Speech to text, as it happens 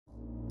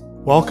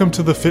Welcome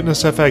to the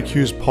Fitness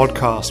FAQs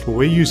podcast, where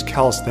we use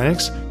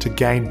calisthenics to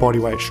gain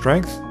bodyweight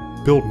strength,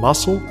 build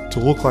muscle to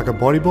look like a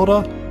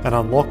bodybuilder, and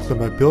unlock the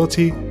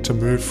mobility to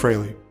move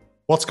freely.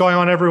 What's going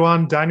on,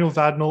 everyone? Daniel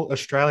Vadnal,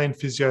 Australian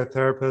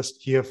physiotherapist,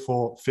 here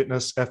for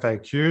Fitness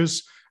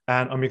FAQs,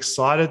 and I'm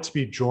excited to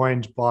be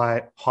joined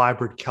by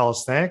Hybrid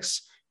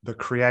Calisthenics, the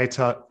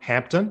creator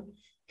Hampton.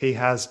 He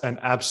has an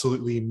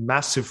absolutely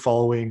massive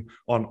following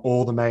on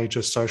all the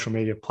major social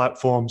media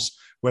platforms.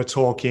 We're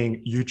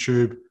talking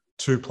YouTube,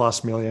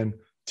 2+ million.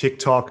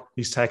 TikTok,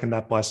 he's taken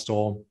that by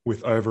storm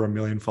with over 1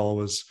 million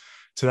followers.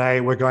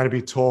 Today, we're going to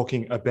be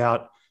talking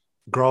about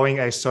growing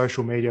a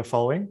social media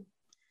following,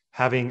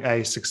 having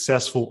a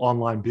successful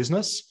online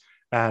business,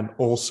 and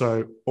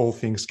also all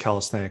things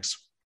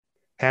calisthenics.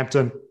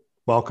 Hampton,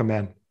 welcome,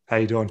 man. How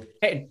you doing?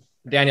 Hey,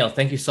 Daniel,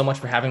 thank you so much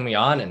for having me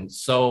on. And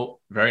so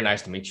very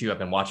nice to meet you. I've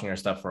been watching your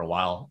stuff for a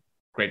while.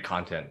 Great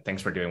content.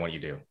 Thanks for doing what you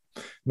do.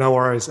 No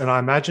worries. And I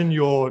imagine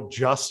you're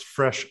just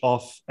fresh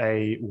off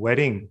a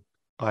wedding,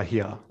 I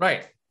hear.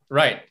 Right.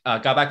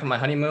 Got back from my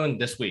honeymoon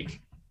this week.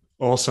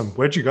 Awesome.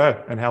 Where'd you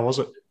go and how was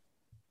it?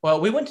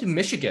 Well, we went to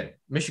Michigan.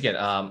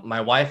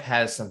 My wife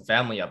has some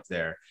family up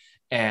there.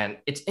 And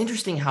it's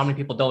interesting how many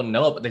people don't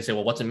know it, but they say,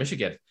 well, what's in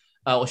Michigan?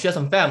 Well, she has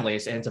some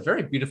families and it's a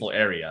very beautiful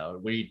area.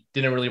 We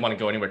didn't really want to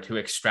go anywhere too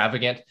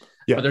extravagant,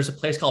 but there's a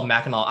place called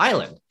Mackinac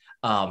Island.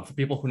 For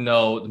people who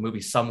know the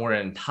movie Somewhere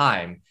in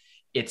Time,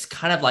 it's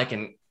kind of like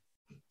an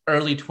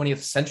early 20th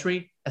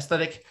century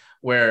aesthetic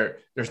where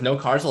there's no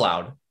cars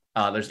allowed.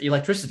 There's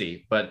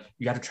electricity, but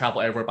you have to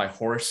travel everywhere by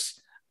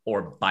horse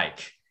or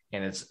bike.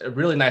 And it's a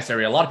really nice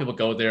area. A lot of people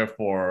go there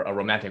for a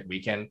romantic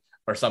weekend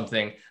or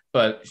something,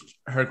 but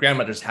her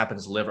grandmother just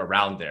happens to live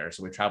around there.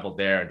 So we traveled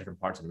there in different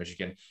parts of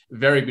Michigan.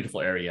 Very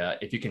beautiful area.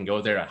 If you can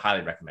go there, I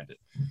highly recommend it.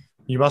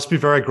 You must be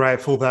very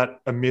grateful that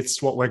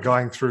amidst what we're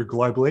going through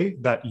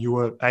globally, that you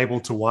were able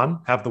to, one,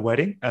 have the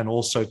wedding, and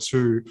also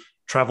two,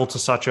 travel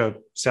to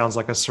sounds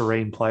like a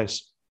serene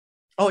place.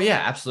 Oh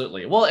yeah,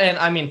 absolutely. Well, and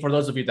I mean, for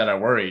those of you that are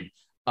worried,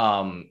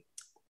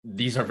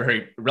 these are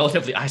very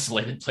relatively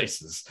isolated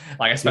places.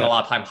 Like I spent a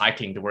lot of time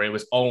hiking to where it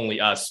was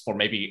only us for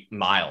maybe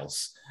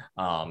miles.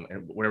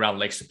 And we're around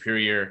Lake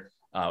Superior.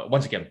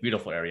 Once again,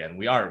 beautiful area. And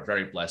we are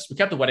very blessed. We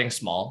kept the wedding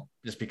small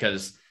just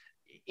because,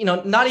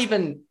 not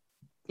even,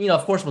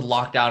 of course with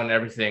lockdown and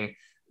everything,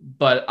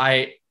 but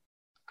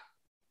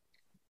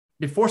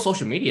before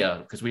social media,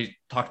 because we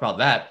talked about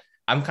that,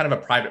 I'm kind of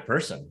a private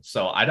person.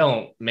 So I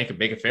don't make a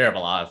big affair of a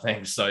lot of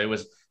things. So it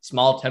was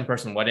small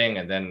 10-person wedding.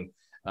 And then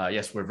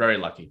yes, we're very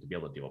lucky to be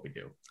able to do what we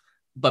do.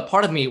 But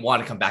part of me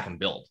wanted to come back and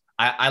build.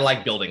 I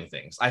like building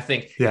things. I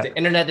think if the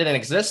internet didn't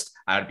exist,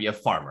 I would be a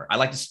farmer. I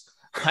like just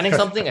planting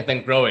something and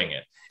then growing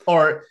it.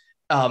 Or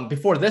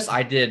before this,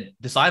 I did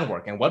design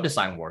work and web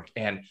design work.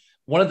 And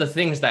one of the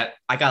things that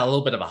I got a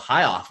little bit of a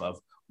high off of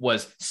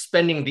was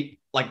spending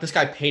this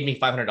guy paid me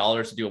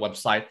 $500 to do a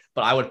website,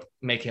 but I would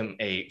make him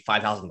a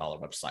 $5,000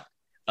 website,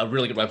 a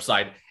really good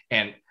website.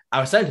 And I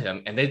would send to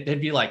him and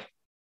they'd be like,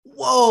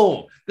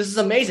 whoa, this is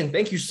amazing.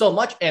 Thank you so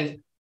much.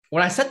 And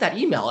when I sent that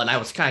email and I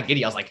was kind of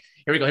giddy, I was like,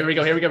 here we go.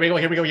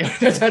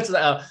 That's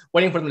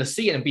waiting for them to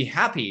see it and be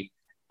happy.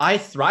 I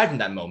thrived in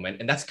that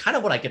moment. And that's kind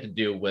of what I get to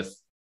do with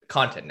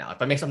content now.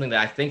 If I make something that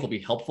I think will be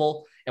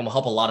helpful and will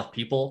help a lot of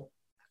people,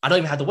 I don't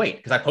even have to wait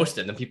because I post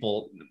it and then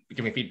people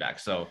give me feedback.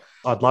 So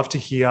I'd love to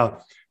hear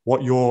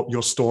what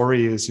your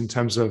story is in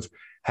terms of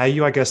how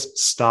you, I guess,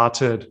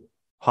 started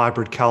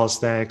Hybrid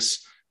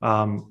Calisthenics,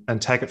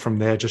 and take it from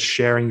there, just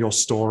sharing your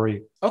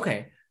story.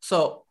 Okay.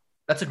 So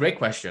that's a great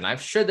question.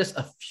 I've shared this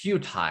a few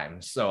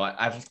times, so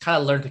I've kind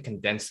of learned to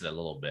condense it a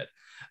little bit.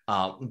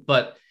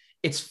 But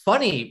it's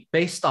funny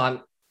based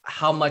on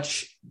how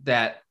much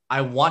that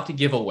I want to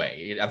give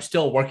away. I'm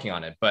still working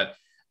on it, but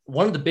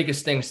one of the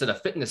biggest things that a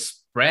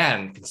fitness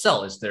brand can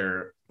sell is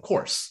their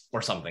course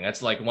or something.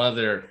 That's like one of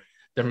their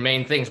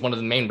main things, one of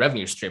the main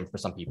revenue streams for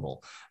some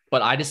people.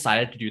 But I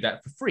decided to do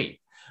that for free,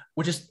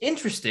 which is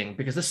interesting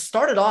because this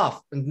started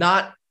off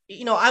not,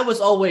 I was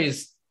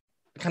always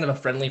kind of a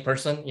friendly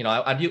person.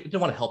 I didn't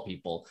want to help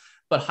people,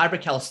 but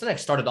Hybrid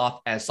Calisthenics started off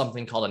as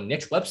something called a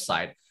niche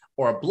website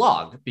or a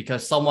blog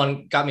because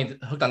someone got me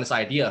hooked on this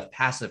idea of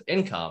passive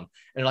income. And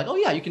they're like, oh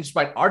yeah, you can just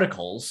write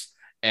articles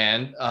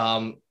and,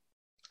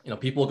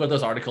 people will go to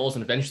those articles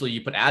and eventually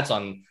you put ads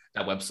on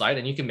that website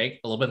and you can make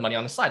a little bit of money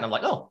on the site. And I'm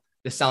like, oh,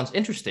 this sounds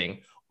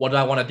interesting. What do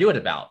I want to do it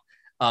about?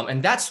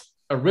 And that's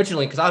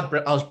originally because I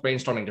was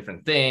brainstorming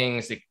different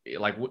things,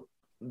 like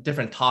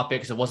different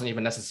topics. It wasn't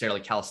even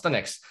necessarily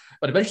calisthenics,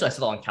 but eventually I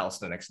settled on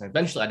calisthenics. And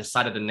eventually I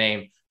decided to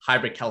name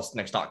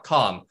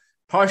hybridcalisthenics.com,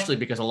 partially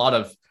because a lot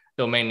of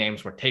domain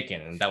names were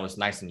taken and that was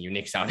nice and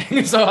unique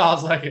sounding. So I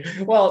was like,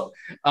 well,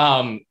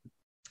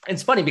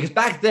 it's funny because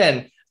back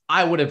then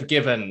I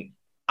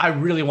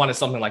really wanted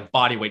something like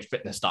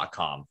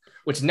bodyweightfitness.com,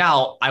 which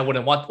now I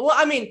wouldn't want. Well,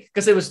 I mean,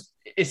 because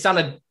it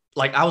sounded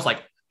like I was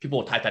like, people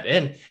will type that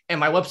in and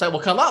my website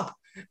will come up.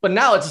 But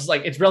now it's just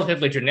like, it's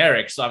relatively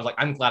generic. So I was like,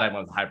 I'm glad I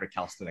went with Hybrid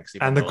Calisthenics.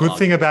 And the good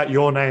thing about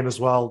your name as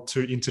well,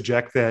 to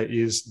interject there,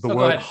 is the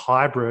word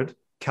hybrid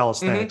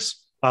calisthenics.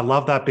 Mm-hmm. I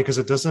love that because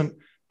it doesn't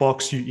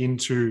box you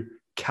into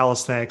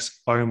calisthenics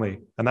only.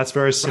 And that's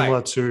very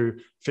similar to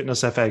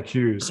fitness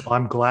FAQs.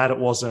 I'm glad it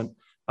wasn't,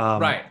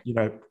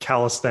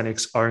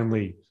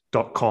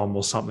 calisthenicsonly.com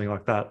or something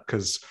like that,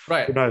 because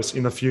who knows,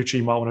 in the future,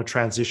 you might want to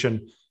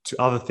transition to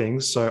other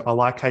things. So I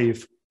like how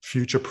you've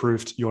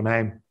future-proofed your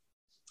name.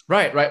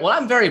 Right. Well,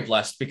 I'm very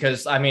blessed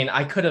because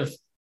I could have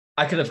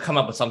come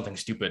up with something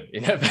stupid,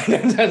 and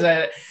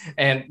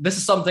this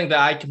is something that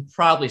I can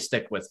probably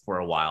stick with for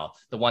a while.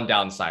 The one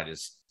downside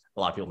is a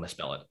lot of people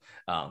misspell it,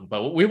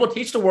 but we will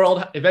teach the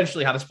world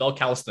eventually how to spell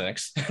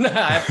calisthenics. I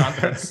have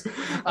confidence.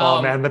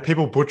 Oh man, the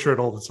people butcher it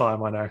all the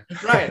time. I know.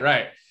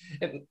 Right.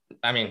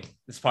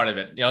 It's part of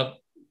it.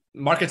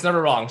 Market's never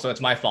wrong, so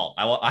it's my fault.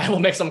 I will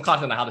make some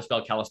content on how to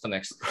spell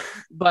calisthenics.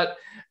 But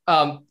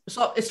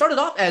so it started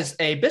off as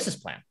a business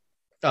plan,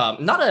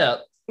 not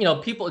a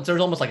people.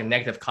 There's almost like a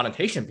negative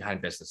connotation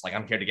behind business, like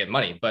I'm here to get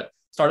money, but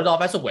started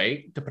off as a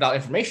way to put out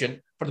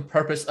information for the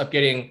purpose of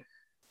getting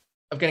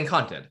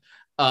content,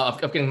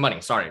 of getting money.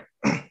 Sorry.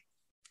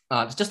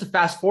 Just to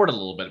fast forward a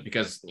little bit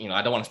because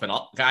I don't want to spend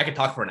I could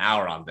talk for an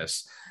hour on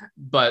this,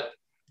 but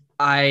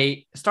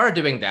I started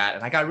doing that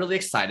and I got really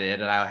excited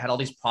and I had all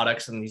these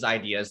products and these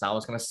ideas that I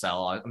was going to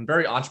sell. I'm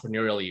very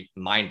entrepreneurially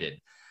minded.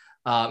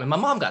 And my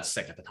mom got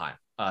sick at the time.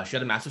 She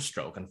had a massive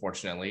stroke,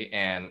 unfortunately,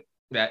 and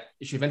that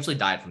she eventually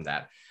died from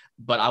that.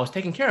 But I was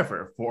taking care of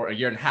her for a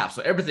year and a half.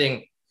 So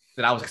everything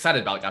that I was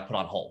excited about got put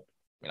on hold.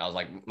 I was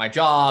like, my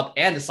job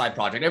and the side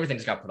project, everything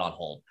just got put on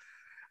hold.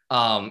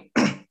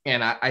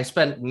 And I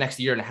spent the next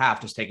year and a half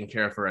just taking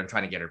care of her and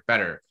trying to get her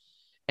better.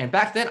 And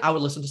back then I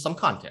would listen to some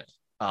content.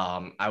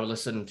 I would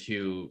listen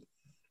to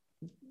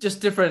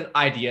just different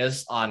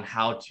ideas on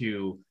how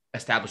to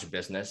establish a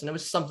business. And it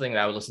was something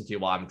that I would listen to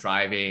while I'm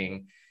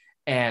driving.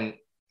 And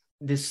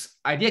this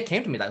idea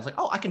came to me that I was like,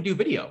 oh, I can do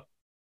video.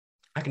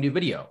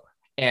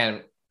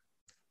 And,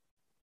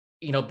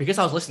 because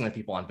I was listening to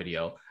people on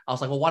video, I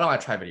was like, well, why don't I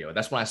try video?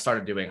 That's when I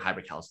started doing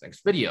hybrid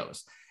calisthenics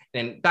videos.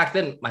 And back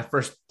then, my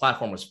first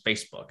platform was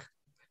Facebook,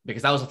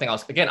 because that was the thing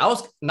I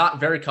was not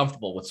very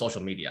comfortable with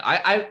social media.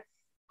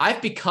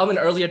 I've become an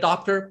early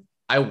adopter.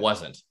 I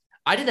wasn't.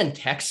 I didn't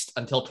text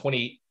until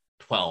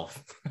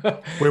 2012.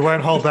 We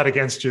won't hold that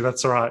against you.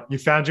 That's all right. You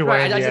found your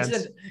way in the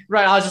end.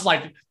 Right. I was just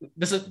like,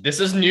 this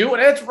is new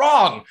and it's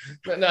wrong.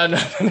 No,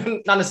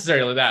 not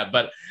necessarily that,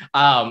 but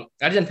I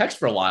didn't text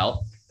for a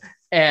while.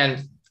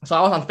 And so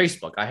I was on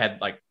Facebook. I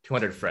had like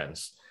 200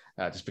 friends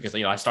just because,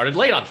 I started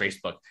late on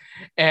Facebook.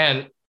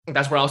 And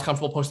that's where I was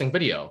comfortable posting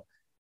video.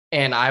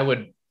 And I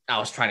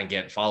was trying to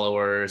get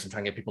followers and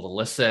trying to get people to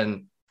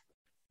listen.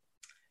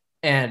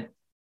 And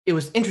it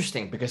was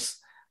interesting because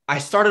I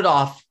started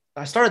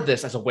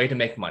this as a way to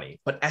make money.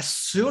 But as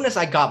soon as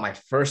I got my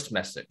first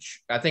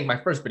message, I think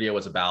my first video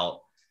was about,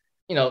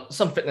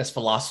 some fitness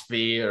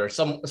philosophy or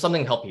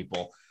something to help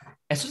people.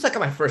 As soon as I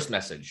got my first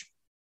message,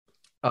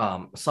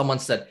 someone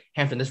said,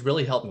 Hampton, this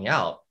really helped me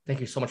out. Thank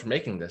you so much for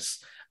making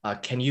this.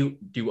 Can you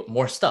do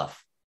more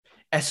stuff?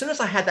 As soon as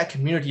I had that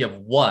community of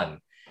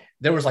one,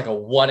 there was like a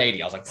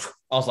 180. I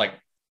was like,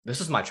 this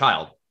is my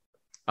child.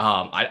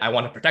 I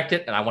want to protect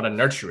it and I want to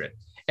nurture it.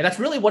 And that's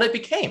really what it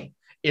became,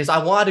 is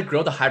I wanted to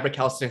grow the hybrid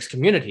calisthenics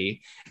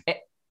community.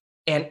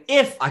 And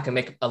if I can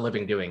make a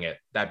living doing it,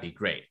 that'd be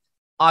great.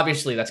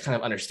 Obviously, that's kind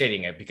of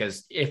understating it,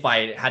 because if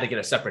I had to get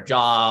a separate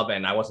job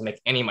and I wasn't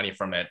making any money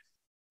from it,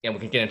 and we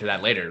can get into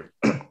that later,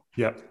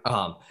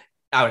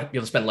 I would be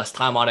able to spend less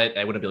time on it and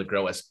I wouldn't be able to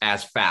grow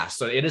as fast.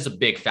 So it is a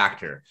big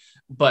factor.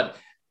 But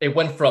it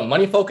went from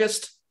money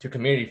focused to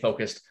community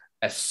focused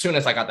as soon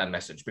as I got that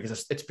message,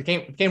 because it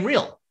became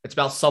real. It's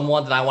about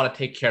someone that I want to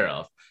take care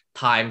of,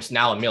 times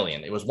now 1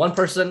 million. It was one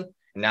person,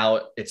 and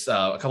now it's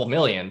a couple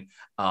million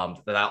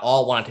that I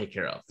all want to take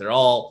care of. They're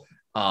all,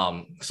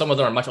 some of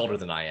them are much older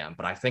than I am,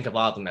 but I think a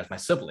lot of them as my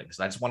siblings.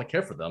 I just want to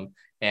care for them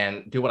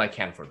and do what I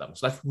can for them.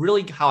 So that's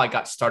really how I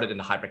got started in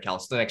the hybrid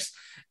calisthenics.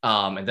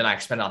 And then I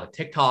expanded onto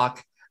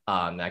TikTok,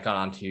 and I got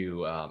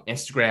onto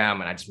Instagram,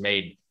 and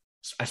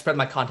I spread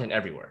my content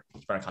everywhere.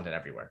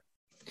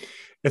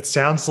 It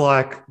sounds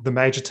like the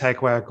major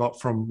takeaway I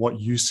got from what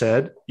you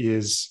said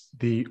is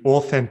the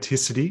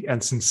authenticity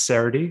and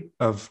sincerity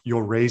of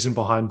your reason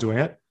behind doing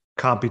it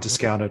can't be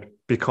discounted,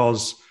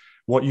 because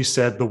what you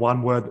said, the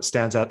one word that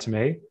stands out to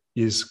me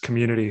is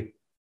community.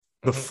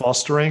 The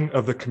fostering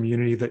of the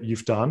community that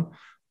you've done,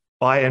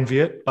 I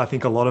envy it. I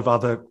think a lot of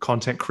other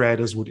content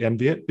creators would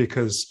envy it,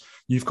 because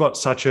you've got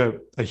such a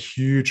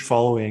huge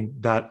following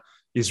that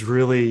is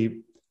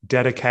really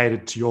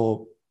dedicated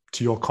to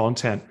your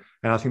content.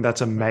 And I think that's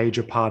a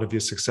major part of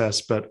your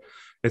success, but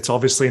it's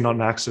obviously not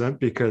an accident,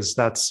 because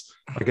that's,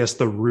 I guess,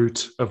 the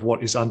root of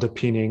what is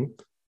underpinning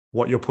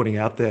what you're putting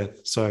out there.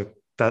 So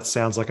that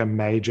sounds like a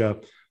major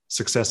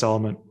success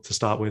element to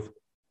start with.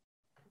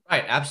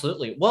 Right.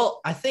 Absolutely.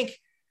 Well, I think,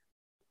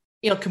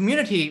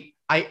 community,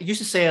 I used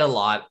to say it a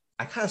lot.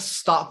 I kind of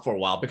stopped for a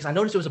while because I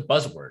noticed it was a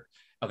buzzword.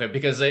 Okay.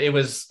 Because it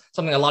was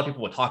something a lot of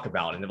people would talk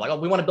about, and they're like, oh,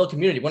 we want to build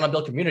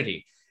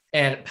community.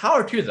 And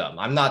power to them.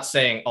 I'm not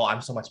saying, oh,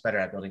 I'm so much better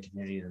at building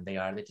community than they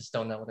are. They just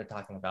don't know what they're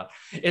talking about.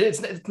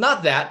 It's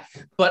not that.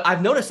 But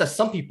I've noticed that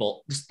some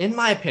people, just in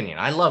my opinion,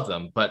 I love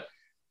them, but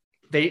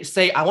they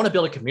say, I want to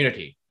build a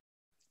community.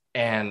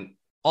 And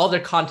all their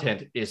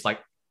content is like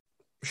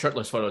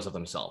shirtless photos of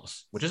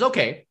themselves, which is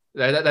okay.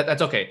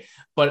 That's okay.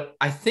 But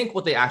I think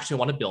what they actually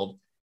want to build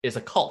is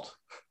a cult.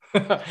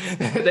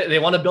 They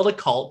want to build a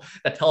cult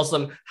that tells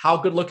them how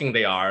good looking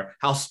they are,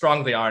 how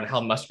strong they are, and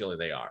how muscular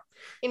they are.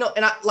 And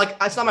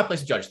it's not my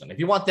place to judge them. If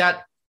you want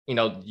that,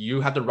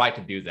 you have the right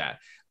to do that.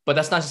 But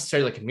that's not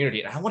necessarily a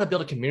community. And I want to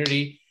build a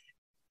community.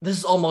 This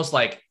is almost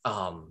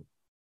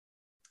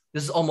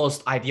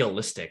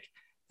idealistic,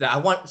 that I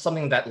want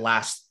something that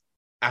lasts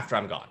after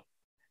I'm gone.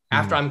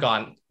 After I'm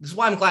gone, this is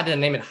why I'm glad to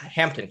name it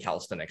Hampton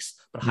Calisthenics,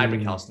 but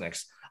Hybrid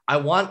Calisthenics. I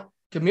want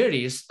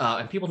communities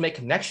and people to make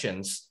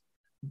connections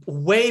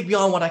way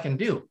beyond what I can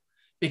do,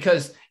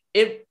 because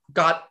it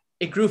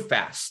grew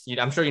fast.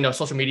 I'm sure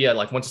social media,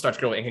 like once it starts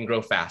growing, it can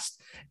grow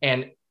fast.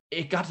 And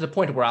it got to the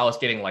point where I was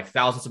getting like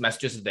thousands of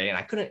messages a day, and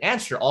I couldn't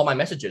answer all my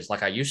messages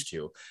like I used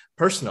to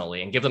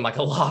personally and give them like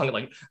a long,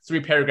 like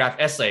 3-paragraph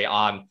essay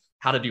on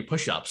how to do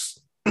push-ups.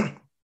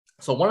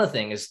 So one of the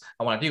things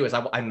I want to do is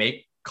I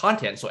make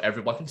content so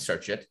everyone can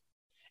search it,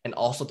 and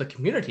also the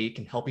community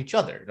can help each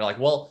other. They're like,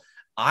 well,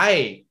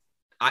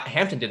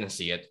 Hampton didn't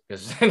see it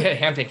because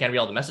Hampton can't read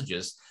all the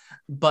messages,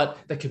 but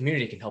the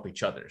community can help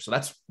each other. So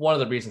that's one of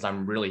the reasons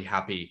I'm really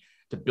happy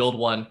to build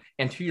one.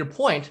 And to your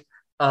point,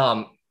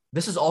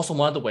 this is also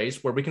one of the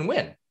ways where we can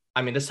win.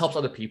 I mean, this helps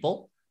other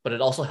people, but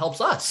it also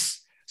helps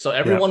us. So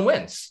everyone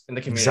wins in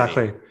the community.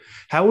 Exactly.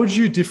 How would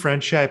you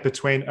differentiate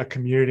between a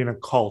community and a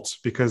cult?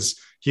 Because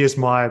here's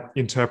my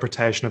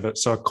interpretation of it.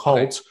 So a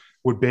cult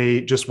would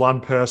be just one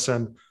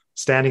person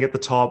standing at the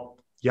top,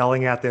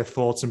 yelling out their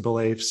thoughts and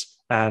beliefs,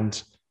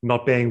 and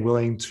not being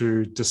willing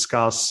to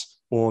discuss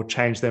or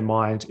change their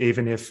mind,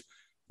 even if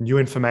new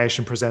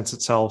information presents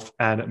itself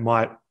and it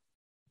might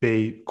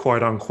be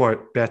quote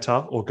unquote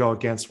better or go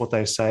against what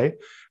they say.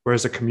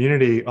 Whereas a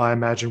community, I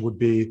imagine, would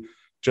be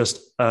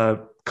just a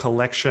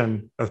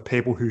collection of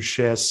people who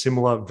share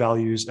similar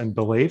values and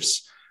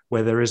beliefs,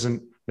 where there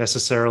isn't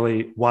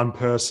necessarily one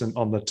person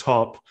on the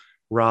top.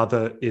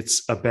 Rather,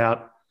 it's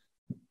about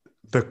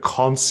the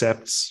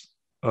concepts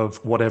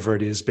of whatever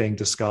it is being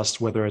discussed,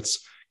 whether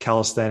it's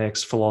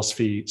calisthenics,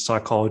 philosophy,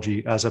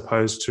 psychology, as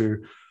opposed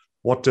to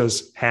what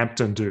does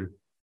Hampton do?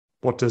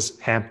 What does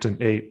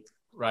Hampton eat?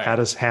 Right. How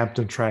does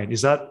Hampton train?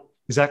 Is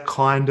that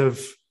kind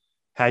of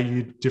how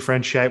you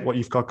differentiate what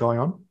you've got going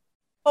on?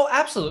 Oh,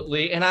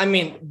 absolutely. And I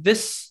mean,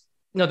 this,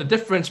 the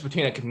difference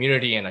between a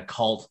community and a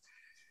cult,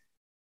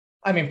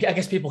 I mean, I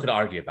guess people could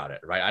argue about it,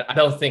 right? I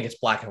don't think it's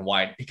black and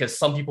white, because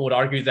some people would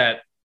argue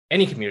that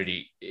any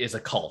community is a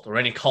cult, or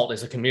any cult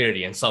is a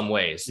community in some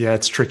ways. Yeah,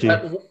 it's tricky.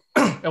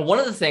 And one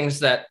of the things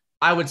that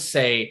I would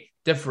say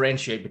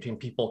differentiate between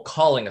people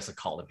calling us a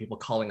cult and people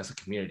calling us a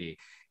community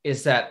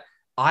is that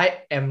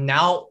I am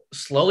now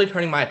slowly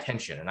turning my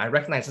attention, and I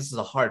recognize this is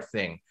a hard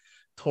thing,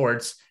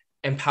 towards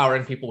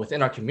empowering people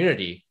within our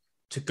community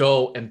to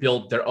go and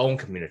build their own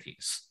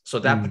communities. So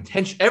that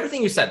potential,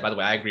 everything you said, by the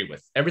way, I agree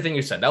with everything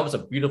you said. That was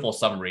a beautiful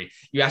summary.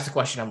 You asked a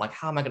question. I'm like,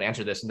 how am I going to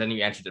answer this? And then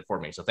you answered it for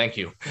me. So thank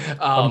you.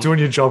 I'm doing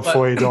your job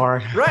for you,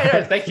 Dara.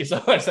 Right. Thank you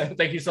so much.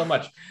 Thank you so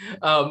much.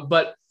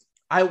 But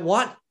I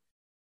want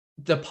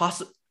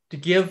to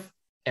give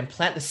and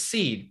plant the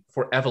seed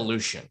for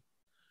evolution.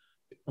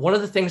 One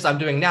of the things I'm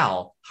doing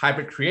now,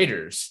 Hybrid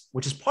Creators,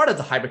 which is part of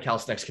the Hybrid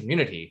Calisthenics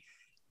community,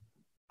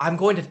 I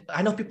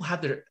know people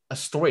have a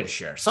story to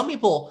share. Some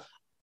people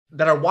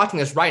that are watching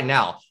this right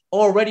now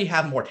already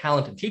have more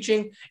talent in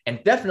teaching,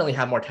 and definitely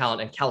have more talent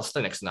in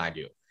calisthenics than I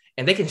do.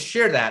 And they can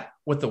share that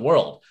with the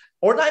world,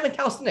 or not even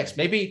calisthenics.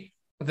 Maybe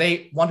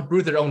they want to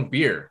brew their own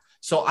beer.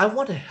 So I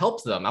want to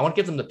help them. I want to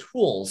give them the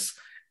tools.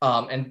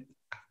 And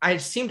I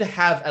seem to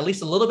have at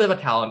least a little bit of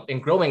a talent in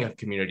growing a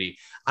community.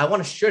 I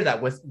want to share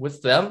that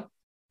with them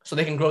so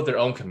they can grow their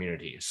own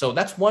community. So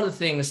that's one of the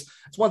things,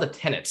 it's one of the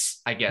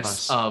tenets, I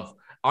guess, of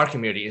our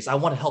community, is I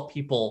want to help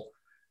people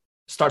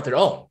start their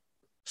own.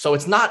 So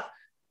it's not,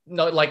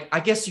 I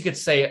guess you could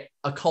say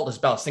a cult is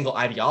about a single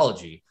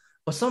ideology,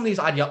 but some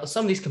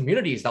of these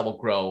communities that will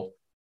grow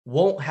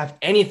won't have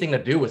anything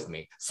to do with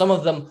me. Some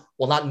of them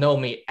will not know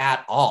me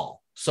at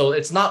all. So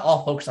it's not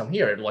all focused on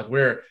here. Like,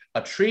 we're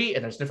a tree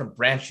and there's different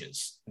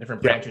branches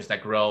that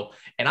grow.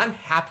 And I'm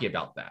happy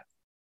about that.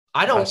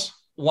 I don't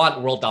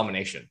want world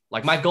domination.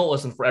 Like, my goal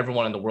isn't for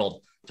everyone in the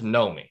world to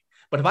know me.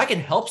 But if I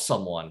can help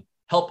someone,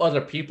 help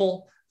other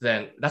people,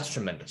 then that's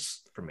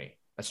tremendous for me.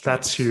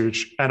 That's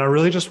huge. And I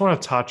really just want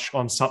to touch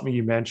on something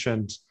you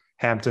mentioned,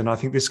 Hampton. I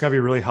think this is going to be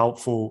really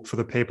helpful for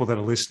the people that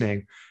are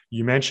listening.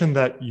 You mentioned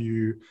that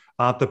you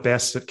aren't the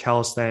best at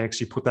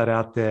calisthenics. You put that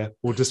out there.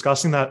 We were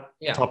discussing that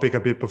topic a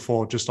bit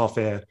before, just off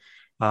air.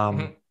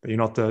 You're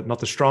not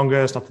the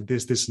strongest, not the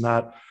this and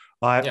that.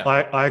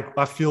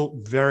 I feel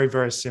very,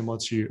 very similar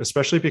to you,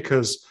 especially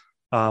because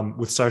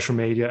with social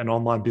media and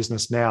online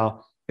business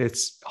now,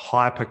 it's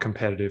hyper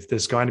competitive.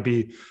 There's going to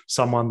be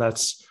someone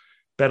that's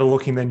better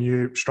looking than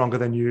you, stronger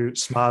than you,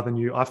 smarter than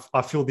you.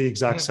 I feel the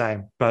exact same.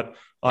 But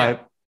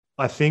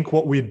I think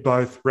what we'd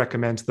both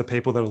recommend to the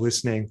people that are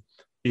listening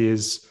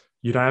is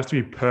you don't have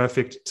to be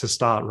perfect to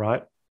start,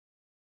 right?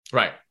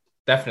 Right.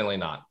 Definitely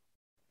not.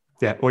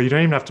 Yeah. Or you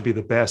don't even have to be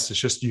the best. It's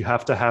just you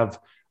have to have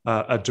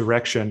a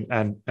direction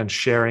and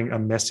sharing a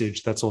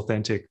message that's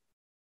authentic.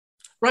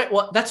 Right.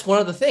 Well, that's one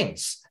of the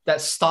things that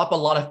stop a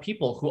lot of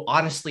people who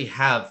honestly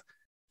have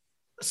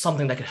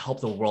something that could help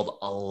the world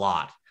a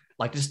lot.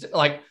 Like just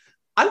like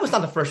I was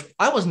not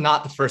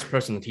the first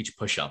person to teach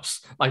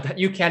push-ups. Like that,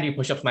 you can do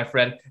push-ups, my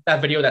friend.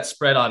 That video that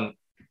spread on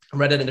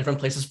Reddit in different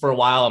places for a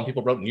while, and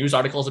people wrote news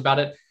articles about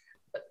it.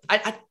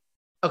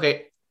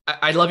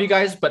 I love you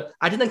guys, but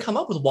I didn't come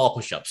up with wall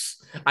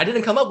push-ups. I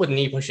didn't come up with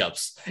knee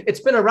push-ups.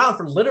 It's been around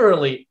for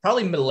literally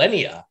probably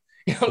millennia.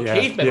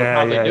 Cavemen were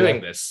probably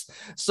doing this.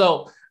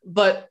 So,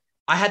 but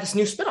I had this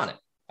new spin on it.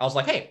 I was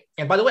like, hey,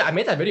 and by the way, I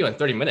made that video in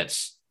 30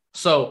 minutes.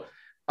 So,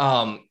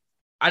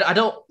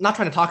 not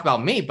trying to talk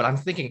about me, but I'm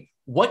thinking,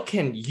 what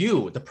can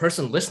you, the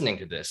person listening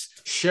to this,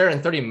 share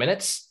in 30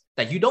 minutes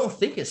that you don't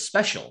think is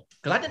special?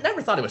 Because I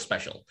never thought it was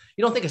special.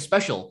 You don't think it's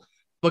special,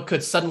 but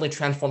could suddenly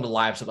transform the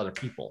lives of other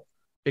people.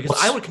 Because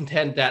I would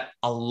contend that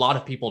a lot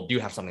of people do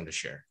have something to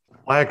share.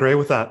 I agree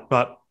with that,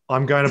 but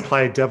I'm going to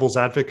play devil's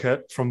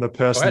advocate from the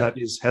person that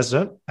is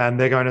hesitant, and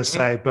they're going to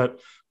say, but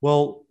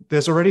well,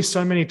 there's already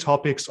so many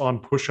topics on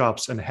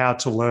push-ups and how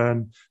to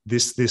learn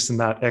this, and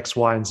that X,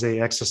 Y, and Z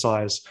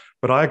exercise.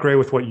 But I agree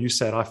with what you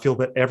said. I feel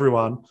that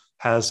everyone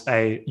has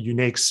a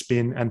unique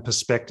spin and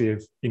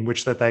perspective in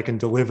which that they can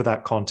deliver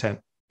that content,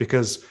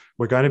 because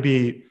we're going to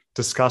be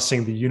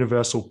discussing the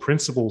universal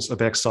principles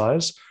of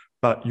exercise,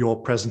 but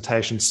your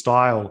presentation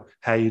style,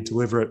 how you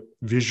deliver it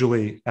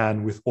visually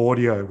and with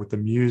audio, with the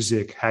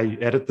music, how you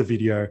edit the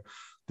video,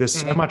 there's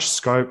so much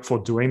scope for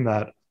doing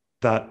that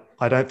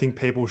I don't think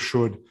people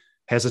should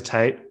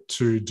hesitate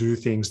to do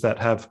things that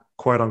have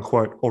quote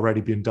unquote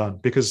already been done.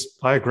 Because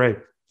I agree,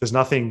 there's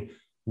nothing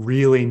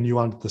really new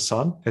under the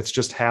sun. It's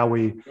just how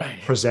we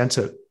present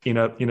it in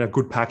a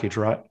good package,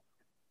 right?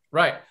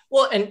 Right.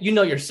 Well, and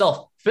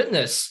yourself,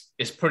 fitness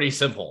is pretty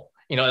simple.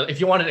 If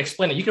you wanted to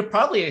explain it, you could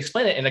probably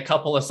explain it in a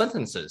couple of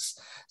sentences.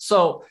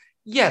 So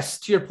yes,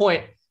 to your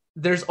point,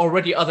 there's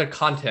already other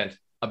content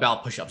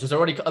about push-ups. There's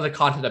already other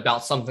content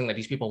about something that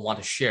these people want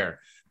to share,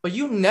 but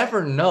you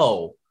never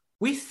know.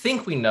 We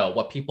think we know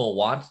what people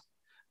want,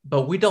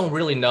 but we don't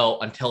really know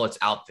until it's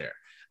out there.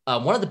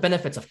 One of the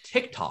benefits of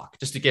TikTok,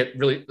 just to get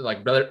really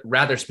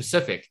rather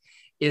specific,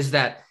 is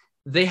that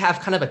they have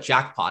kind of a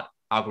jackpot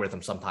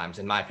algorithm sometimes,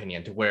 in my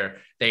opinion, to where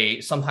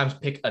they sometimes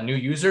pick a new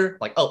user,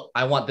 like, oh,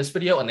 I want this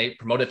video, and they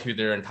promote it to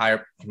their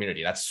entire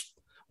community. That's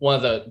one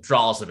of the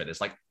draws of it. It's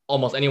like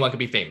almost anyone could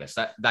be famous,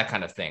 that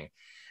kind of thing.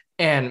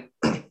 And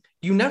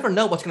you never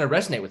know what's going to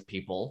resonate with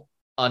people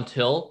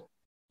until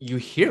you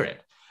hear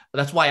it. But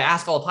that's why I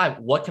ask all the time,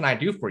 what can I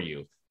do for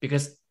you?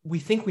 Because we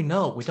think we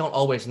know, we don't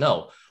always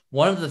know.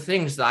 One of the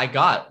things that I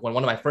got when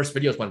one of my first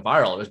videos went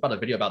viral, it was about a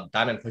video about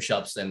diamond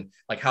push-ups and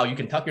like how you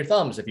can tuck your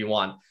thumbs if you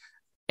want.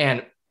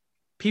 And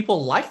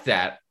people like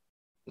that,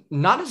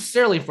 not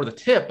necessarily for the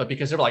tip, but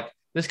because they're like,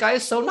 this guy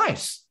is so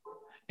nice.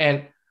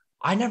 And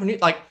I never knew,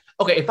 like,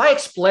 okay, if I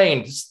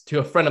explained to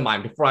a friend of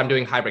mine before I'm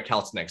doing hybrid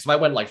calisthenics, if I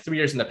went like 3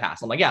 years in the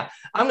past, I'm like, yeah,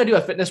 I'm going to do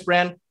a fitness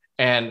brand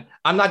and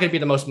I'm not going to be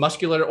the most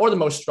muscular or the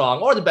most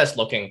strong or the best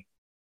looking,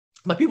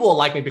 but people will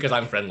like me because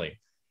I'm friendly.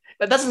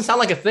 That doesn't sound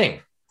like a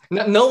thing.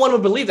 No one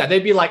would believe that.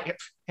 They'd be like,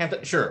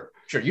 sure.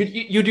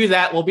 You do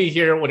that. We'll be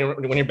here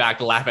when you're back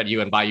to laugh at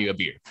you and buy you a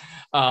beer.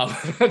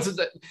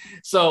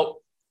 So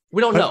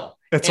we don't know.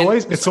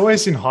 It's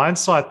always in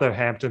hindsight though,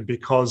 Hampton,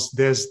 because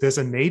there's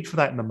a need for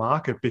that in the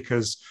market,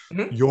 because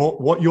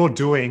what you're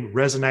doing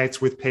resonates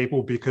with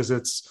people because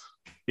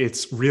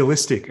it's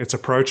realistic, it's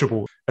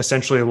approachable,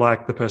 essentially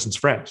like the person's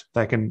friend.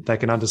 They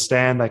can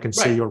understand, they can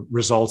see your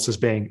results as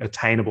being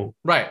attainable.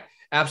 Right.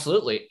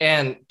 Absolutely.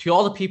 And to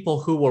all the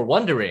people who were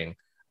wondering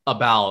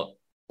about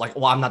like,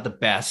 well, I'm not the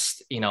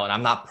best, and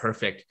I'm not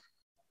perfect.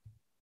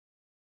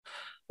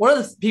 One of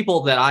the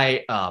people that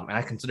and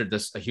I considered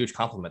this a huge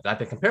compliment that I've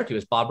been compared to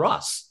is Bob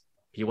Ross.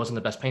 He wasn't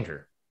the best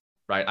painter,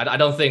 right? I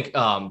don't think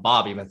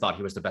Bob even thought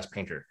he was the best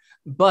painter,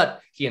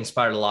 but he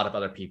inspired a lot of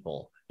other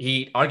people.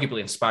 He arguably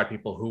inspired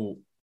people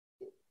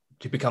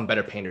to become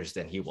better painters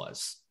than he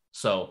was.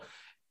 So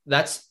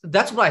that's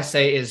what I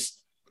say is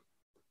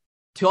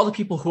to all the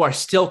people who are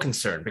still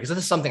concerned, because this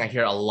is something I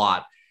hear a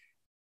lot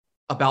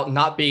about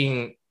not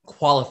being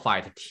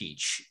qualified to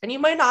teach. And you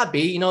might not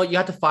be, you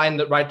have to find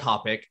the right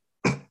topic.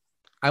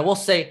 I will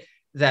say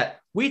that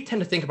we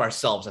tend to think of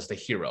ourselves as the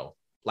hero.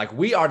 Like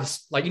we are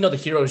the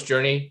hero's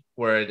journey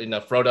where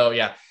Frodo.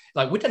 Yeah.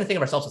 Like we tend to think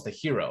of ourselves as the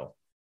hero,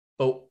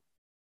 but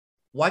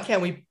why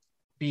can't we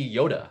be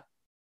Yoda?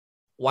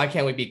 Why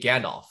can't we be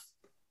Gandalf?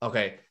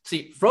 Okay.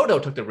 See,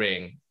 Frodo took the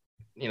ring,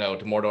 to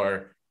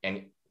Mordor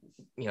and,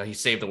 he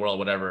saved the world,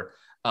 whatever.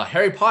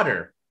 Harry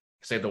Potter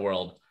saved the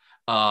world.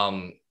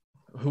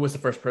 Who was the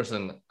first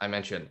person I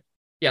mentioned?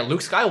 Yeah.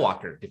 Luke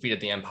Skywalker defeated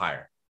the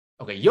Empire.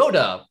 Okay.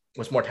 Yoda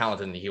was more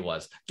talented than he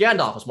was.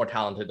 Gandalf was more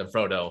talented than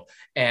Frodo,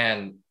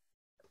 and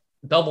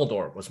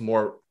Dumbledore was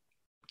more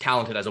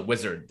talented as a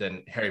wizard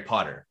than Harry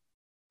Potter.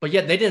 But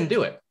yet they didn't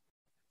do it.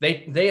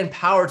 They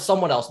empowered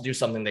someone else to do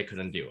something they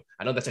couldn't do.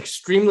 I know that's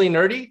extremely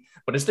nerdy,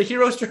 but it's the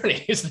hero's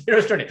journey. It's the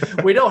hero's journey.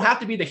 We don't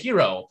have to be the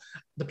hero.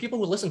 The people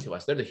who listen to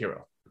us, they're the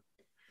hero.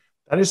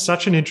 That is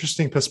such an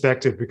interesting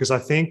perspective, because I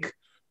think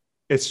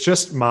it's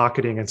just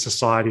marketing and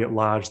society at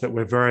large that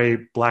we're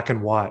very black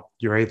and white.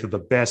 You're either the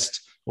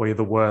best or you're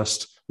the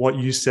worst. What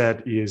you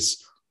said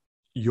is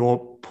you're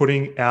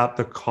putting out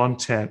the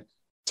content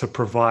to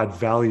provide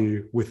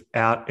value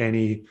without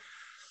any,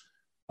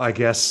 I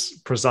guess,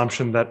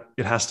 presumption that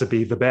it has to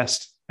be the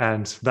best.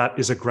 And that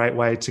is a great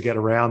way to get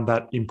around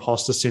that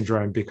imposter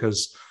syndrome,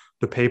 because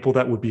the people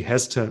that would be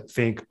hesitant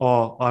think,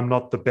 oh, I'm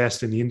not the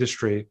best in the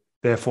industry,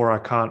 therefore I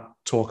can't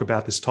talk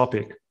about this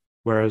topic.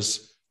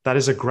 Whereas that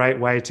is a great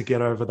way to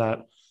get over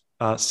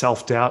that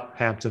self-doubt,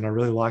 Hampton. I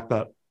really like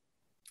that.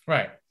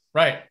 Right.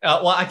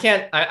 Well, I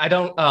can't, I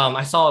don't,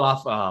 I saw it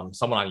off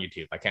someone on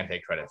YouTube. I can't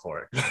take credit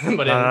for it.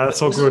 But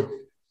that's all good.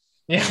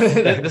 Yeah,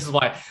 this is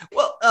why.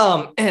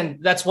 Well, and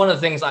that's one of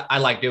the things I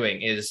like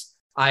doing is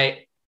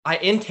I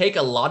intake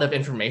a lot of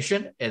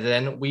information, and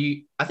then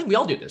I think we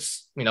all do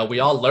this. You know, we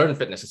all learn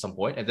fitness at some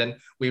point, and then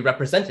we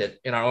represent it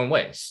in our own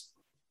ways.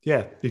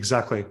 Yeah,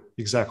 exactly.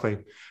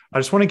 I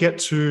just want to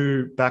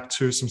get back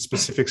to some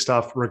specific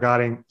stuff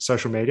regarding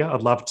social media.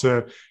 I'd love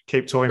to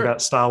keep talking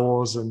about Star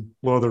Wars and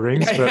Lord of the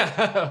Rings,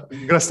 but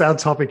you've got to stay on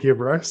topic here,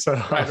 bro. So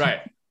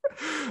right.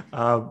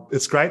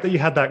 It's great that you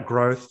had that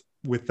growth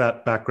with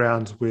that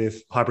background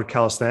with hybrid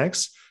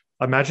calisthenics.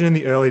 I imagine in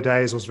the early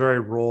days it was very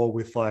raw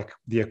with like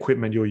the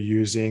equipment you were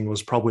using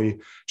was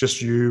probably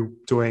just you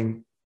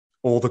doing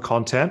all the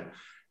content.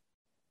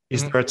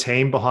 Is there a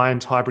team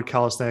behind hybrid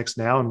calisthenics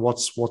now, and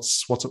what's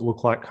it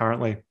look like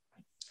currently?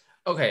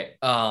 Okay,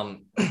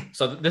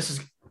 so this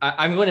is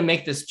I'm going to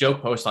make this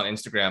joke post on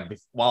Instagram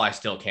while I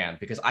still can,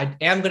 because I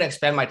am going to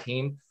expand my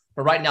team.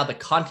 But right now, the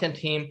content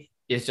team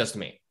is just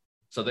me.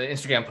 So the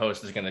Instagram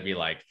post is going to be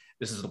like,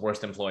 this is the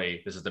worst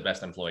employee, this is the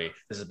best employee,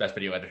 this is the best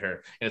video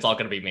editor, and it's all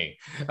going to be me.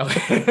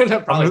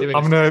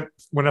 I'm gonna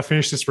when I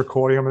finish this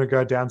recording, I'm going to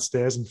go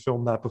downstairs and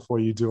film that before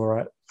you do. All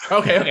right.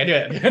 Okay, do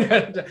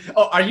it.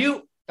 Oh, are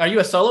you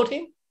a solo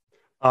team?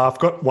 I've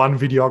got one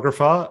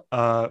videographer,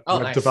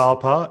 web nice.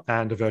 developer,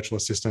 and a virtual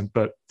assistant,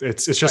 but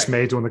it's just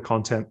me doing the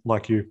content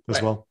like you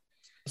as well.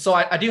 So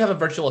I do have a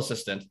virtual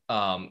assistant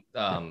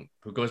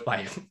who goes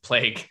by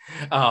Plague.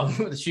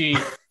 She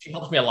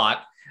helps me a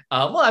lot.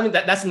 Well, I mean,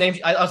 that's the name.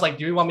 I was like,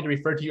 do you want me to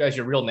refer to you as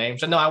your real name? She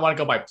said, no, I want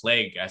to go by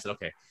Plague. I said,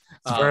 okay.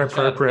 It's very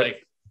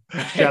appropriate.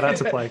 Shout out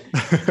to Plague.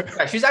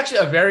 She's actually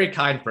a very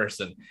kind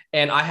person.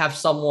 And I have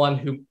someone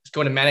who's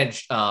going to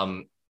manage,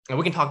 and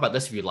we can talk about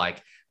this if you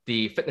like,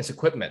 the fitness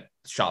equipment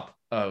shop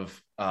of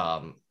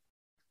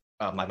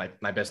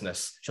my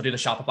business. She'll do the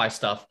Shopify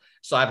stuff.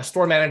 So I have a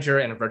store manager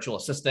and a virtual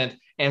assistant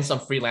and some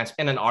freelance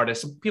and an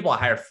artist. Some people I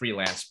hire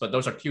freelance, but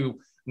those are two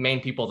main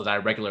people that I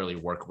regularly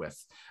work with.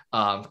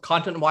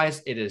 Content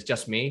wise, it is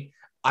just me.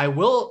 I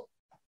will,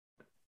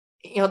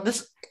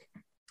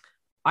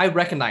 I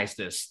recognize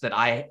this, that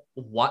I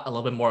want a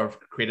little bit more of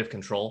creative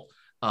control.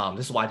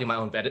 This is why I do my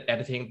own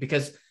editing,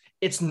 because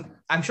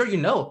I'm sure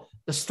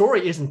the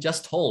story isn't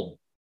just told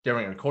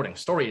during recording.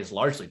 Story is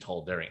largely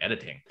told during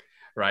editing,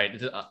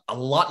 right? A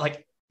lot,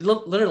 like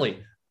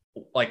literally,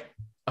 like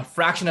a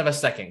fraction of a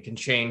second can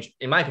change,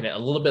 in my opinion, a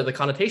little bit of the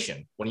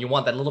connotation. When you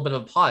want that little bit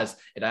of a pause,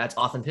 it adds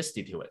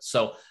authenticity to it.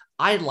 So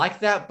I like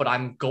that, but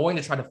I'm going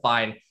to try to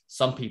find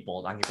some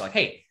people that I can be like,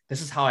 hey,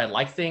 this is how I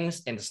like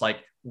things, and just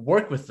like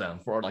work with them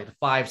for like the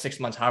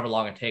 5-6 months, however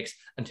long it takes,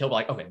 until we're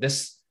like, okay,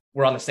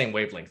 we're on the same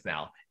wavelength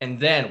now. And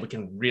then we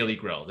can really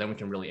grow. Then we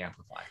can really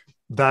amplify.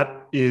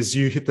 That is,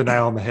 you hit the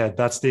nail on the head.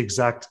 That's the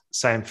exact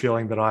same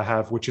feeling that I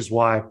have, which is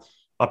why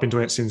I've been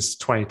doing it since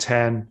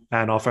 2010.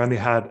 And I've only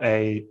had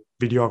a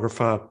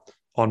videographer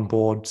on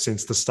board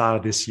since the start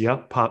of this year,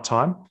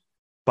 part-time.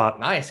 But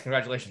nice.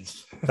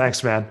 Congratulations.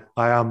 Thanks, man.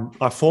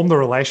 I formed the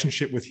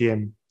relationship with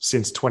him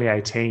since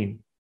 2018.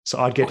 So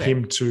I'd get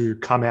him to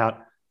come out,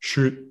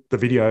 shoot the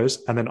videos,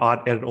 and then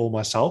I'd edit all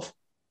myself.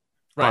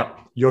 Right. But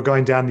you're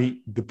going down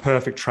the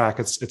perfect track.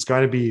 It's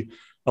going to be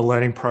a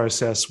learning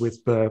process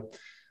with the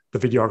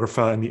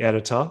videographer and the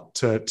editor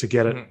to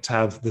get it to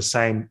have the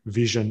same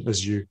vision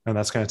as you. And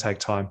that's going to take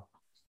time.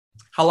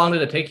 How long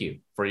did it take you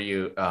for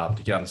you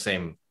to get on the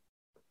same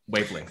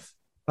wavelength?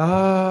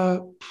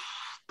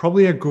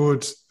 Probably a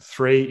good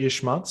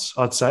 3-ish months,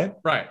 I'd say.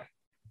 Right.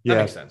 That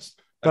makes sense.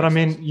 But I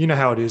mean, you know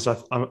how it is. I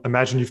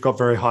imagine you've got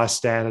very high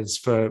standards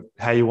for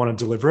how you want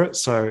to deliver it.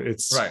 So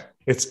it's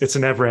a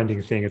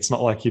never-ending thing. It's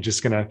not like you're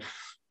just going to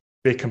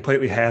be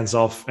completely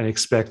hands-off and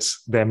expect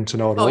them to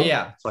know it all.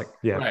 Yeah. It's like,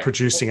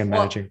 producing and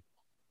managing.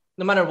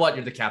 No matter what,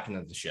 you're the captain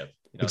of the ship.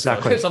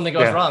 Exactly. So if something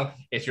goes wrong,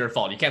 it's your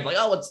fault. You can't be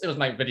like, it was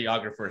my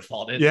videographer's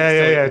fault.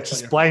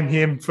 Just blame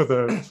him for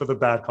the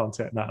bad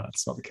content. No,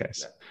 that's not the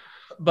case. Yeah.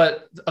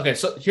 But okay,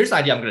 so here's the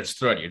idea I'm going to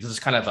throw at you. This is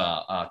kind of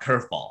a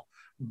curveball,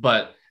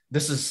 but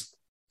this is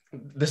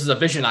a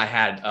vision I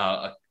had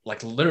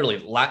like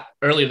literally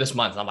earlier this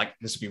month. I'm like,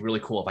 this would be really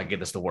cool if I get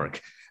this to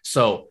work.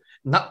 So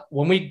not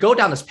when we go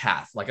down this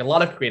path, like a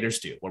lot of creators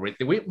do, where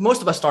we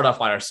most of us start off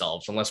by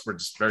ourselves, unless we're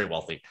just very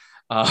wealthy.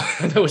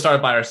 Then we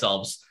started by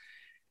ourselves,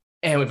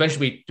 and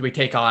eventually we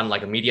take on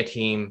like a media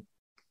team.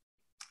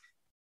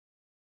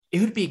 It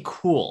would be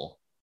cool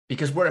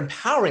because we're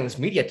empowering this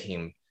media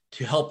team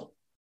to help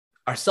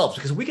ourselves,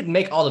 because we could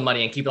make all the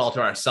money and keep it all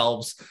to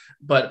ourselves,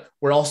 but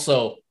we're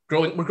also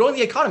growing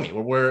the economy,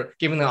 where we're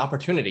giving them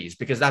opportunities,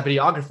 because that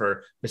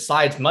videographer,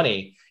 besides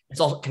money,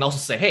 can also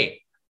say,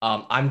 hey,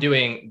 I'm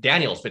doing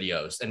Daniel's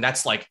videos, and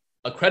that's like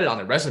a credit on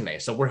their resume.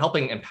 So we're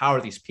helping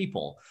empower these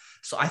people.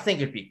 So I think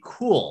it'd be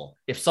cool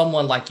if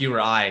someone like you or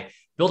I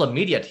build a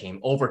media team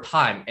over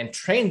time and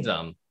train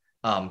them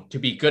to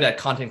be good at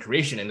content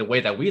creation in the way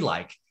that we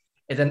like,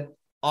 and then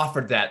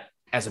offered that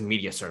as a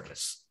media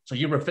service. So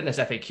you were Fitness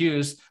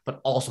FAQs,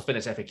 but also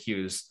Fitness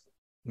FAQs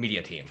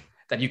media team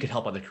that you could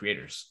help other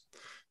creators.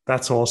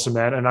 That's awesome,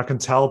 man. And I can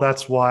tell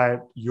that's why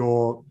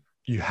you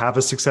have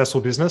a successful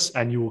business,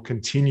 and you will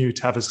continue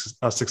to have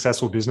a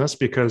successful business,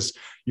 because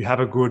you have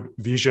a good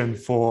vision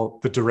for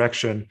the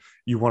direction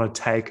you want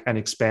to take and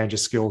expand your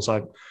skills.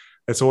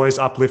 It's always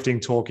uplifting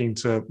talking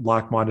to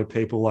like-minded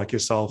people like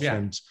yourself. Yeah.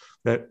 And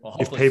that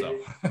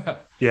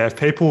if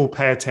people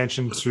pay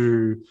attention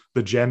to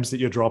the gems that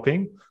you're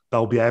dropping,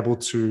 they'll be able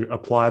to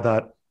apply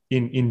that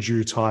in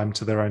due time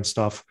to their own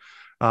stuff.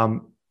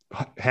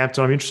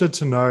 Hampton, I'm interested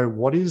to know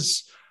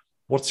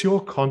what's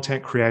your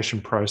content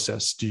creation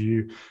process? Do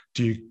you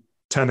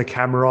turn the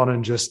camera on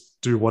and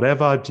just do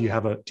whatever? Do you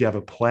have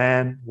a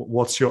plan?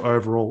 What's your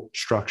overall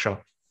structure?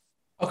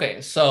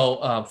 Okay,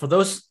 so for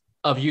those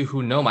of you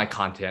who know my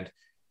content,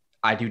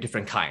 I do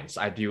different kinds.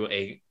 I do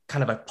a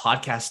kind of a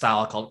podcast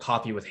style called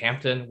Coffee with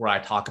Hampton, where I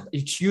talk.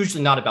 It's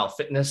usually not about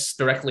fitness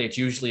directly. It's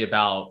usually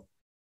about,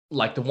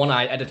 like the one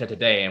I edited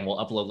today and we'll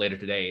upload later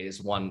today is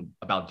one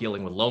about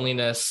dealing with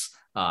loneliness.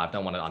 I've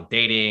done one on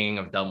dating.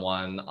 I've done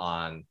one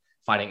on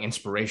finding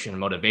inspiration and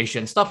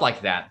motivation, stuff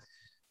like that.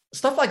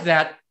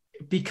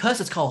 Because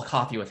it's called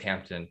Coffee with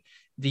Hampton,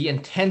 the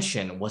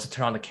intention was to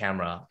turn on the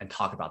camera and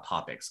talk about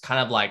topics,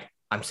 kind of like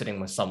I'm sitting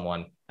with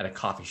someone at a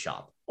coffee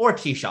shop or a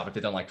tea shop if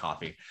they don't like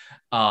coffee,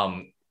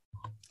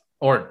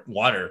 or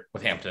water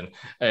with Hampton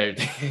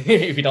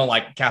if you don't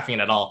like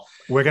caffeine at all.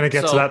 We're going to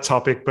get to that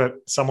topic, but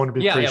someone would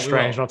be pretty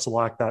strange not to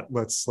like that.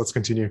 Let's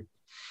continue.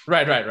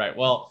 Right.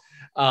 Well,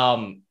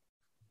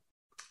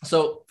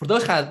 so for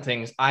those kind of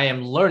things, I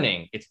am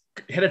learning. It's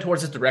headed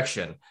towards this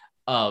direction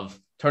of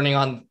turning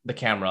on the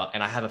camera,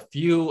 and I have a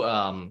few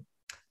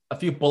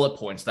bullet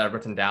points that I've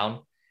written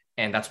down,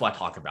 and that's what I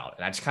talk about.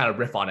 And I just kind of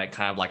riff on it,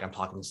 kind of like I'm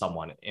talking to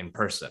someone in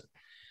person.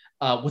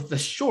 With the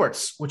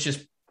shorts, which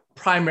is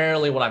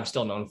primarily what I'm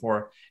still known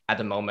for at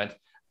the moment.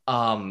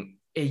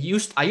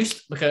 Because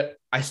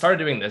I started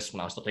doing this when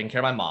I was still taking care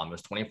of my mom. It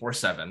was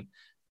 24/7.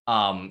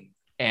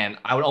 And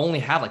I would only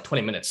have like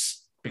 20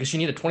 minutes because she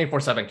needed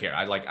 24/7 care.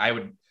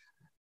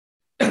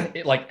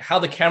 Like how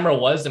the camera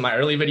was in my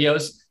early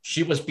videos,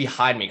 she was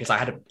behind me because I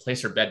had to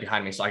place her bed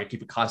behind me so I could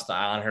keep a constant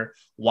eye on her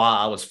while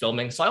I was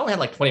filming. So I only had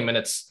like 20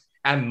 minutes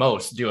at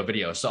most to do a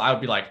video. So I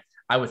would be like,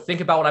 I would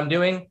think about what I'm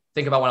doing,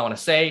 think about what I want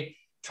to say,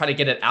 try to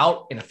get it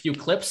out in a few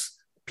clips,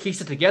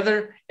 piece it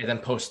together, and then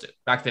post it.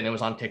 Back then it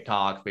was on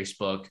TikTok,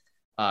 Facebook.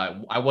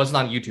 I wasn't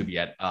on YouTube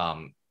yet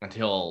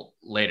until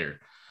later.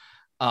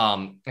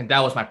 And that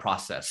was my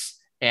process.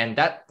 And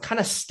that kind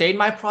of stayed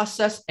my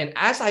process. And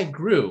as I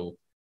grew,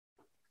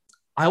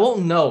 I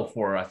won't know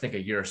for, I think,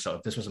 a year or so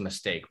if this was a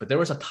mistake, but there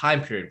was a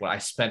time period where I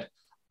spent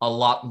a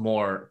lot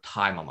more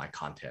time on my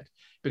content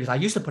because I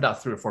used to put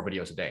out 3 or 4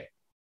 videos a day,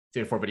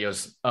 3 or 4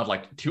 videos of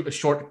like 2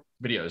 short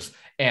videos.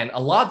 And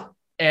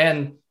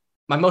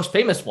my most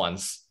famous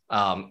ones,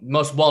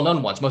 most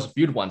well-known ones, most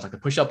viewed ones, like the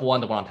push-up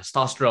one, the one on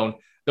testosterone,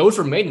 those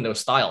were made in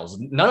those styles.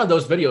 None of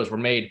those videos were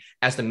made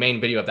as the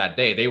main video of that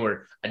day.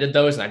 I did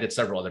those and I did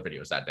several other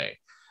videos that day.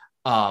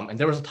 And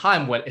there was a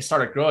time when it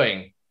started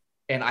growing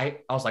and I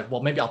was like,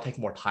 well, maybe I'll take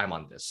more time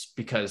on this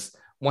because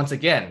once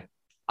again,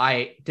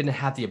 I didn't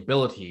have the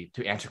ability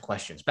to answer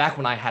questions. Back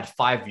when I had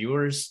 5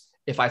 viewers,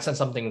 if I said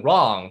something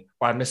wrong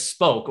or I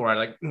misspoke or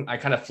I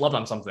kind of flubbed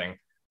on something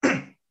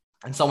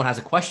and someone has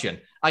a question,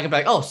 I can be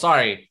like, oh,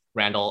 sorry,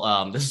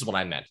 Randall, this is what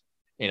I meant.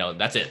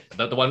 That's it.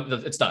 The one,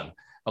 it's done.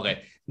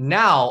 Okay.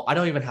 Now I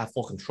don't even have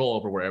full control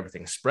over where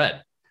everything's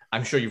spread.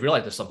 I'm sure you've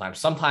realized this sometimes.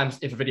 Sometimes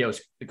if a video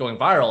is going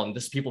viral and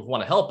there's people who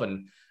want to help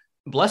and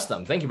bless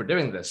them, thank you for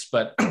doing this,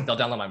 but they'll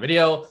download my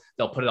video,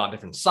 they'll put it on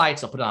different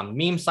sites, they'll put it on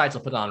meme sites,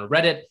 they'll put it on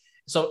Reddit.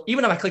 So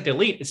even if I click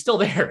delete, it's still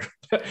there.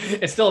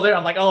 It's still there.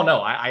 I'm like, oh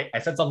no, I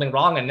said something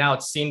wrong and now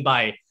it's seen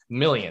by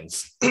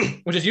millions,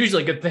 which is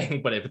usually a good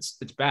thing. But if it's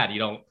bad, you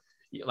don't,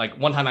 like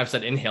one time I've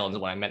said inhale is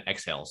when I meant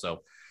exhale.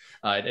 So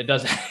it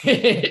does,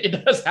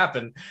 it does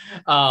happen.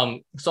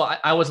 So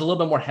I was a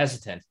little bit more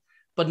hesitant,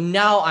 but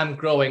now I'm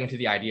growing into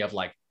the idea of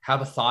like,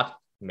 have a thought,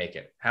 make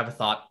it, have a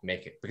thought,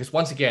 make it. Because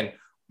once again,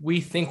 we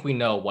think we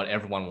know what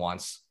everyone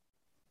wants.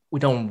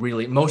 We don't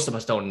really, most of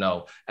us don't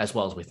know as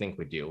well as we think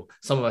we do.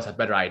 Some of us have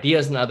better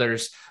ideas than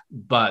others,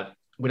 but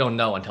we don't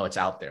know until it's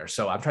out there.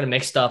 So I'm trying to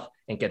make stuff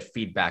and get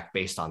feedback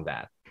based on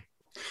that.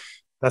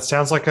 That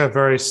sounds like a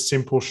very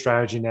simple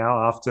strategy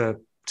now after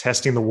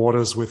testing the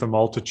waters with a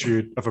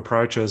multitude of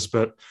approaches,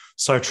 but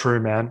so true,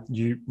 man.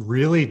 You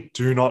really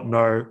do not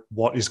know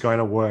what is going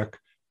to work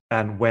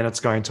and when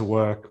it's going to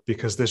work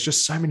because there's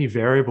just so many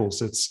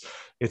variables.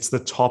 It's the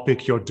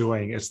topic you're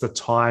doing. It's the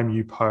time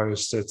you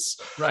post. It's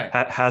right.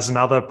 Has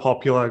another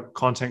popular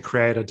content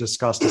creator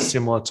discussed a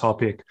similar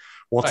topic?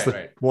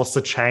 What's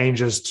the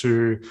changes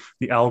to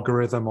the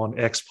algorithm on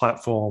X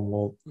platform?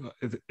 Well,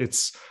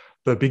 it's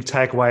the big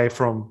takeaway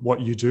from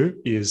what you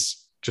do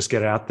is just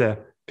get out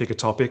there, pick a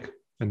topic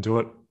and do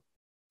it.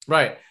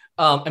 Right.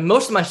 And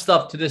most of my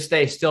stuff to this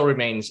day still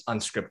remains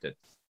unscripted,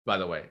 by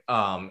the way.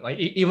 Like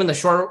even the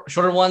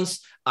shorter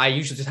ones, I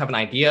usually just have an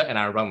idea and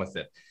I run with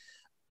it.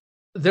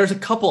 There's a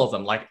couple of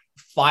them, like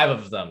 5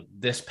 of them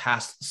this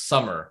past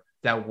summer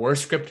that were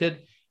scripted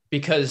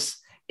because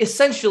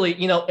essentially,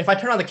 if I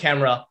turn on the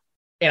camera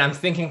and I'm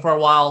thinking for a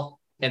while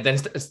and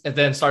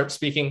then start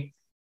speaking,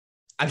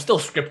 I'm still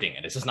scripting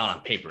it. It's just not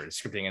on paper. It's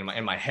scripting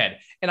in my head.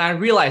 And I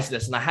realized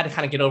this and I had to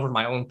kind of get over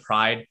my own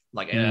pride.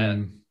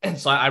 And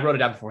so I wrote it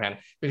down beforehand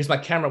because my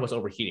camera was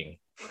overheating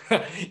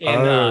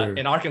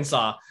in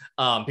Arkansas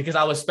because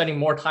I was spending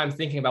more time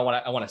thinking about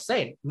what I want to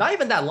say. Not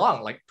even that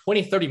long, like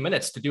 20, 30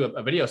 minutes to do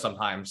a video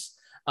sometimes.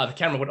 The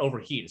camera would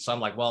overheat. So I'm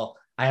like, well,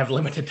 I have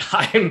limited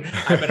time.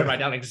 I better write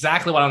down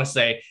exactly what I want to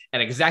say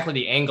and exactly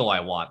the angle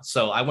I want.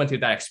 So I went through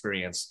that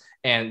experience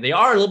and they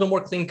are a little bit more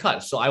clean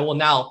cut. So I will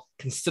now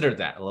consider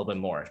that a little bit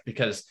more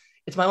because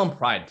it's my own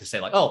pride to say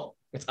like, oh,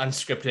 it's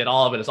unscripted.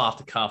 All of it is off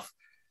the cuff.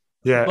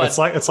 Yeah. But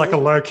it's like a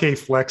low key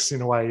flex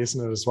in a way,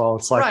 isn't it as well?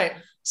 It's like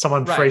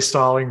someone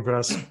freestyling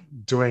versus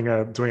doing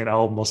an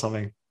album or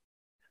something.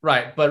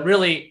 Right. But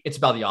really it's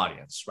about the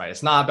audience, right?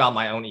 It's not about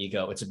my own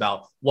ego. It's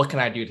about what can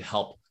I do to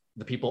help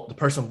the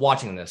person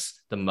watching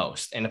this the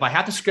most. And if I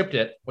have to script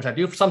it, which I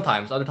do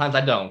sometimes, other times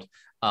I don't,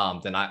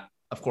 then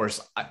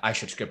I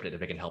should script it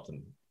if it can help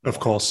them. Of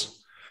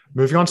course.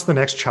 Moving on to the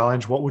next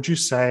challenge, what would you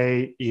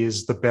say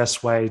is the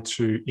best way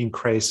to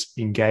increase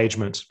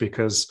engagement?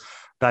 Because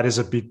that is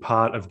a big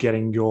part of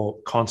getting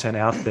your content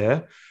out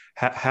there.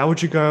 How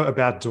would you go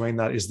about doing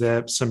that? Is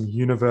there some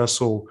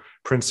universal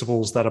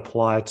principles that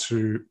apply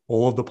to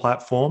all of the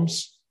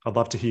platforms? I'd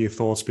love to hear your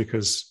thoughts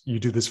because you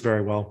do this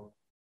very well.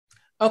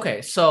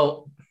 Okay,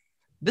 so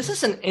this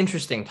is an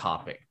interesting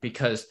topic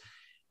because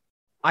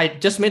I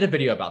just made a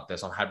video about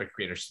this on Hybrid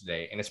Creators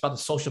today, and it's about the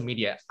social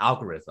media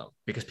algorithm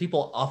because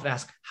people often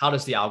ask, how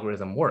does the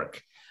algorithm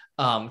work?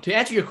 To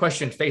answer your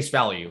question, face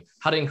value,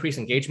 how to increase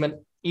engagement,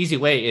 easy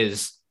way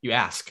is you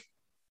ask.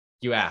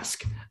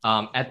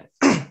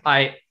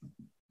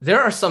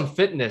 There are some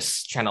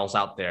fitness channels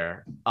out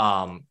there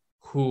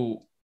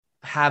who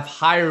have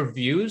higher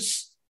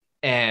views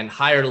and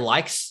higher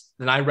likes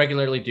than I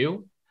regularly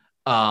do.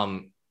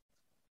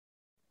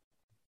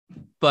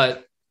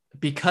 But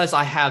because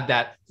I have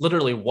that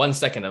literally 1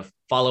 second of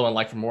follow and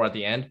like for more at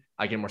the end,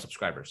 I get more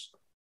subscribers.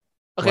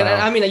 Okay.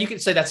 Wow. I mean, you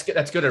could say that's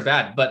good or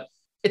bad, but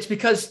it's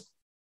because,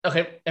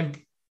 okay. And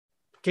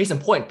case in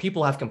point,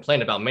 people have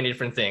complained about many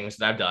different things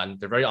that I've done.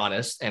 They're very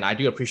honest and I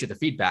do appreciate the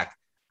feedback.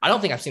 I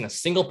don't think I've seen a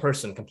single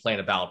person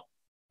complain about,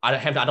 I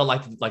don't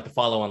like the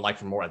follow and like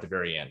for more at the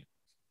very end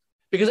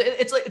because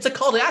it's a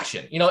call to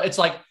action. It's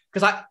like,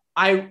 because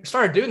I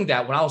started doing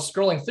that when I was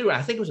scrolling through and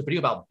I think it was a video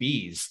about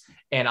bees.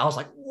 And I was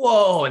like,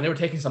 whoa. And they were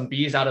taking some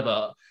bees out of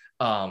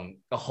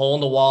a hole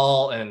in the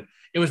wall. And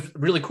it was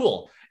really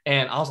cool.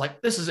 And I was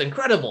like, this is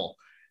incredible.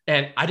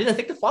 And I didn't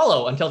think to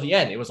follow until the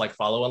end. It was like,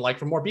 follow and like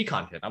for more bee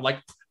content. I'm like,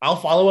 I'll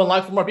follow and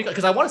like for more bee content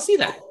because I want to see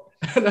that.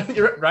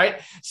 Right.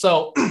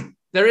 So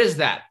there is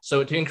that.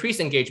 So to increase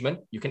engagement,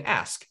 you can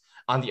ask.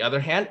 On the other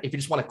hand, if you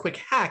just want a quick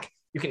hack,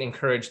 you can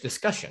encourage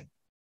discussion.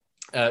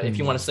 If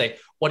you want to say,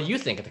 what do you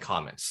think in the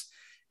comments?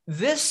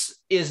 This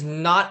is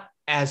not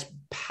as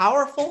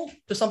powerful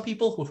to some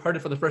people who've heard it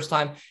for the first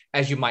time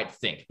as you might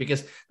think,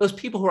 because those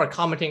people who are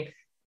commenting,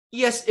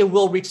 yes, it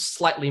will reach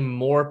slightly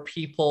more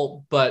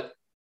people, but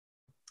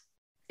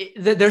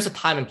there's a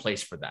time and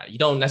place for that. You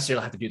don't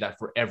necessarily have to do that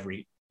for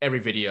every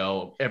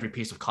video, every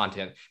piece of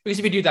content, because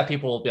if you do that,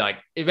 people will be like,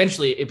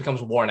 eventually it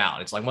becomes worn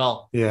out. It's like,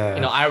 well,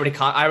 I already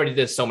did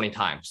this so many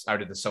times.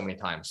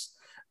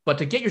 But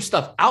to get your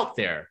stuff out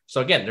there, so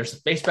again, there's the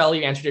face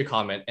value answer to your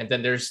comment, and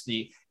then there's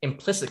the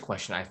implicit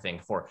question, I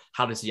think, for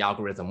how does the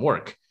algorithm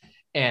work?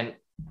 And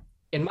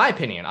in my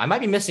opinion, I might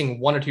be missing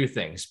one or two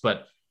things,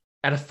 but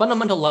at a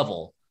fundamental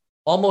level,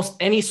 almost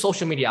any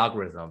social media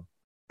algorithm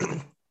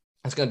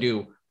is going to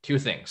do two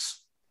things.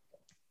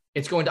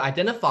 It's going to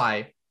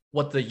identify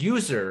what the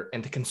user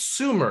and the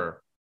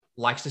consumer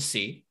likes to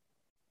see,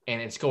 and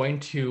it's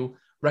going to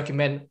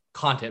recommend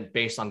content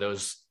based on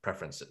those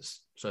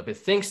preferences. So if it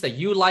thinks that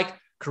you like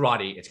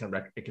karate, it's going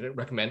to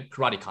recommend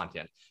karate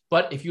content.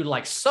 But if you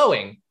like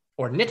sewing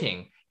or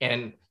knitting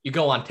and you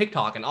go on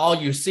TikTok and all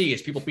you see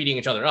is people beating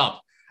each other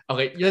up,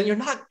 okay, then you're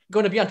not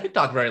going to be on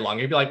TikTok very long.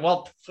 You'd be like,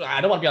 well,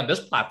 I don't want to be on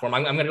this platform.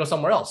 I'm going to go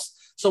somewhere else.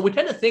 So we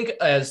tend to think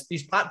as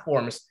these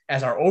platforms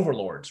as our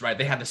overlords, right?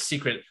 They have the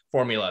secret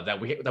formula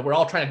that we're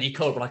all trying to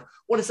decode. We're like,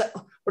 what is that?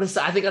 What is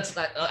that?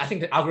 I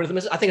think the algorithm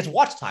is, I think it's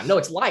watch time. No,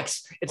 it's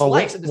likes. It's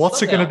likes.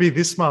 What's it going to be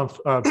this month,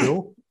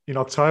 Bill? In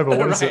October?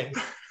 What is it?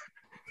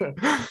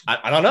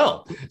 I don't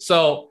know.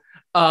 So,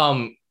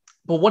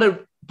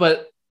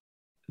 but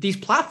these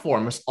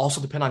platforms also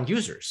depend on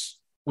users.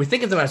 We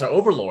think of them as our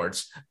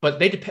overlords, but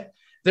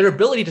their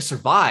ability to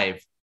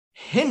survive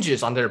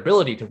hinges on their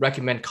ability to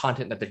recommend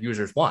content that their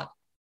users want,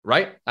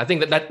 right? I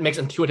think that makes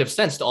intuitive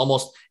sense to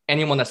almost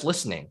anyone that's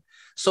listening.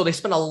 So they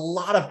spend a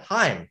lot of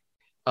time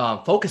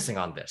focusing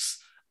on this.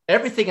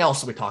 Everything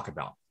else that we talk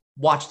about,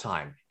 watch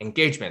time,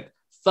 engagement,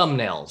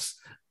 thumbnails,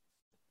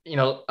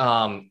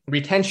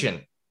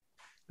 retention,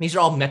 these are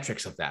all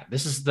metrics of that.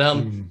 This is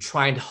them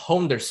trying to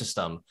hone their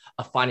system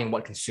of finding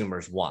what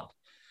consumers want.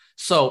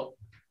 So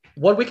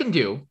what we can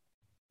do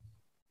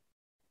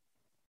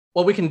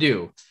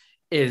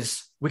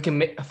is we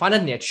can find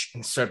a niche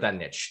and serve that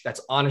niche. That's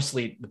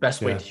honestly the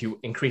best way to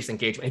increase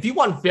engagement. If you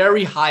want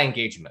very high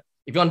engagement,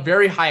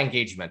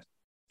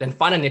 then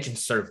find a niche and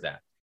serve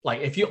that.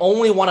 Like if you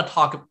only want to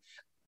talk,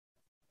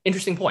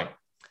 interesting point.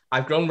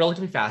 I've grown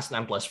relatively fast and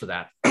I'm blessed for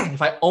that.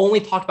 If I only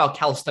talked about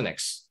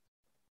calisthenics,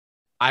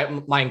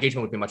 my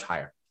engagement would be much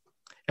higher.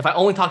 If I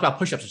only talked about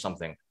push-ups or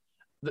something,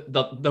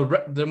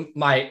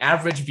 my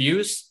average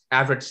views,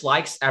 average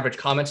likes, average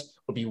comments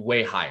would be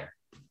way higher.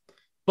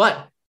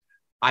 But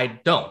I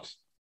don't,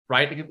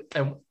 right?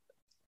 And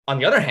on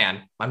the other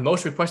hand, my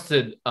most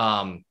requested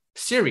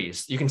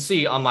series, you can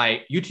see on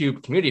my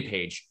YouTube community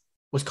page,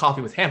 was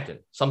Coffee with Hampton,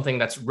 something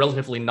that's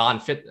relatively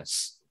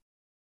non-fitness.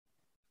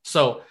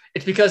 So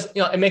it's because,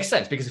 it makes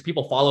sense because if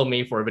people follow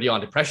me for a video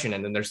on depression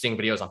and then they're seeing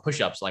videos on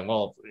push-ups,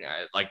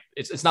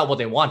 it's not what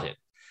they wanted.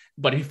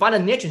 But if you find a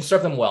niche and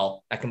serve them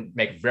well, that can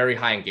make very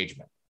high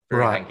engagement.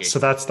 So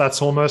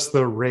that's almost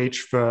the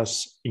reach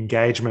versus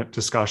engagement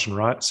discussion,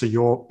 right?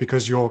 So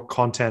because your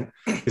content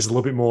is a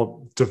little bit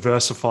more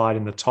diversified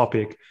in the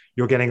topic,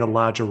 you're getting a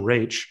larger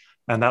reach,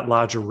 and that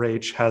larger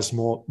reach has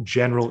more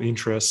general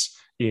interests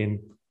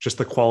in just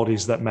the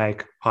qualities that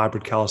make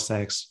hybrid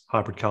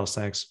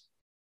calisthenics.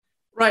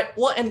 Right.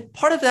 Well, and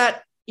part of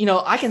that,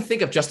 I can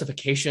think of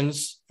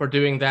justifications for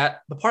doing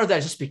that, but part of that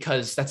is just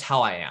because that's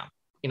how I am.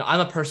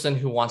 I'm a person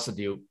who wants to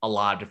do a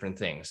lot of different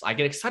things. I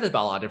get excited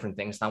about a lot of different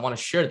things and I want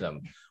to share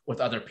them with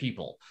other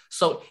people.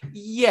 So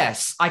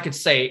yes, I could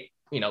say,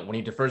 when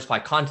you diversify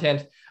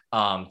content,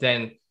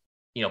 then,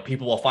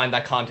 people will find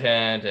that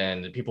content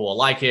and people will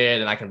like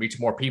it and I can reach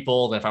more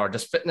people than if I were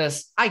just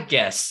fitness. I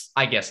guess.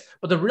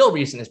 But the real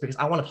reason is because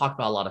I want to talk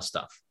about a lot of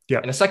stuff. Yeah.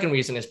 And the second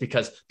reason is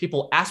because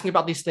people ask me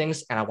about these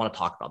things and I want to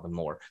talk about them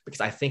more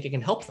because I think it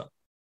can help them.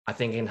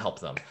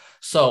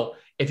 So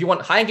if you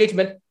want high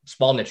engagement,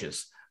 small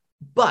niches.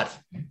 But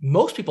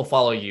most people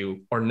follow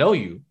you or know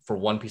you for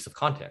one piece of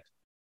content.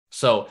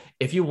 So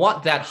if you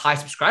want that high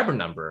subscriber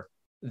number,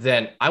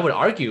 then I would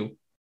argue,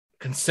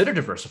 consider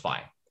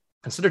diversifying.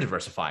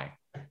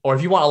 Or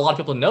if you want a lot of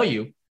people to know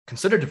you,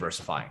 consider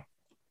diversifying.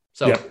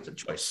 So it's a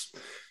choice.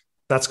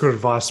 That's good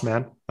advice,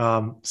 man.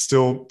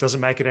 Still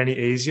doesn't make it any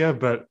easier,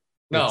 but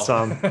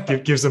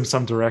it gives them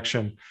some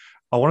direction.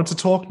 I wanted to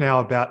talk now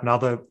about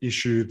another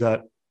issue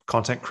that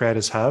content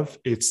creators have.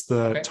 It's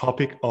the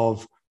topic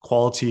of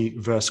quality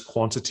versus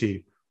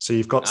quantity. So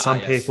you've got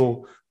some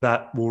people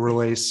that will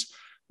release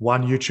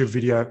one YouTube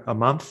video a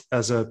month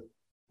as a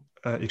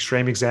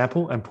extreme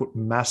example and put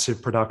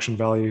massive production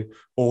value,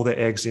 all their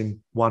eggs in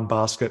one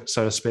basket,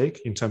 so to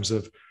speak, in terms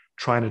of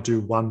trying to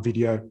do one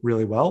video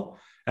really well.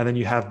 And then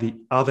you have the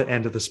other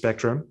end of the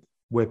spectrum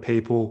where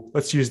people,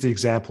 let's use the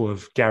example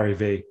of Gary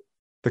Vee,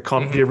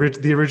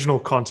 the original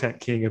content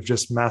king of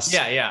just mass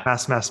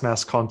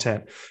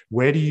content.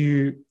 Where do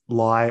you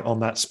lie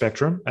on that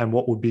spectrum, and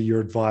what would be your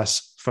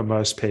advice for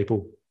most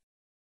people?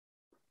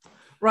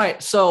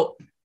 Right. So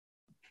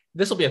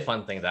this will be a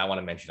fun thing that I want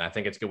to mention. I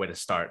think it's a good way to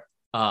start.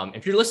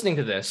 If you're listening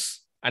to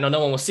this, I know no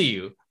one will see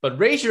you, but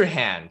raise your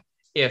hand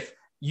if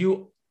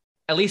you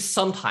at least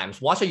sometimes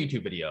watch a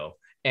YouTube video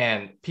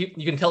and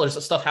you can tell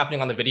there's stuff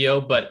happening on the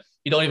video, but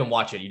you don't even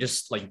watch it. You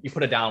just you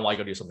put it down while you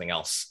go do something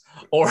else,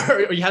 or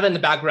you have it in the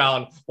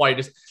background while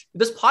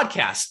this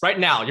podcast right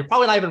now. You're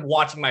probably not even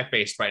watching my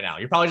face right now.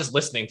 You're probably just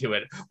listening to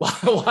it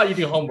while you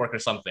do homework or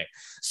something.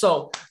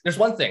 So there's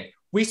one thing.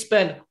 We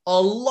spend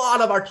a lot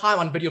of our time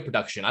on video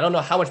production. I don't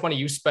know how much money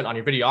you spent on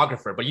your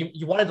videographer, but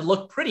you wanted to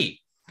look pretty,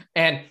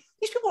 and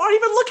these people aren't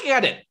even looking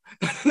at it.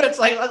 That's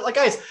like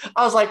guys,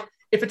 I was like,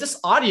 if it's just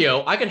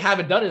audio, I could have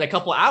it done in a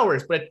couple of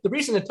hours. But the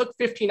reason it took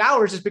 15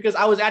 hours is because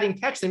I was adding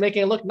text and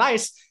making it look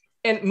nice.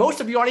 And most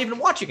of you aren't even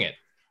watching it.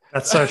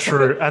 That's so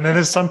true. And then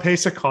there's some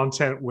piece of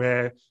content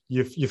where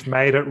you've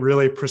made it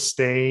really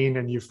pristine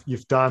and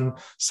you've done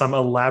some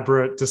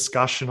elaborate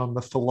discussion on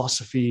the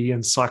philosophy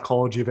and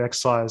psychology of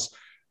exercise.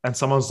 And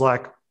someone's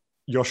like,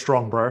 "You're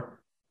strong, bro."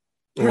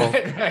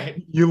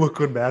 Right. You look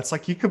good, man. It's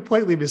like you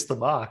completely missed the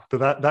mark.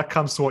 But that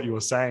comes to what you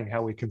were saying,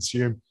 how we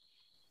consume.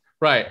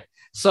 Right.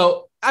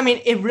 So, I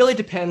mean, it really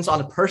depends on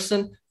the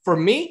person. For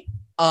me,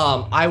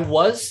 I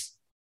was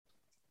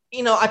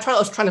I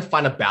was trying to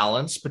find a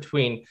balance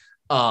between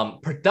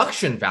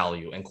production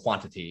value and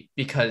quantity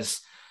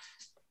because,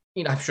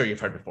 I'm sure you've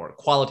heard before,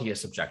 quality is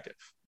subjective.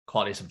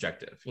 Quality is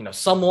subjective.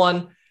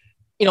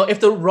 If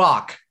The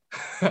Rock,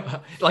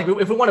 like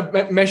if we want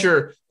to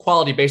measure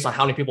quality based on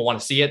how many people want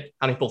to see it,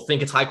 how many people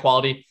think it's high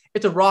quality,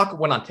 if The Rock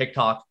went on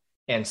TikTok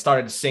and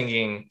started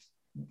singing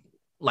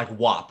like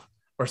WAP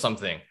or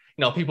something,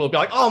 people would be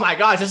like, oh my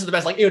gosh, this is the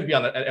best. Like it would be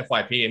on the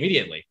FYP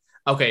immediately.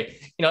 Okay.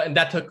 And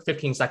that took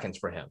 15 seconds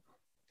for him.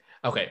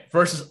 Okay.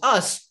 Versus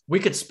us, we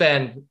could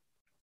spend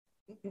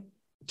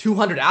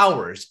 200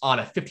 hours on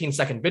a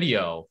 15-second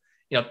video,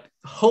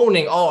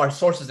 honing all our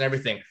sources and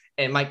everything.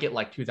 And it might get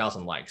like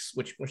 2,000 likes,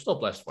 which we're still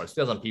blessed for. It's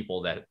 2,000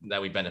 people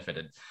that we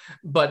benefited.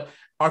 But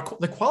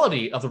the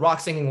quality of The Rock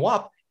singing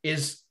WAP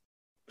is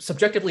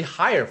subjectively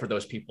higher for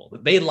those people.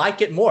 They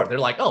like it more. They're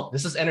like, oh,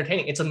 this is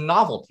entertaining. It's a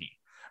novelty,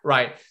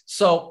 right?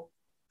 So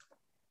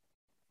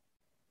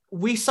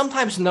we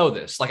sometimes know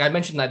this, like I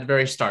mentioned at the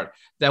very start,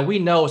 that we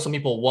know some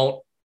people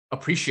won't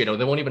appreciate it or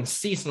they won't even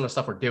see some of the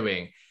stuff we're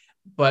doing.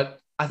 But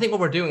I think what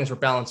we're doing is we're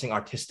balancing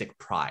artistic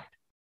pride.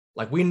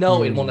 Like we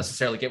know it won't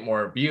necessarily get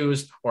more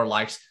views or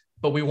likes,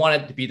 but we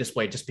want it to be this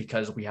way just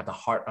because we have the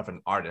heart of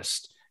an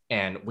artist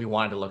and we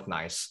want it to look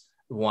nice.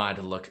 We want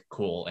it to look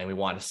cool and we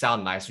want it to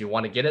sound nice. We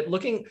want to get it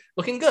looking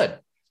good.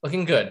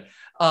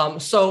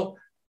 So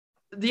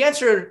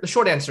the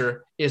short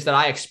answer is that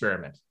I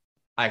experiment.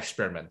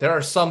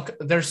 There's some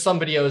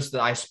videos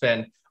that I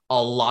spend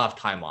a lot of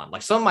time on.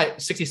 Like some of my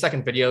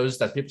 60-second videos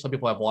that some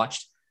people have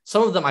watched,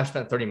 some of them I've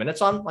spent 30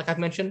 minutes on, like I've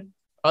mentioned.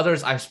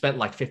 Others I've spent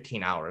like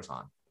 15 hours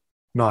on.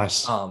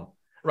 Nice.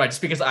 Right.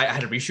 Just because I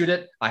had to reshoot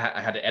it. I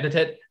had to edit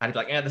it. I had to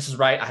be like, this is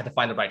right. I had to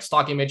find the right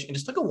stock image. It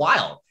just took a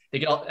while to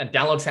get and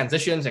download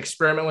transitions,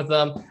 experiment with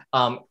them.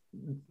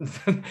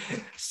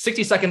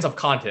 60 seconds of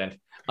content.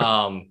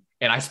 And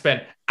I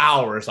spent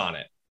hours on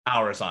it.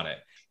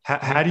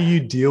 How do you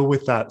deal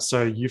with that?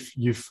 So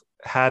you've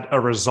had a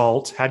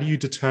result. How do you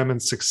determine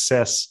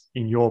success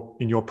in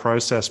your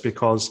process?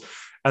 Because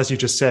as you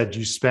just said,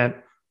 you spent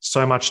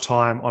so much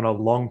time on a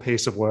long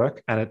piece of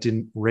work and it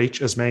didn't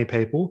reach as many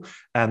people.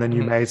 And then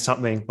you made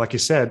something, like you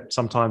said,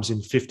 sometimes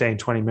in 15,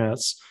 20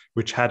 minutes,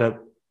 which had a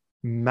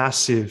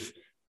massive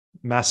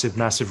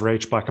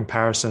reach by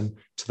comparison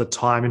to the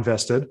time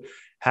invested.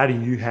 How do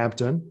you,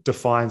 Hampton,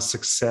 define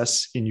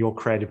success in your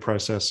creative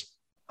process?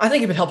 I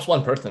think if it helps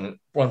one person,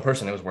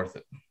 it was worth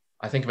it.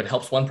 I think if it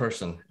helps one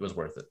person, it was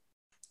worth it.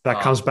 That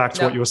comes back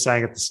to what you were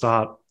saying at the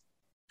start.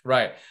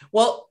 Right.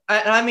 Well,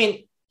 I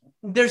mean,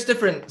 there's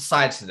different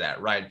sides to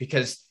that, right?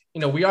 Because,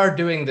 we are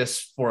doing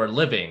this for a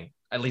living,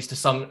 at least to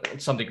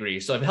some degree.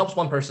 So if it helps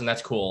one person,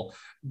 that's cool.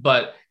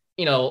 But,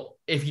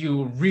 if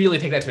you really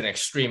take that to an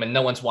extreme and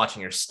no one's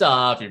watching your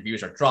stuff, your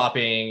views are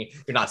dropping,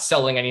 you're not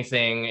selling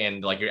anything,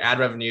 and like your ad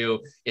revenue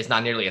is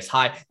not nearly as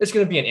high, there's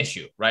going to be an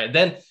issue, right?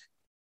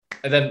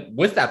 And then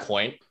with that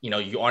point,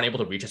 you aren't able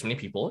to reach as many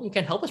people and you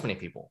can't help as many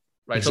people,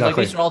 right? Exactly. So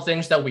like, these are all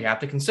things that we have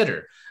to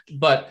consider.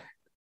 But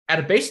at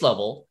a base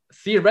level,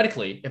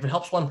 theoretically, if it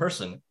helps one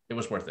person, it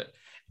was worth it.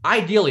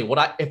 Ideally, what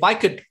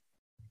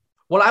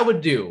I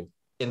would do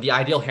in the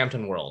ideal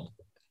Hampton world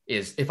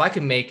is if I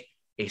could make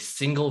a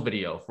single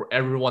video for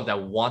everyone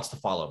that wants to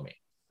follow me,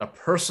 a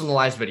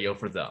personalized video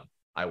for them,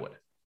 I would.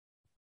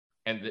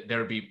 And there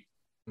would be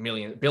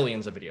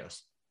billions of videos.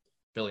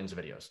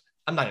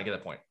 I'm not going to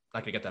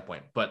get that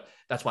point, but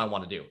that's what I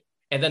want to do.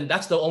 And then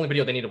that's the only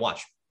video they need to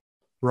watch.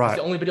 Right. It's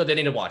the only video they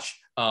need to watch.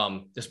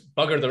 Just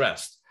bugger the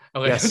rest.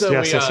 Okay. Yes, so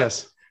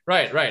yes.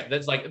 Right.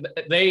 That's like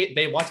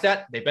they watch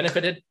that, they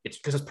benefited. It's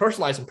because it's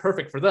personalized and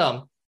perfect for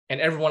them, and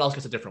everyone else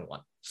gets a different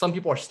one. Some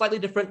people are slightly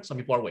different, some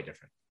people are way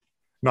different.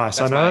 Nice.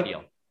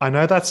 I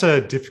know that's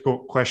a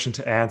difficult question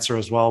to answer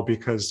as well,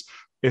 because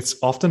it's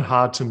often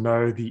hard to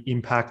know the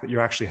impact that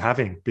you're actually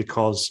having,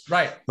 because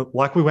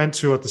like we went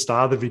to at the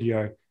start of the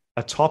video,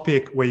 a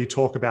topic where you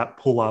talk about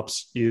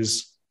pull-ups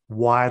is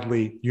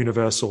widely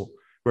universal.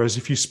 Whereas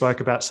if you spoke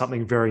about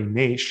something very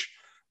niche,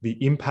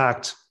 the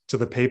impact to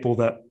the people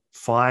that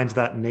find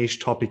that niche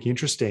topic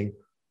interesting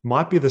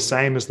might be the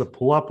same as the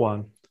pull-up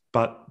one,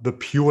 but the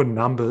pure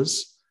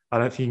numbers, I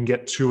don't think you can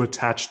get too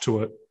attached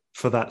to it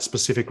for that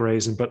specific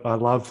reason. But I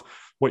love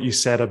what you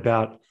said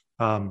about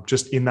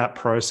just in that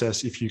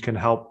process, if you can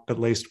help at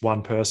least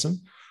one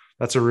person,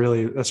 that's a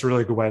really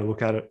good way to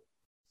look at it.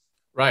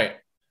 Right.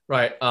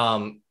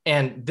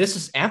 And this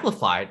is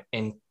amplified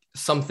in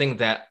something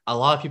that a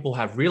lot of people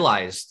have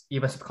realized,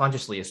 even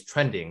subconsciously, is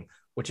trending,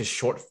 which is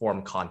short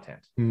form content.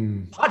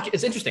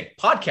 It's interesting.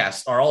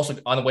 Podcasts are also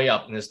on the way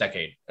up in this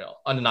decade,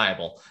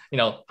 undeniable,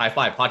 high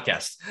five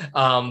podcasts.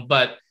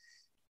 But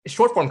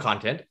short form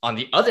content on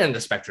the other end of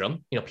the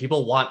spectrum,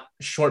 people want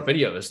short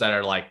videos that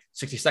are like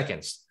 60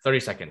 seconds, 30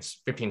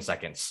 seconds, 15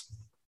 seconds.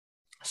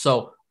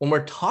 So when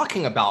we're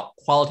talking about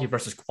quality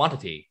versus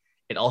quantity,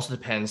 it also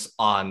depends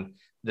on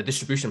the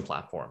distribution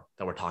platform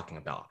that we're talking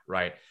about,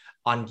 right?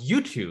 On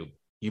YouTube,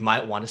 you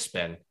might want to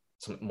spend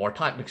some more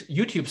time, because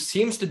YouTube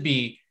seems to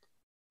be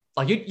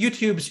like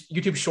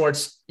YouTube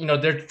Shorts,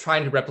 they're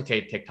trying to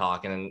replicate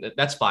TikTok, and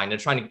that's fine. They're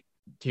trying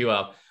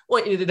to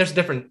well, there's a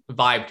different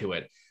vibe to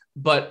it.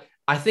 But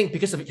I think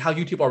because of how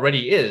YouTube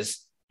already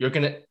is,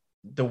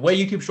 the way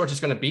YouTube Shorts is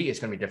going to be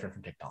different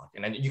from TikTok.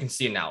 And then you can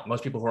see it now.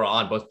 Most people who are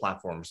on both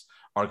platforms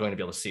are going to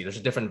be able to see there's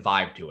a different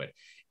vibe to it.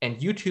 And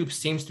YouTube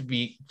seems to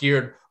be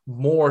geared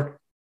more,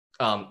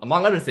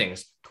 among other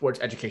things, towards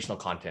educational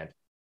content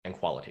and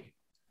quality,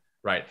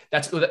 right?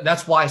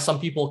 That's why some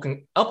people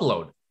can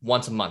upload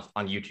once a month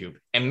on YouTube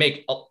and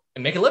make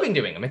a living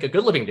doing it, make a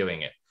good living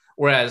doing it.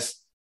 Whereas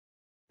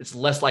it's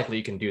less likely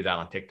you can do that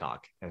on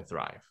TikTok and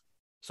thrive.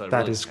 So that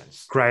really is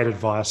depends. Great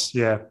advice.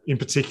 Yeah. In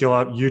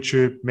particular,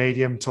 YouTube,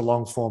 medium to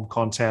long form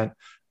content.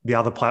 The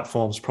other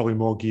platforms probably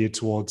more geared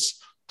towards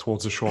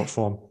the short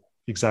form.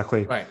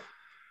 Exactly. Right.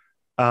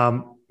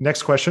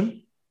 Next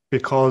question,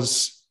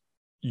 because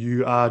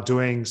you are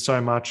doing so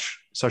much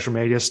social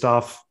media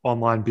stuff,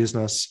 online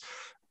business,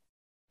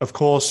 of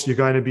course, you're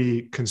going to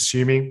be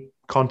consuming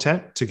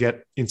content to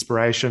get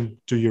inspiration,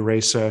 do your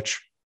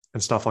research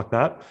and stuff like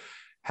that.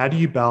 How do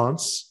you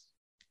balance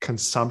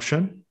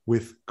consumption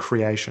with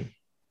creation?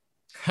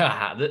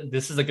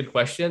 This is a good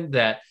question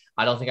that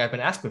I don't think I've been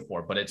asked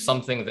before, but it's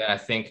something that I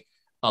think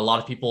a lot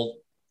of people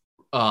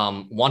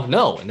want to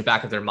know in the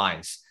back of their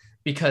minds,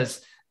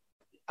 because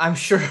I'm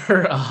sure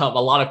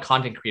a lot of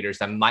content creators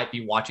that might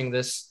be watching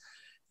this,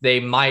 they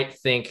might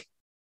think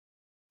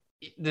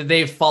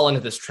they've fallen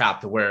into this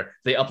trap to where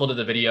they uploaded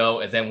the video.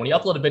 And then when you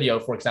upload a video,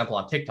 for example,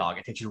 on TikTok,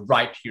 it takes you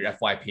right to your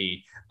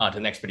FYP to the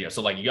next video.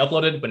 So like you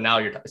uploaded, but now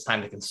it's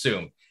time to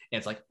consume. And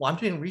it's like, well, I'm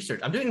doing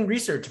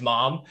research,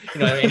 mom. You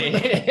know what I mean?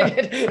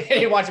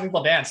 And you're watching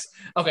people dance.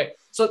 Okay.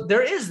 So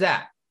there is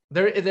that.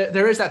 There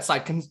is that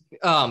side.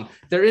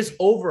 There is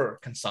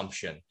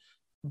overconsumption.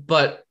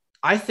 But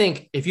I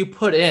think if you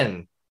put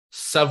in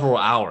several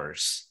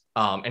hours,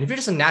 and if you're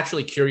just a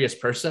naturally curious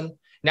person,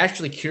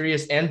 naturally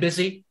curious and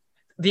busy,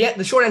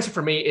 the short answer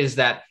for me is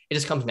that it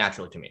just comes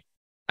naturally to me.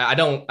 I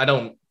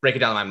don't break it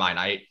down in my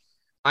mind.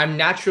 I'm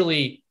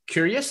naturally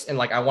curious and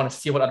like I want to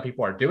see what other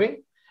people are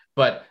doing,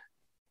 but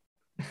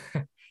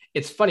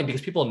it's funny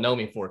because people know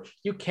me for,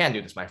 you can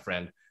do this, my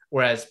friend.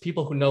 Whereas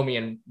people who know me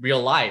in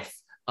real life,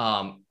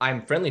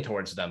 I'm friendly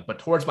towards them, but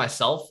towards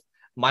myself,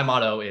 my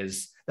motto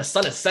is the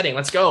sun is setting.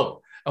 Let's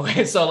go.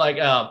 Okay. So like,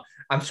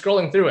 I'm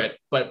scrolling through it,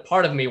 but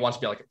part of me wants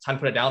to be like, it's time to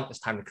put it down. It's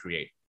time to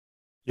create.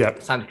 Yeah.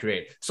 It's time to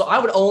create. So I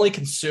would only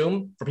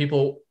consume, for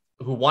people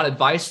who want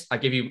advice, I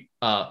give you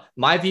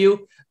my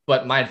view,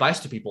 but my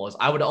advice to people is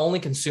I would only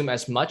consume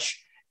as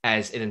much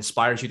as it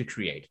inspires you to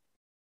create.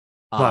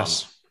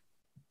 Nice.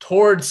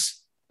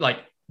 Towards like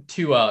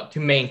to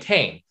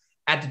maintain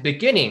at the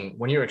beginning,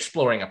 when you're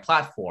exploring a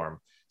platform,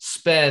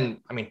 spend,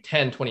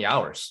 10, 20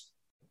 hours,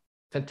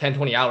 10,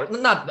 20 hours,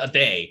 not a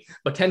day,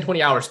 but 10,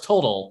 20 hours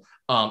total,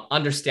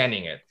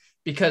 understanding it.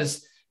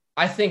 Because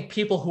I think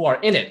people who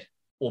are in it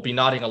will be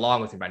nodding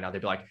along with me right now. They'd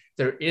be like,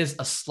 there is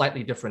a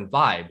slightly different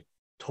vibe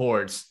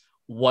towards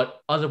what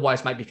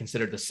otherwise might be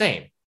considered the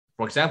same.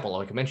 For example,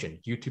 like I mentioned,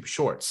 YouTube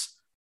Shorts,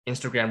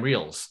 Instagram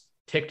Reels,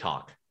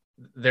 TikTok,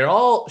 they're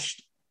all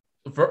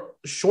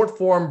short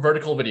form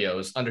vertical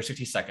videos under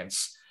 60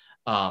 seconds.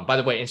 By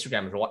the way,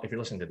 Instagram, if you're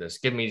listening to this,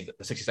 give me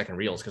the 60-second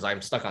reels because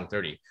I'm stuck on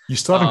 30. You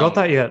still haven't got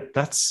that yet.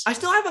 I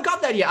still haven't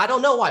got that yet. I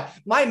don't know why.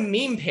 My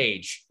meme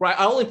page, right?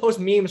 I only post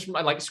memes from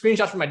like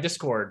screenshots from my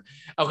Discord.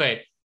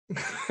 Okay.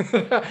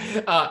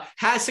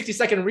 Has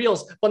 60-second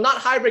reels, but not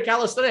hybrid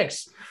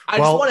calisthenics. I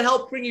just want to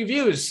help bring you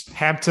views.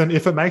 Hampton,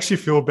 if it makes you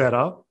feel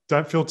better,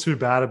 don't feel too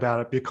bad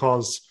about it,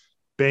 because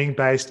being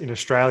based in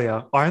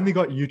Australia, I only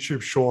got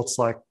YouTube Shorts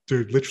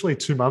literally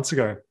 2 months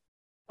ago.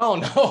 Oh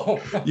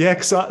no.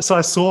 Yeah, so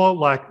I saw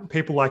like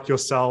people like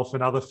yourself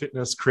and other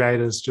fitness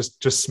creators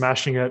just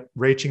smashing it,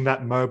 reaching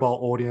that mobile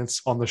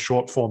audience on the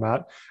short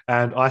format.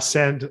 And I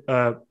send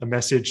a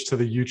message to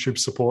the YouTube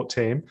support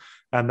team,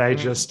 and they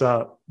just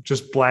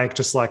blank,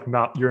 just like,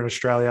 nah, you're in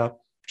Australia,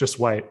 just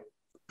wait.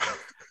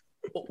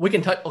 We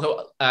can touch.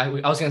 Okay, I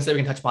was going to say we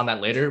can touch upon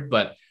that later,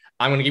 but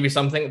I'm going to give you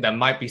something that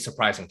might be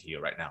surprising to you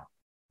right now.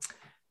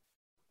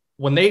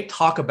 When they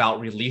talk about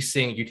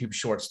releasing YouTube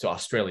Shorts to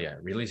Australia,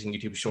 releasing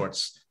YouTube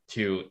Shorts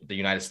to the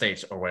United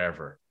States or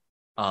wherever,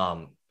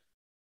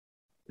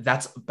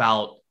 that's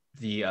about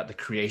the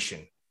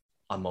creation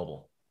on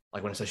mobile.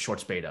 Like when it says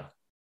Shorts beta.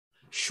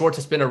 Shorts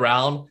has been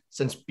around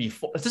since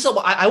before.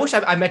 I wish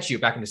I met you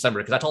back in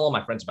December, because I told all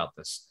my friends about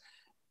this.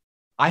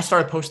 I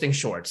started posting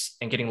Shorts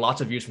and getting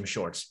lots of views from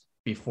Shorts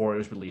before it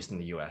was released in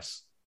the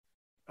US.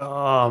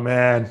 Oh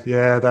man,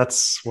 yeah,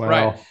 that's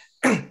wow.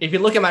 Right. If you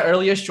look at my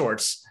earliest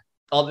Shorts,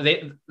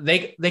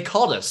 they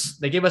called us.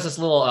 They gave us this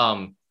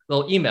little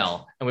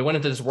email, and we went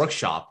into this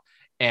workshop,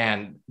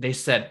 and they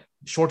said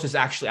Shorts is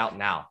actually out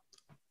now.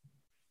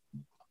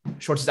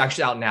 Shorts is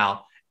actually out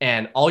now,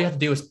 and all you have to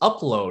do is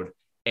upload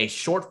a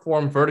short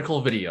form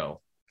vertical video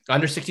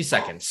under 60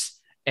 seconds,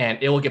 and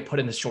it will get put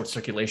into short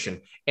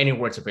circulation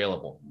anywhere it's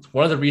available. It's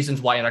one of the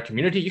reasons why in our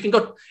community, you can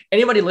go,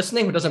 anybody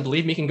listening who doesn't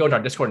believe me can go to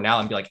our Discord now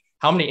and be like,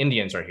 how many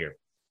Indians are here?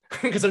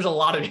 Because there's a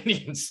lot of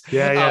Indians.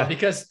 Yeah.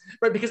 Because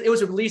it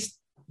was released,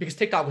 because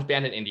TikTok was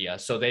banned in India.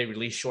 So they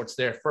released Shorts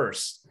there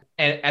first.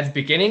 And at the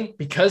beginning,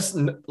 because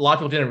a lot of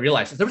people didn't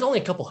realize it, there was only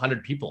a couple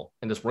hundred people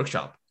in this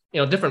workshop,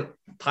 different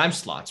time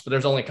slots, but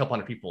there's only a couple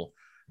hundred people.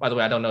 By the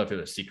way, I don't know if it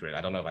was secret.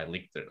 I don't know if I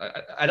leaked it.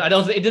 I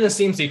don't, it didn't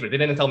seem secret. They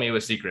didn't tell me it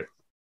was secret.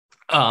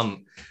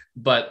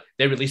 But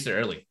they released it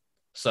early.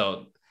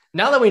 So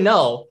now that we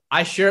know,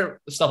 I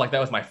share stuff like that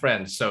with my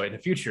friends. So in the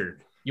future,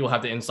 you will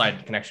have the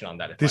inside connection on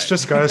that. This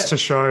just goes to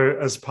show,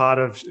 as part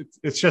of,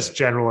 it's just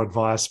general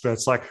advice, but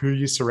it's like who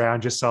you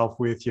surround yourself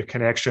with, your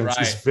connections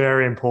is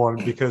very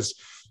important, because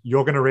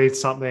you're going to read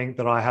something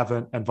that I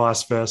haven't and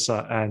vice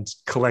versa. And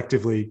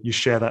collectively you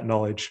share that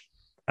knowledge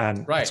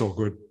and it's all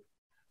good.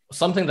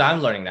 Something that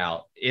I'm learning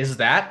now is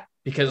that,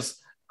 because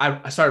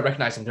I started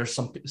recognizing there's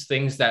some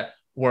things that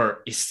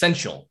were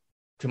essential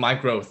to my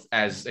growth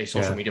as a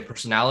social media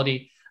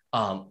personality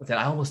that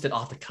I almost did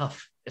off the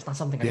cuff. It's not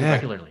something I do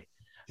regularly.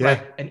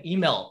 Right? An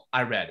email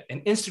I read,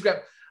 an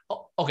Instagram.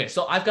 Okay,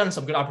 so I've gotten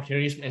some good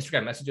opportunities from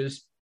Instagram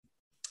messages,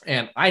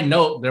 and I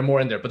know they're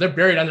more in there, but they're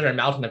buried under a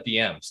mountain of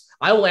DMs.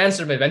 I will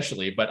answer them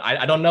eventually, but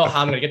I don't know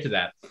how I'm going to get to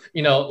that.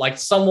 Like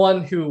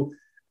someone who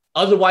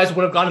otherwise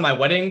would have gone to my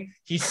wedding,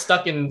 he's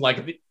stuck in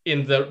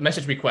the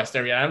message request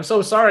area. I'm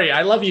so sorry.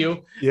 I love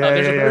you.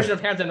 There's a version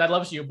of Hampton that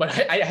loves you,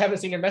 but I haven't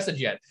seen your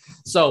message yet.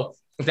 So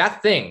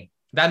that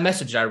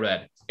message I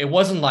read, it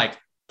wasn't like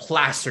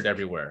plastered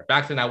everywhere.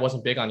 Back then I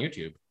wasn't big on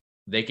YouTube.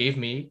 They gave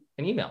me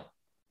an email,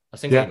 a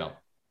single email.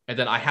 And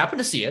then I happened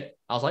to see it.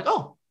 I was like,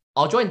 oh,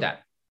 I'll join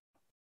that.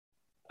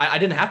 I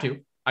didn't have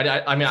to.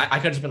 I mean, I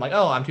could have just been like,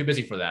 oh, I'm too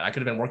busy for that. I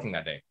could have been working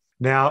that day.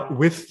 Now,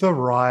 with the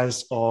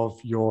rise of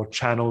your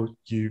channel,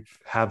 you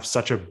have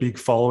such a big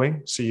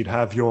following. So you'd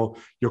have your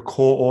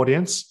core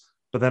audience,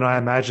 but then I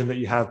imagine that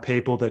you have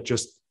people that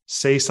just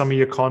see some of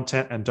your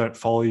content and don't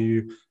follow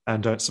you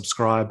and don't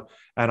subscribe.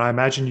 And I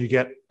imagine you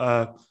get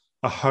a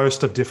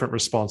host of different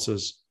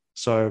responses.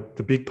 So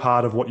the big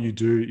part of what you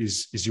do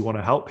is you want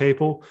to help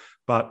people.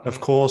 But of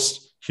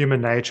course,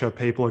 human nature,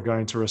 people are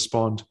going to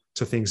respond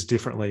to things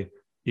differently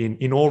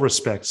in all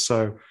respects.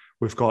 So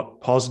we've got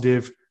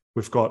positive,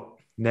 we've got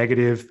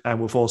negative,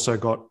 and we've also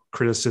got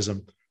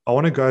criticism. I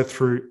want to go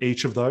through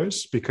each of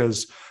those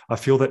because I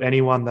feel that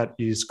anyone that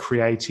is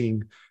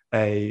creating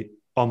a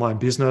online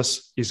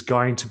business is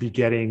going to be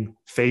getting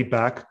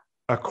feedback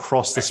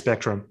across the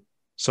spectrum.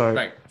 So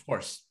of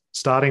course,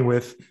 starting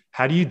with,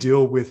 how do you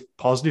deal with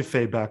positive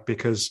feedback?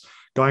 Because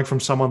going from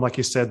someone, like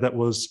you said, that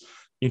was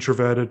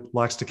introverted,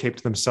 likes to keep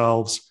to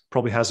themselves,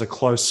 probably has a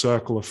close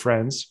circle of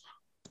friends,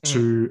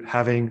 to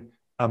having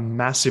a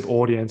massive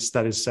audience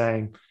that is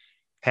saying,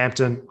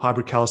 Hampton,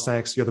 Hybrid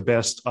Calisthenics, you're the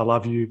best. I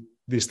love you.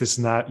 This,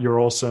 and that. You're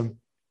awesome.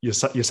 You're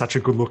such a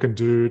good looking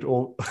dude.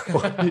 All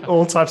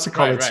types of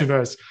comments. Who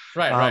knows?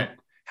 Right.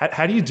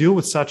 How do you deal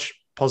with such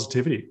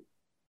positivity?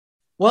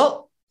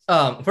 Well,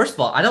 first of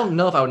all, I don't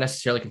know if I would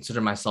necessarily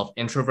consider myself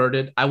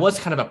introverted. I was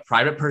kind of a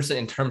private person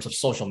in terms of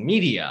social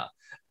media,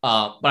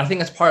 but I think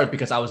that's part of it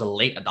because I was a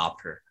late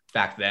adopter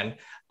back then.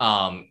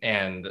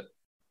 And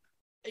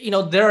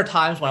there are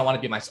times when I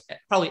want to be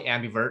probably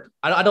ambivert.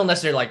 I don't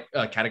necessarily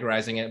like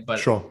categorizing it, but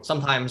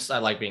sometimes I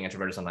like being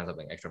introverted. Sometimes I'm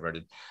being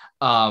extroverted.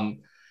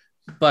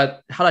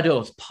 But how do I do it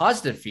with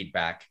positive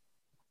feedback?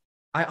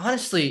 I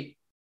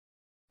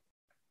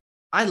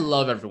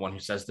love everyone who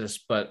says this,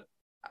 but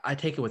I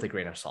take it with a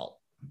grain of salt.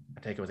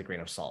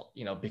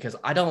 Because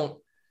I don't,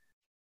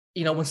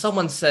 when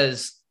someone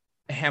says,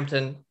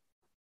 Hampton,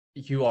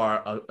 you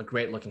are a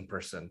great looking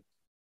person,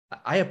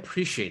 I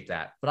appreciate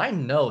that, but I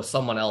know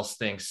someone else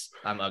thinks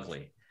I'm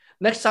ugly.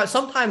 Next time,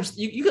 sometimes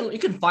you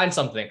can find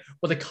something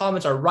where the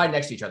comments are right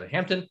next to each other.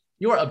 Hampton,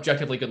 you are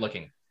objectively good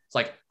looking. It's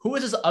like, who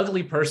is this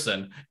ugly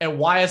person and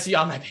why is he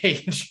on my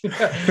page?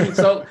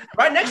 So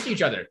right next to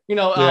each other,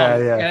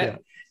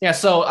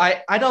 So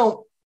I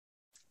don't,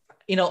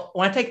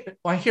 when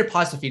I hear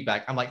positive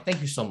feedback, I'm like,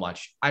 thank you so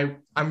much. I'm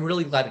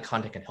really glad the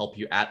content can help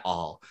you at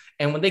all.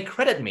 And when they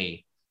credit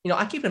me,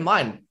 I keep in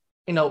mind,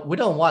 we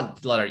don't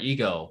want to let our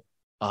ego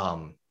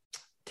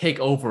take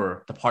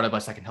over the part of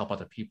us that can help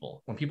other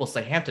people. When people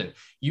say, Hampton,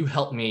 you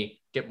helped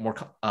me get more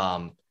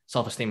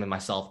self-esteem in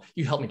myself.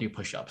 You helped me do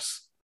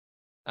push-ups.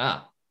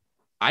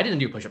 I didn't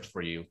do push-ups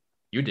for you.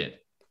 You did.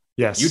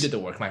 Yes. You did the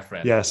work, my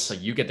friend. Yes. So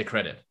you get the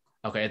credit.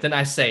 Okay. And then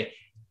I say,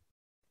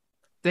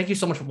 thank you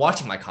so much for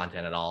watching my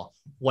content at all.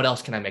 What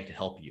else can I make to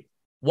help you?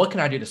 What can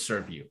I do to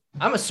serve you?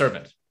 I'm a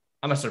servant.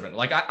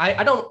 Like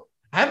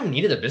I haven't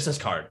needed a business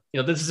card.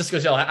 This is just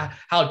going to show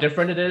how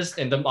different it is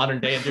in the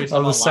modern day and doing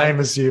something I'm the same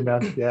as you,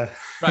 man. Yeah.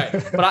 Right.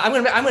 But I'm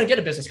going to get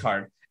a business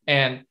card,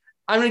 and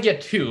I'm going to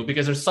get two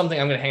because there's something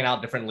I'm going to hang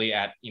out differently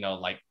at,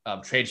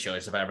 trade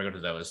shows if I ever go to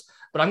those.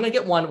 But I'm going to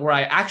get one where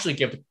I actually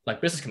give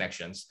like business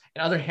connections.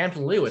 And other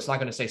Hampton Liu, it's not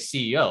going to say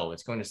CEO.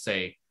 It's going to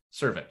say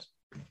servant,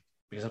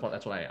 because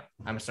that's what I am.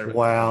 I'm a servant.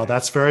 Wow.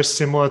 That's very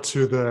similar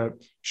to the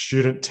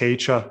student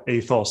teacher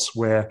ethos,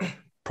 where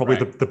probably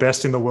the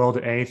best in the world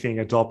at anything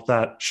adopt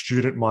that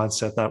student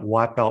mindset, that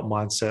white belt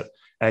mindset,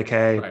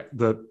 aka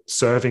the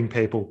serving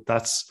people.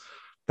 That's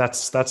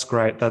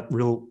great. That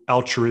real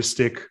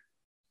altruistic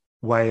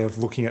way of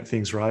looking at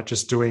things, right?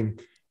 Just doing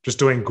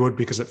good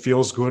because it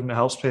feels good and it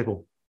helps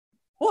people.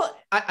 Well,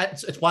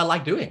 it's what I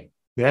like doing.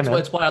 Yeah, it's man.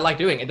 it's what I like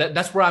doing. And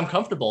that's where I'm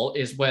comfortable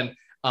is when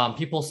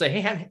people say,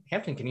 hey,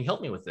 Hampton, can you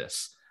help me with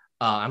this?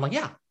 I'm like,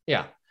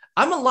 yeah.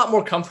 I'm a lot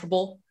more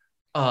comfortable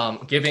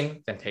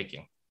giving than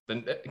taking,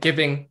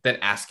 giving than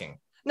asking.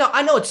 Now,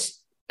 I know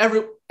it's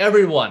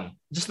everyone,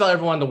 just about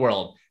everyone in the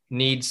world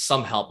needs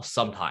some help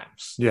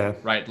sometimes. Yeah.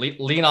 Right.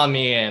 Lean on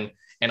me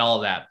and all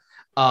of that.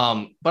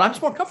 But I'm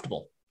just more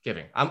comfortable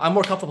giving. I'm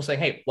more comfortable saying,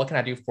 hey, what can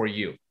I do for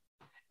you?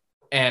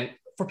 And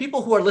for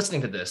people who are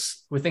listening to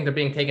this, who think they're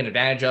being taken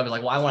advantage of,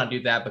 like, well, I want to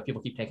do that, but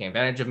people keep taking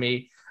advantage of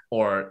me,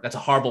 or that's a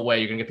horrible way,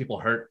 you're going to get people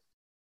hurt.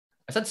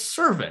 I said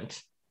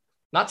servant,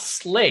 not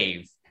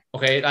slave.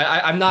 Okay.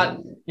 I'm not,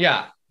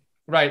 yeah,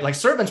 right. Like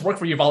servants work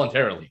for you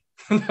voluntarily.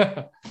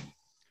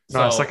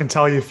 Nice. I can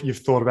tell you've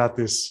thought about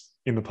this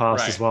in the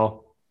past as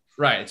well.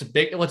 Right. It's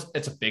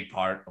a big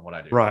part of what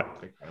I do. Right.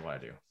 Big part of what I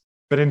do.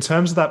 But in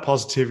terms of that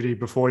positivity,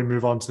 before we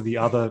move on to the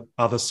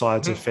other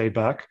sides of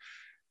feedback,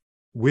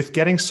 with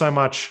getting so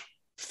much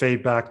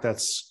feedback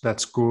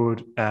that's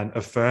good and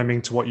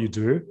affirming to what you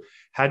do,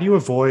 how do you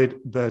avoid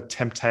the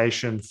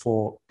temptation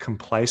for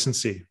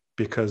complacency?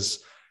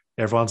 Because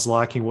everyone's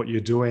liking what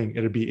you're doing,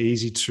 it'd be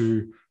easy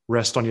to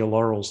rest on your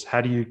laurels.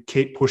 How do you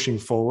keep pushing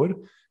forward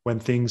when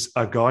things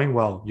are going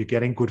well? You're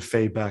getting good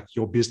feedback,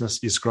 your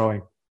business is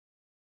growing.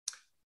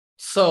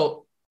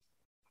 So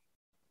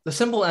the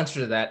simple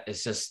answer to that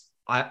is just,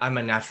 I'm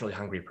a naturally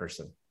hungry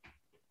person.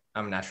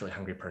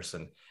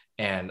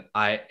 And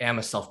I am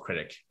a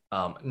self-critic.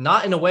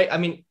 Not in a way, I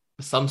mean,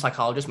 some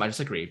psychologists might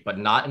disagree, but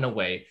not in a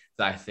way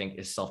that I think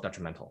is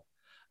self-detrimental.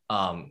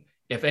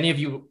 If any of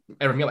you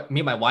ever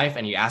meet my wife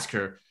and you ask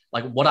her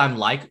like what I'm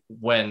like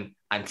when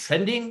I'm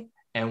trending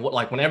and what,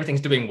 like when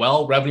everything's doing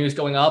well, revenue is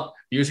going up,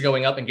 views are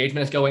going up,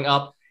 engagement is going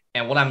up,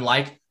 and what I'm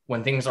like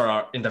when things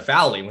are in the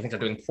valley, when things are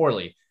doing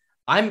poorly,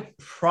 I'm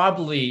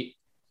probably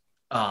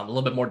a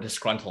little bit more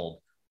disgruntled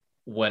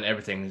when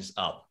everything's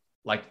up.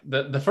 Like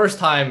the first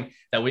time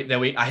that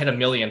I hit 1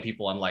 million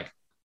people, I'm like,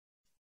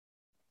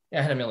 yeah,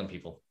 I hit 1 million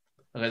people.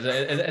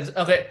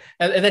 Okay.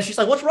 And then she's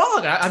like, what's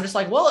wrong? I'm just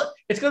like, well,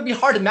 it's going to be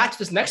hard to match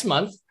this next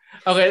month.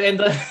 Okay. And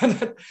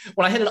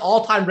when I hit an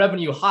all-time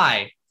revenue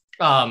high,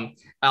 I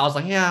was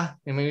like, yeah,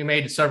 I mean, we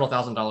made several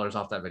 $1,000s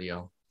off that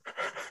video.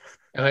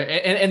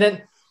 Okay. And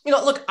then,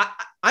 look,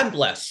 I'm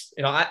blessed.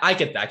 I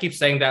get that. I keep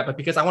saying that, but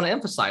because I want to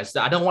emphasize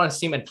that I don't want to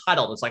seem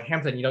entitled. It's like,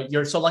 Hampton,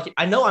 you're so lucky.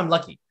 I know I'm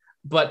lucky,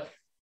 but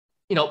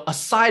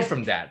aside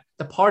from that,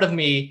 the part of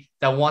me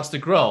that wants to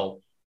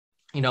grow,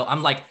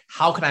 I'm like,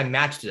 how can I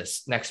match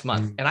this next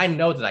month? And I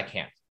know that I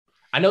can't.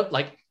 I know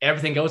like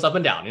everything goes up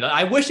and down.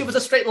 I wish it was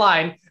a straight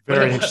line.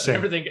 Very interesting.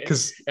 Everything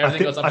goes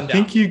up and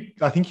down.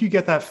 I think you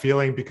get that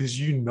feeling because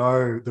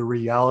the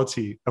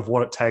reality of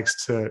what it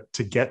takes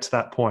to get to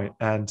that point.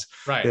 And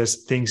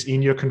there's things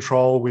in your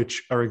control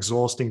which are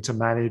exhausting to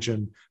manage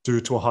and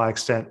do to a high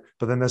extent.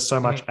 But then there's so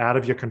much out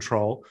of your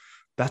control.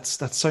 That's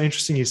so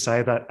interesting you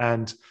say that.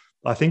 And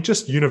I think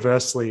just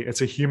universally,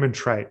 it's a human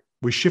trait.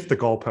 We shift the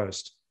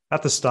goalpost.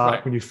 At the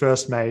start, when you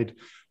first made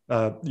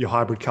your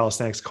hybrid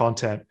calisthenics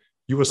content,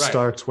 you were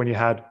stoked when you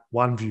had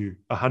 1 view,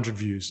 100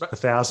 views,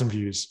 1,000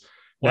 views.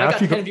 When I got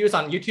 10 views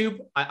on YouTube,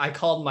 I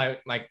called my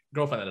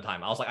girlfriend at the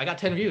time. I was like, I got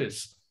 10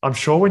 views. I'm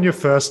sure when your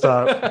first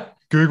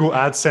Google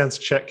AdSense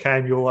check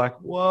came, you were like,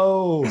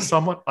 whoa,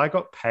 I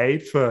got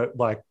paid for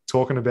like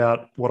talking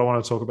about what I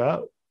want to talk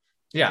about.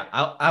 Yeah,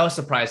 I was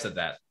surprised at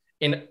that.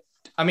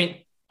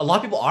 A lot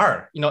of people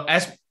are,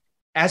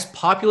 as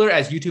popular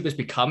as YouTube is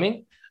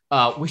becoming,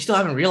 we still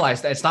haven't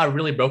realized that it's not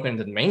really broken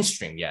into the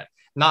mainstream yet.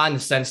 Not in the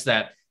sense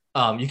that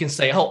you can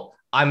say, oh,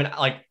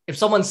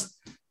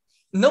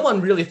 no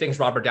one really thinks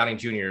Robert Downey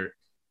Jr.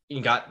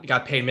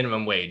 got paid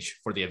minimum wage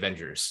for the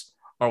Avengers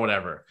or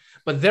whatever.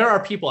 But there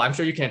are people, I'm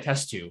sure you can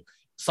attest to,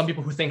 some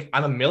people who think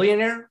I'm a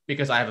millionaire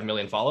because I have 1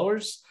 million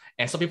followers.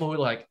 And some people who are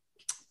like,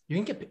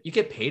 you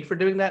get paid for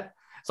doing that?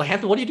 It's like,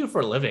 Hampton, what do you do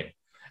for a living?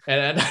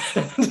 And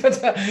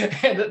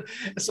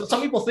so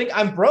some people think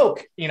I'm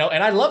broke, and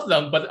I love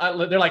them, but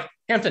they're like,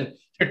 Hampton,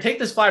 here, take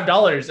this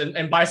 $5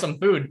 and buy some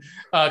food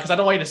because I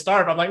don't want you to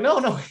starve. I'm like,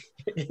 no.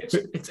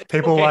 It's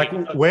people okay.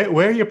 Like,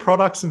 where are your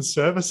products and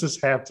services,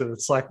 Hampton?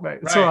 It's like, mate,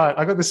 it's all right.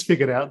 I got this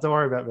figured out. Don't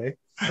worry about me.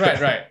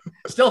 Right.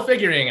 Still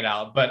figuring it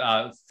out.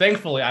 But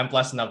thankfully, I'm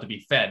blessed enough to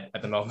be fed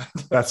at the moment.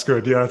 That's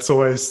good. Yeah, it's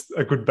always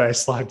a good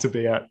baseline to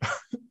be at.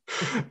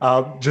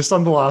 Just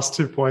on the last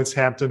 2 points,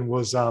 Hampton,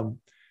 was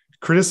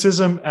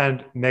criticism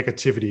and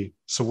negativity.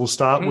 So we'll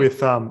start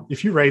with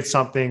if you read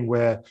something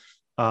where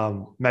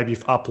maybe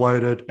you've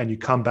uploaded and you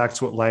come back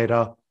to it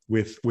later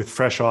with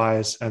fresh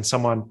eyes and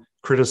someone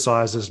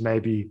criticizes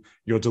maybe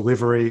your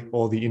delivery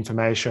or the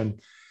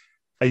information,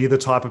 are you the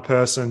type of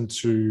person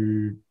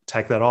to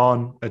take that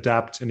on,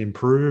 adapt and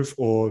improve,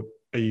 or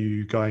are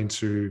you going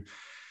to,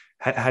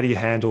 how do you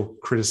handle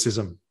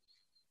criticism?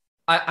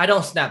 I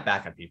don't snap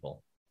back at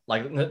people.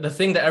 Like the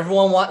thing that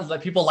everyone wants,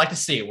 that people like to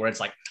see, where it's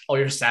like, oh,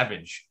 you're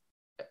savage.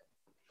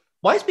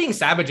 Why is being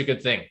savage a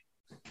good thing?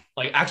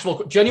 Like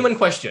actual genuine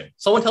question.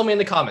 Someone tell me in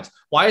the comments,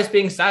 why is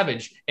being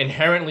savage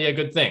inherently a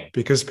good thing?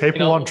 Because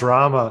people want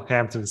drama,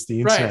 Hampton. It's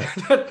the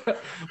internet. Right.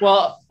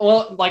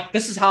 well, like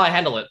this is how I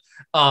handle it.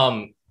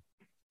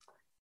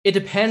 It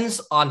depends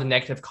on the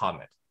negative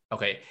comment.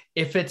 Okay.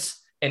 If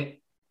it's an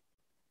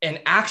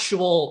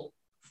actual,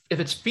 if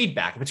it's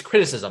feedback, if it's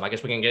criticism, I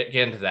guess we can get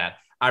into that.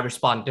 I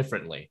respond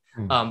differently.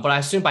 But I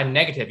assume by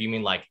negative, you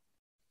mean like,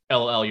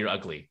 LOL, you're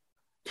ugly,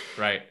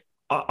 right?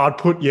 I'd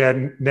put,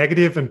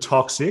 negative and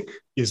toxic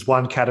is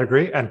one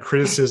category and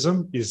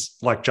criticism is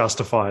like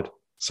justified.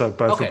 So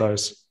both of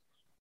those.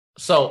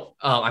 So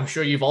I'm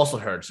sure you've also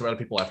heard, so other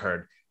people have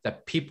heard,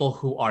 that people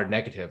who are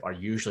negative are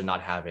usually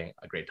not having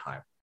a great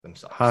time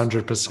themselves.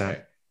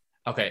 100%.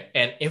 Okay.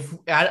 And if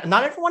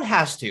not everyone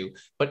has to,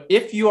 but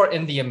if you are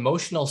in the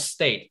emotional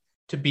state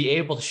to be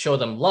able to show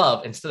them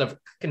love instead of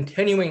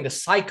continuing the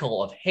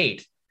cycle of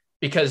hate,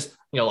 because,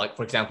 like,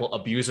 for example,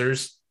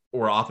 abusers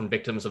were often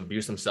victims of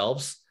abuse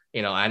themselves.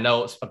 I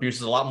know abuse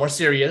is a lot more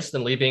serious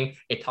than leaving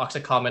a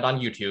toxic comment on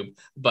YouTube,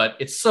 but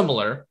it's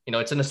similar.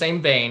 It's in the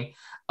same vein.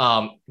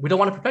 We don't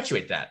want to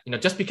perpetuate that.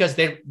 Just because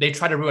they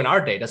try to ruin our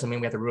day doesn't mean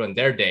we have to ruin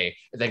their day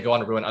and then go on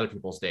to ruin other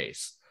people's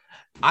days.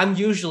 I'm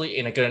usually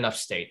in a good enough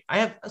state.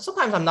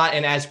 Sometimes I'm not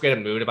in as great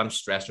a mood if I'm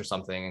stressed or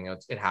something, and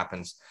it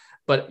happens.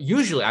 But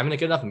usually I'm in a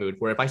good enough mood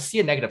where if I see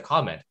a negative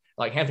comment,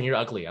 like, Hampton, you're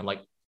ugly, I'm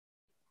like,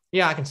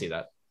 yeah, I can see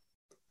that.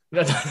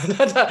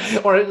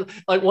 Or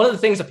like one of the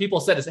things that people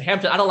said is,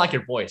 Hampton, I don't like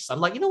your voice. I'm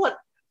like, you know what?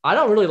 I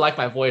don't really like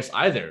my voice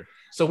either.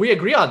 So we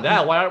agree on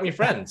that. Why aren't we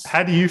friends?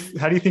 How do you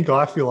think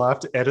I feel? I have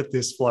to edit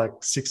this for like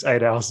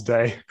 6-8 hours a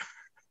day.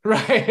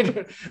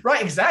 Right.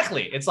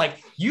 Exactly. It's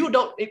like,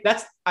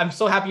 I'm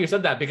so happy you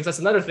said that, because that's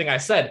another thing I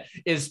said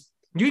is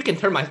you can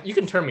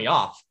turn me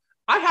off.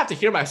 I have to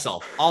hear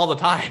myself all the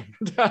time.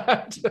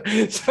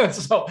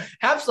 so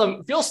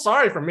feel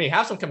sorry for me,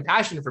 have some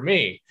compassion for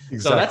me. Exactly.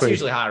 So that's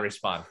usually how I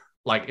respond.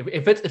 Like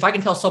if I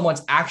can tell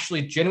someone's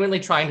actually genuinely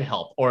trying to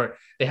help or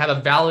they have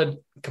a valid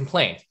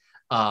complaint,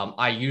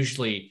 I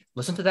usually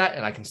listen to that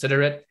and I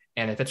consider it.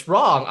 And if it's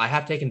wrong, I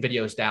have taken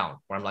videos down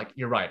where I'm like,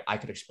 you're right, I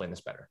could explain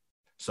this better.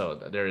 So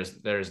there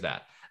is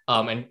that.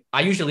 And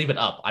I usually leave it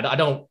up. I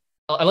don't,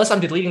 unless I'm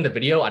deleting the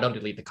video, I don't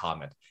delete the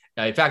comment.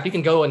 In fact, you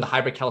can go in the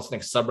Hybrid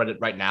Calisthenics subreddit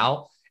right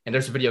now, and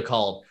there's a video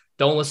called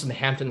 "Don't Listen to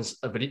Hampton's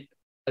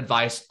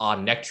Advice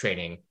on Neck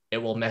Training. It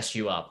Will Mess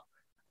You Up."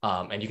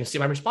 And you can see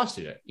my response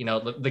to it.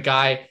 The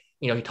guy,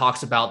 he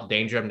talks about the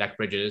danger of neck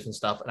bridges and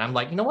stuff. And I'm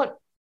like, you know what?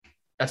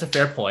 That's a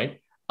fair point.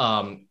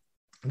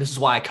 This is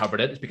why I covered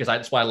it. It's because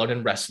that's why I learned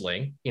in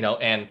wrestling,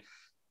 and,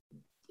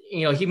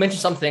 he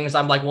mentioned some things.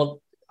 I'm like,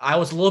 well, I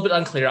was a little bit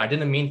unclear. I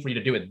didn't mean for you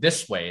to do it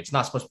this way. It's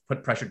not supposed to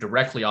put pressure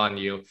directly on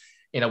you.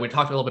 We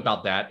talked a little bit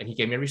about that, and he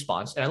gave me a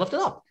response, and I left it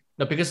up.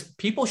 Because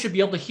people should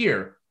be able to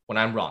hear when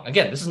I'm wrong.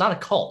 Again, this is not a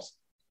cult.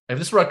 If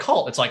this were a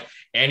cult, it's like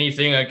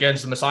anything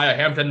against Messiah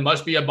Hampton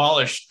must be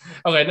abolished.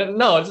 Okay,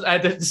 no,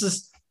 this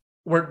is,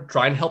 we're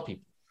trying to help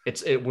people.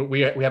 We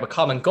have a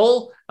common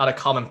goal, not a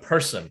common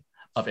person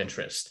of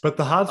interest. But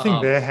the hard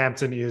thing there,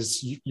 Hampton,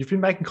 is you've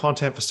been making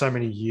content for so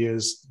many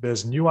years.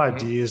 There's new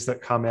ideas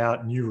that come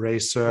out, new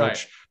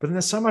research, but then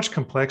there's so much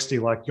complexity.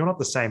 Like, you're not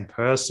the same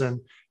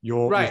person.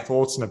 Your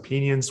thoughts and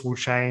opinions will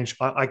change.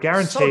 I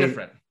guarantee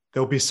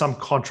there'll be some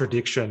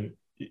contradiction.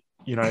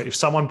 If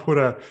someone put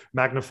a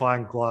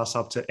magnifying glass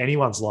up to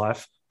anyone's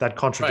life, they'd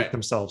contradict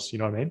themselves. You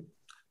know what I mean?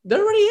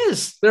 There already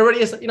is.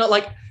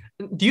 Like,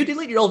 do you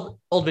delete your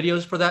old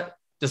videos for that?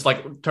 Just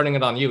like turning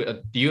it on you.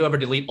 Do you ever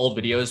delete old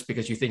videos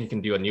because you think you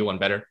can do a new one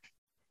better?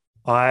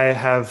 I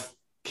have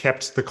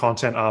kept the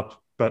content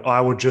up, but I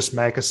would just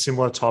make a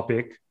similar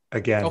topic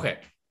again.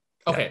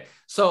 Okay.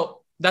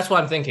 So that's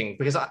what I'm thinking,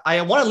 because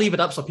I want to leave it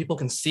up so people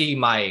can see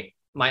my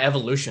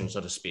evolution,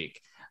 so to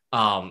speak.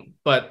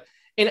 But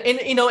and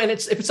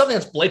it's, if it's something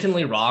that's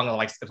blatantly wrong, or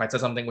like if I said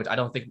something which I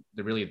don't think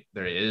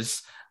there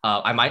is,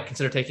 I might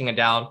consider taking it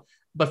down.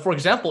 But for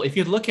example, if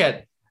you look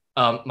at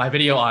my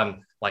video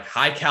on like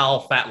high cal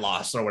fat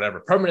loss or whatever,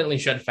 permanently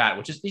shed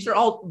fat, these are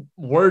all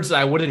words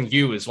that I wouldn't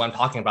use when I'm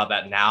talking about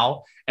that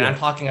now. And I'm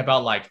talking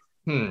about like,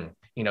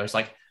 it's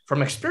like,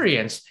 from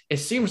experience, it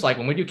seems like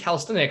when we do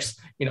calisthenics,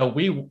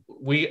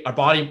 our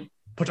body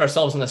puts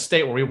ourselves in a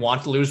state where we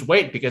want to lose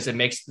weight because it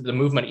makes the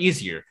movement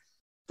easier.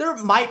 There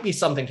might be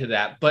something to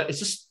that, but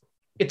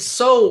it's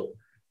so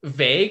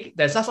vague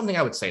that it's not something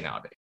I would say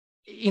nowadays.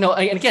 And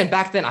again,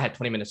 back then I had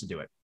 20 minutes to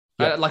do it.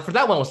 Like for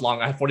that one was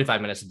long. I had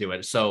 45 minutes to do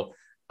it. So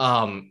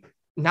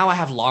now I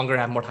have longer,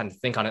 I have more time to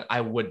think on it.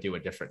 I would do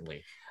it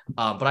differently.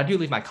 But I do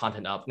leave my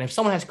content up. And if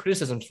someone has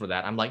criticisms for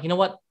that, I'm like, you know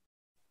what?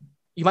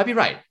 You might be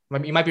right.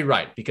 You might be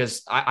right,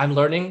 because I'm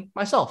learning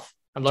myself.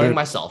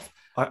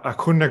 I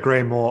couldn't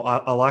agree more.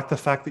 I like the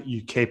fact that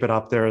you keep it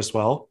up there as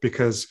well,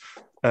 because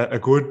a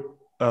good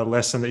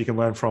lesson that you can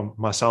learn from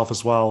myself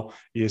as well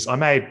is I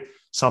made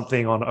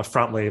something on a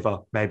front lever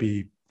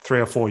maybe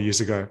 3 or 4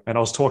 years ago. And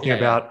I was talking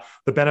about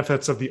the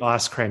benefits of the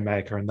ice cream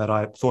maker and that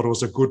I thought it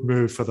was a good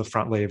move for the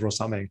front lever or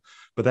something.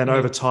 But then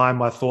over time,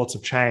 my thoughts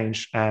have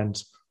changed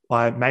and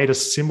I made a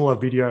similar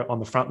video on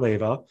the front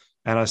lever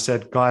And I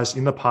said, guys,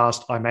 in the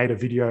past, I made a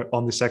video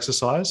on this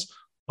exercise.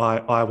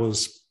 I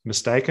was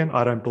mistaken.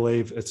 I don't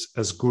believe it's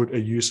as good a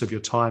use of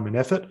your time and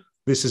effort.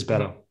 This is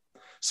better.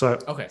 So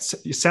Okay.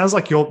 it sounds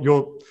like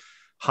you're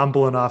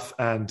humble enough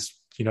and,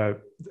 you know,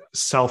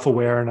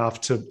 self-aware enough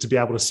to be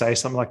able to say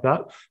something like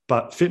that.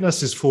 But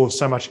fitness is full of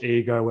so much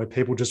ego where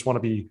people just want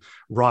to be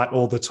right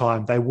all the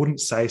time. They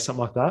wouldn't say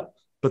something like that,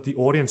 but the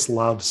audience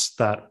loves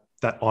that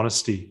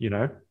honesty, you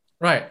know?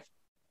 Right.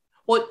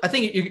 Well, I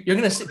think you're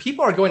going to see,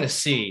 people are going to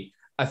see,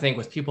 I think,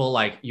 with people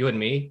like you and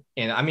me.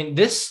 And I mean,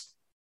 this,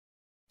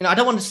 you know, I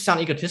don't want to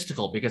sound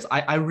egotistical because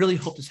I really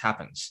hope this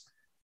happens.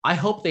 I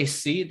hope they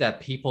see that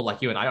people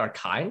like you and I are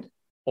kind,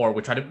 or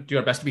we try to do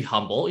our best to be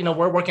humble. You know,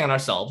 we're working on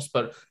ourselves,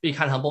 but be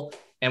kind of humble,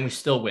 and we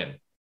still win.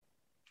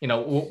 You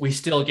know, we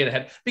still get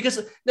ahead because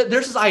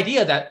there's this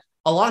idea that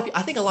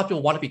I think a lot of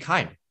people want to be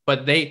kind,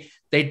 but they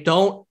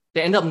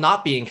end up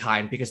not being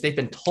kind because they've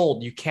been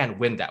told you can't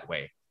win that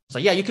way. So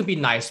yeah, you can be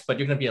nice, but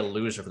you're going to be a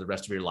loser for the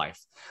rest of your life.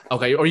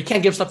 Okay. Or you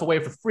can't give stuff away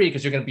for free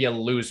because you're going to be a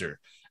loser.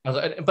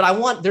 But I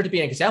want there to be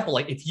an example.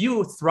 Like if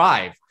you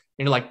thrive,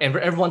 you know, like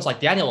everyone's like,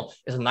 Daniel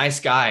is a nice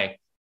guy,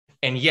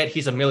 and yet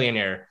he's a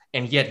millionaire,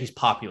 and yet he's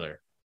popular.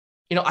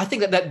 You know, I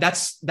think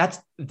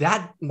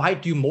that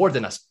might do more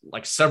than us,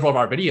 like several of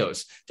our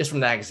videos, just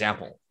from that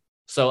example.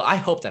 So I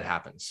hope that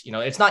happens. You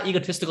know, it's not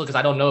egotistical because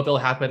I don't know if it'll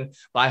happen,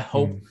 but I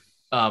hope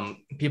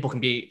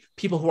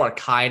people who are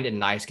kind and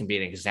nice can be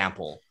an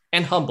example,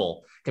 and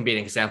humble can be an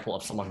example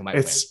of someone who might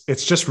win.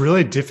 It's just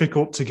really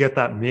difficult to get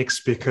that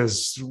mix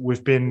because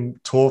we've been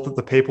taught that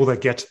the people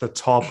that get to the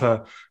top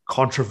are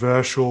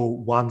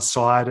controversial,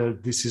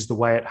 one-sided. This is the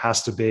way it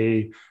has to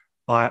be.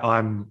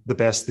 I'm the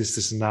best,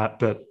 this and that.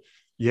 But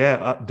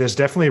yeah, there's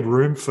definitely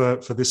room for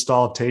this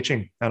style of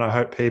teaching. And I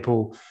hope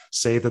people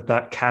see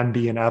that can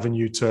be an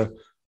avenue to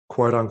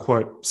quote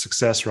unquote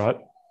success, right?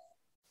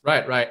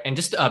 Right. And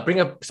just bring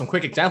up some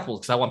quick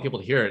examples because I want people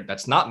to hear it.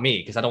 That's not me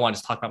because I don't want to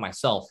just talk about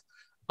myself.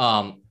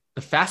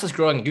 The fastest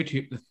growing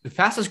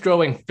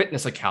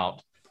fitness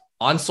account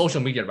on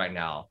social media right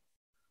now,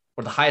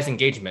 or the highest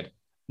engagement,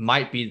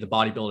 might be the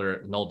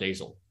bodybuilder Noel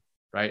Dazel,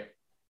 right?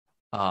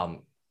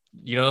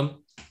 You know him?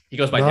 He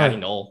goes by Daddy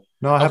Noel.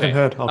 No, I haven't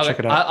heard. I'll check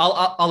it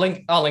out. I'll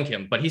link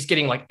him, but he's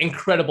getting like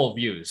incredible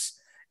views.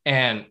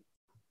 And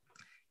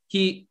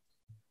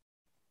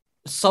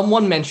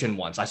someone mentioned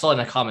once, I saw it in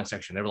a comment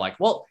section. They were like,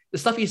 well, the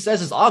stuff he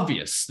says is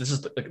obvious. This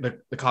is the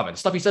comment. The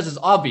stuff he says is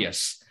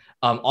obvious.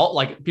 All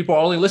like people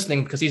are only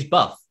listening because he's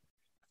buff.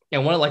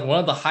 And one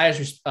of the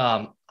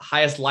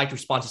highest liked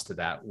responses to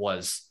that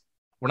was,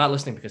 we're not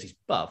listening because he's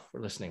buff.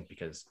 We're listening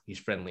because he's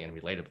friendly and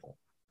relatable.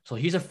 So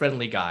he's a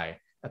friendly guy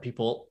that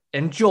people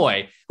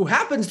enjoy, who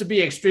happens to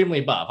be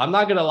extremely buff. I'm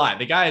not gonna lie,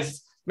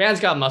 man's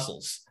got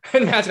muscles,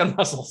 and man's got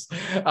muscles.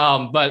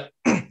 But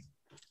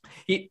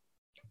you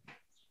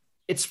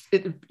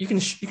can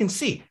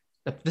see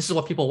that this is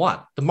what people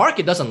want. The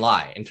market doesn't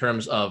lie in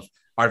terms of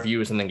our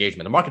views and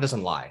engagement. The market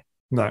doesn't lie.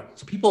 No.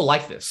 So people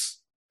like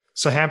this.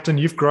 So Hampton,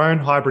 you've grown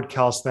Hybrid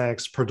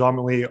Calisthenics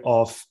predominantly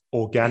off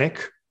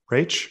organic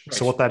reach.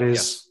 So what that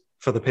is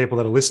for the people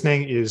that are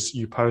listening is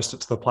you post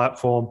it to the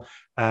platform,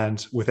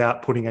 and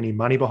without putting any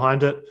money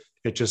behind it,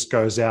 it just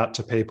goes out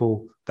to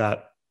people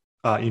that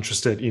are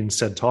interested in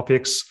said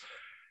topics.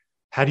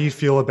 How do you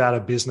feel about a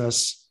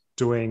business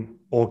doing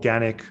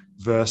organic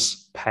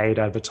versus paid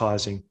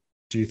advertising?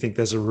 Do you think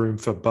there's a room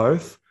for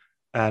both?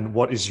 And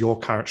what is your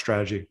current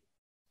strategy?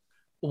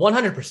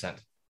 100%.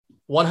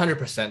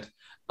 100%.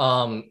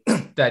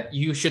 That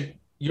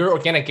your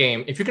organic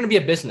game, if you're going to be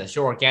a business,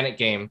 your organic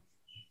game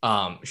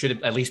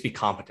should at least be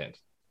competent.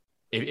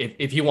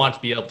 If you want to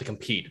be able to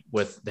compete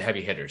with the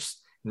heavy hitters,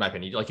 in my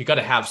opinion, like you got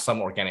to have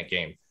some organic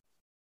game.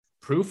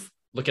 Proof,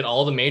 look at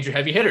all the major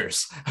heavy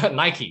hitters,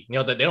 Nike, you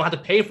know, that they don't have to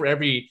pay for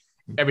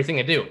everything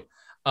they do.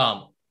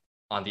 On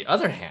the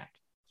other hand,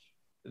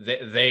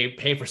 they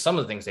pay for some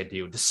of the things they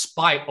do,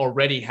 despite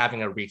already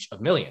having a reach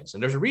of millions.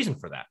 And there's a reason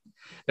for that.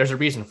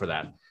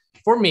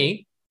 For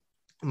me,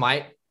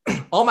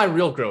 all my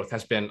real growth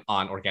has been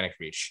on organic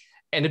reach.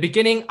 In the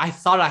beginning, I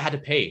thought I had to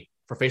pay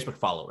for Facebook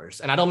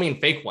followers. And I don't mean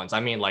fake ones.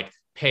 I mean like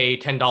pay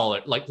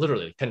 $10, like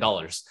literally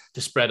 $10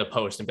 to spread a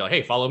post and be like,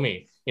 hey, follow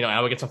me. You know, and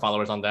I would get some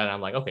followers on that. And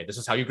I'm like, okay, this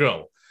is how you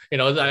grow. You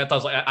know, I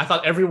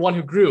thought everyone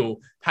who grew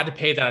had to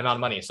pay that amount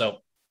of money. So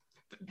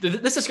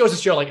this just goes to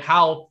show like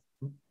how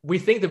we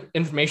think the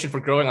information for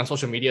growing on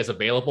social media is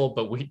available,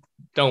 but we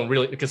don't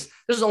really, because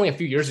this was only a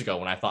few years ago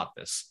when I thought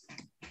this.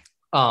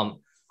 On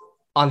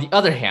the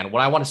other hand,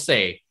 what I want to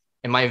say,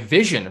 and my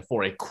vision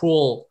for a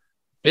cool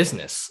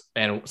business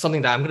and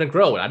something that I'm going to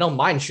grow, and I don't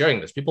mind sharing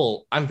this,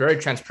 I'm very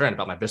transparent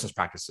about my business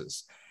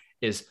practices,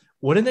 is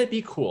wouldn't it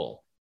be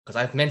cool? Because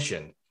I've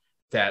mentioned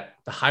that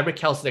the hybrid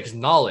calisthenics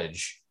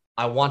knowledge,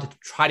 I want to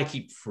try to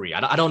keep free.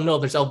 I don't know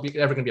if there's ever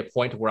going to be a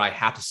point where I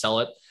have to sell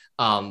it,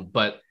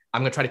 but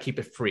I'm going to try to keep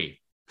it free.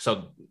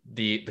 So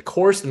the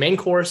main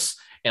course,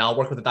 and I'll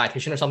work with a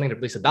dietitian or something to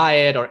release a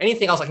diet or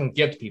anything else I can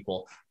give to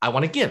people, I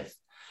want to give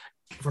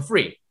for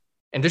free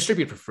and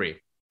distribute for free.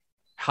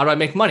 How do I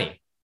make money?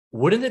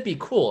 Wouldn't it be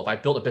cool if I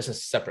built a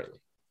business separately?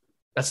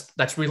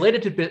 that's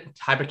related to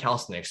hybrid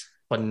calisthenics,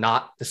 but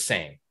not the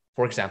same.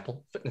 For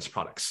example, fitness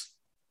products.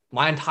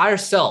 My entire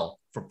sell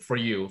for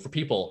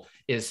people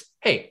is,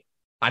 hey,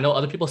 I know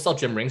other people sell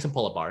gym rings and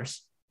pull-up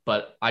bars,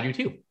 but I do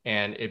too.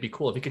 And it'd be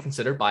cool if you could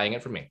consider buying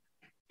it from me.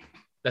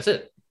 That's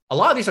it. A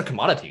lot of these are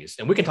commodities,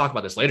 and we can talk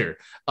about this later.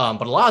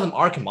 But a lot of them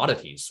are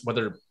commodities,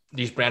 whether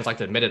these brands like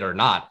to admit it or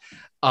not.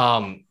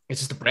 It's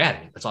just a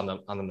brand that's on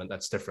them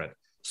that's different.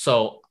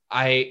 So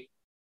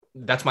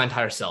that's my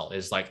entire sell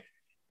is like,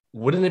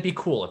 wouldn't it be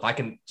cool if I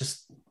can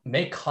just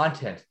make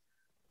content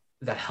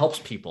that helps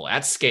people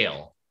at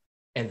scale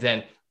and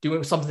then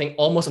doing something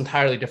almost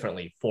entirely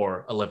differently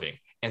for a living?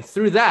 And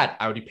through that,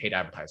 I would be paid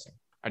advertising.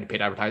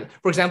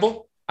 For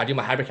example, I do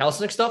my hybrid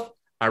calisthenics stuff.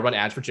 I run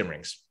ads for gym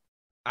rings.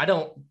 I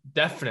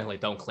definitely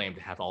don't claim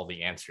to have all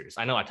the answers.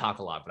 I know I talk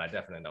a lot, but I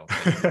definitely don't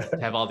claim to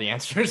have all the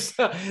answers.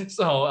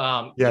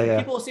 So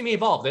people will see me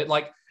evolve.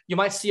 You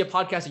might see a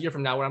podcast a year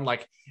from now where I'm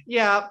like,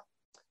 yeah,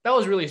 that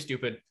was really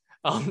stupid.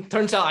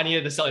 Turns out I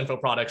needed to sell info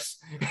products.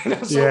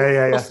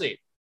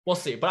 We'll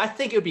see. But I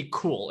think it would be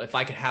cool if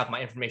I could have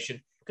my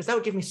information, because that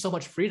would give me so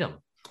much freedom.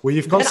 Well,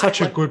 you've got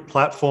such a good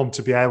platform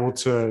to be able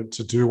to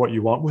do what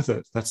you want with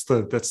it. That's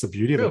the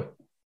beauty of it.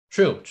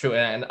 True.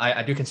 And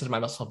I do consider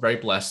myself very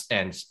blessed.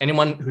 And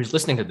anyone who's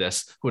listening to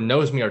this, who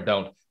knows me or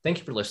don't, thank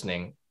you for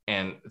listening.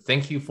 And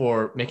thank you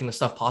for making this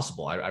stuff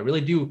possible. I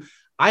really do.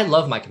 I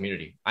love my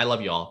community. I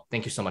love you all.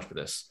 Thank you so much for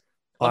this.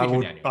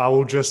 I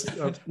will just,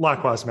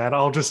 likewise, man,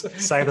 I'll just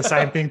say the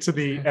same thing to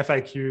the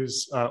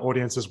FAQs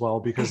audience as well,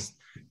 because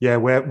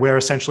we're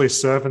essentially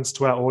servants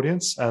to our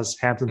audience, as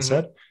Hampton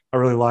said. I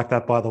really like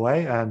that, by the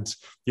way. And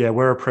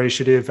we're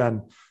appreciative,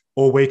 and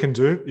all we can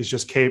do is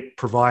just keep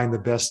providing the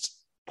best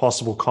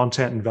possible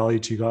content and value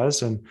to you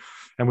guys. And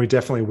we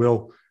definitely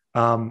will.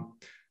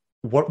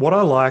 What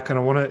I like,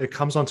 and it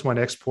comes on to my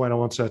next point I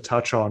want to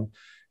touch on,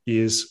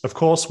 is, of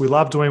course, we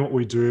love doing what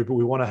we do, but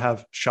we want to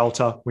have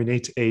shelter. We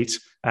need to eat,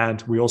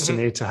 and we also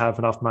need to have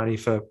enough money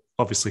for,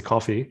 obviously,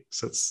 coffee.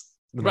 So it's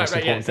the most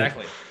important thing.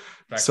 Exactly.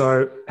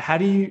 So how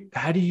do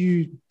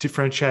you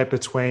differentiate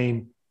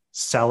between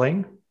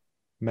selling,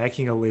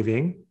 making a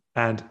living,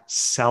 and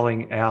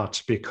selling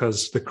out?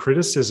 Because the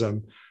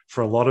criticism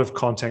for a lot of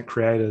content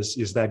creators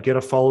is they get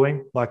a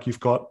following, like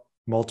you've got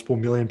multiple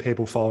million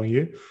people following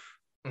you.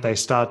 They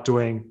start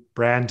doing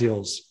brand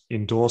deals,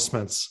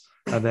 endorsements,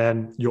 and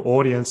then your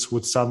audience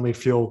would suddenly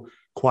feel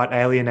quite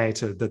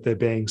alienated that they're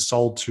being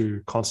sold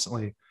to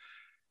constantly.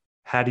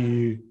 How do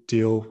you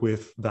deal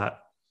with that?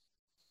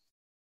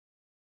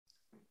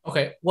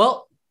 Okay,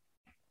 well,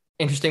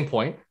 interesting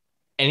point.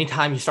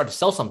 Anytime you start to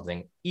sell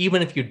something,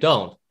 even if you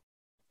don't,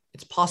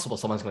 it's possible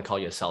someone's going to call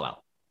you a sellout.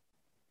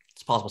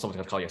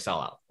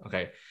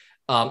 Okay.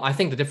 I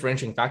think the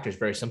differentiating factor is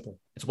very simple.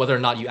 It's whether or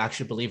not you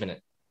actually believe in it,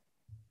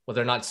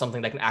 whether or not it's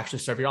something that can actually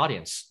serve your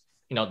audience.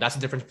 That's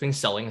the difference between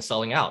selling and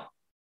selling out.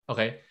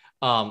 Okay.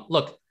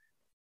 Look,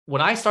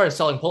 when I started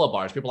selling pull-up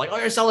bars, people are like,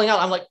 oh, you're selling out.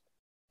 I'm like,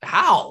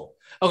 how?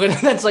 Okay.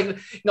 That's like,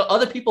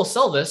 other people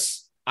sell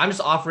this. I'm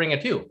just offering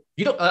it too.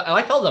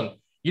 I tell them,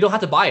 you don't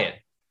have to buy it.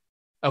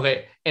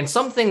 Okay. And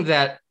something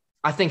that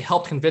I think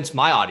helped convince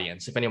my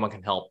audience, if anyone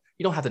can help,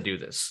 you don't have to do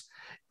this,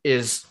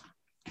 is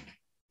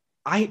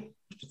I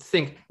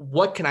think,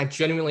 what can I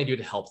genuinely do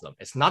to help them?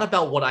 It's not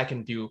about what I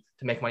can do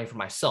to make money for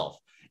myself.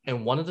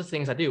 And one of the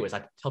things I do is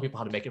I tell people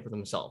how to make it for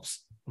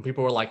themselves. When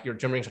people were like, your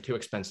gym rings are too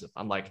expensive,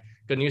 I'm like,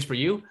 good news for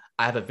you.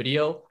 I have a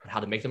video on how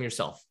to make them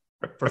yourself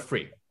for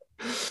free.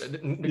 Please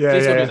don't do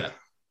that.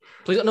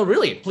 Please, no,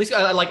 really, please.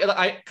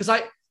 Because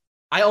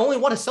I only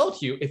want to sell it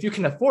to you if you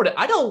can afford it.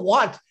 I don't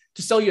want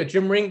to sell you a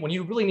gym ring when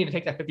you really need to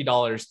take that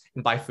 $50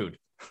 and buy food.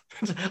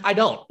 I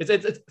don't.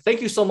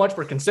 Thank you so much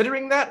for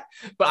considering that,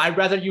 but I'd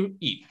rather you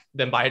eat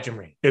than buy a gym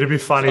ring. It'd be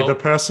funny. The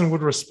person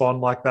would respond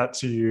like that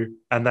to you,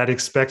 and they'd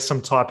expect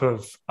some type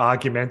of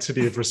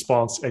argumentative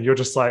response, and you're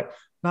just like,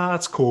 nah,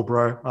 that's cool,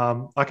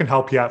 bro. I can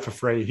help you out for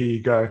free. Here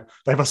you go.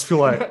 They must feel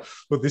like,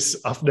 well,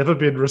 I've never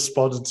been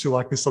responded to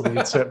like this on the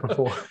internet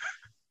before.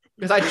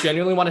 Because I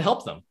genuinely want to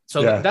help them.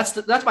 So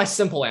that's my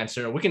simple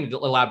answer. We can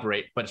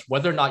elaborate, but it's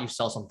whether or not you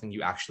sell something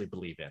you actually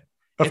believe in.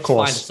 It's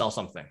fine to sell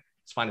something.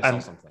 It's fine to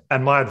sell something.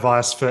 And my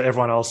advice for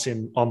everyone else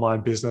in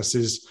online business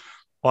is,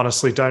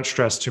 honestly, don't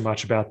stress too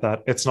much about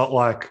that. It's not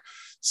like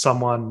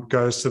someone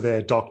goes to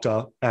their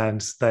doctor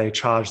and they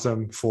charge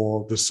them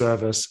for the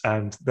service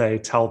and they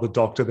tell the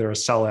doctor they're a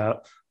sellout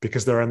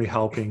because they're only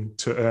helping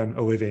to earn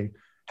a living.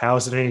 How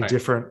is it any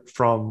different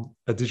from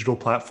a digital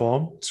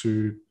platform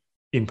to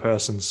in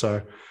person?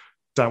 So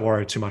don't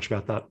worry too much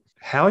about that.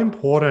 How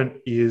important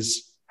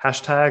is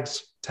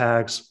hashtags,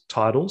 tags,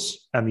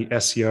 titles, and the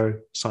SEO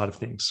side of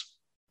things?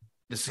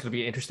 This is going to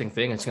be an interesting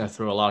thing. It's going to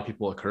throw a lot of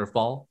people a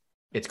curveball.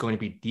 It's going to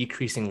be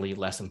decreasingly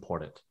less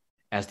important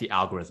as the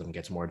algorithm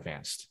gets more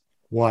advanced.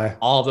 Why?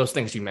 All of those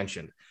things you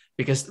mentioned.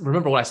 Because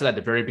remember what I said at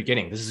the very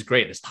beginning. This is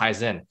great. This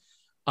ties in.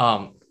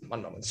 One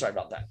moment. Sorry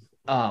about that.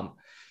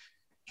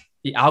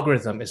 The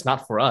algorithm is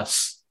not for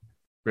us,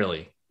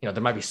 really. There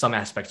might be some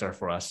aspects that are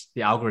for us.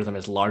 The algorithm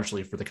is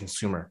largely for the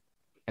consumer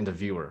and the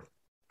viewer.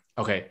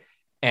 Okay.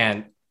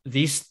 And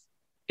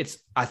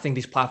I think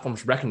these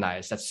platforms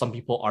recognize that some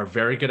people are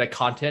very good at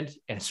content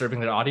and serving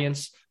their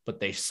audience, but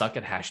they suck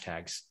at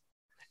hashtags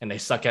and they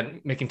suck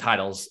at making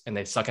titles and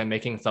they suck at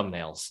making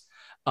thumbnails.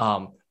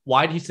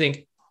 Why do you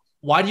think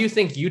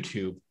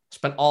YouTube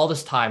spent all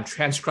this time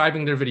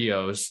transcribing their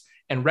videos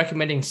and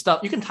recommending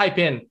stuff? You can type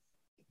in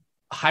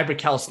hybrid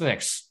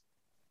calisthenics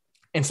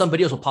and some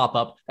videos will pop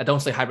up that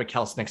don't say hybrid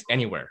calisthenics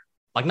anywhere.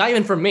 Like not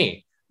even for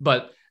me,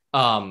 but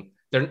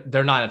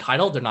they're not in a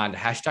title, they're not in the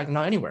hashtag,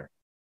 not anywhere.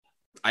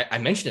 I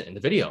mentioned it in the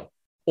video.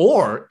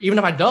 Or even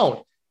if I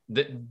don't,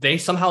 they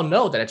somehow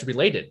know that it's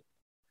related.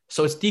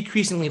 So it's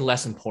decreasingly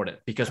less important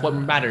because what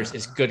matters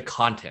is good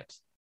content.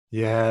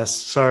 Yes.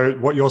 So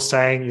what you're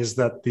saying is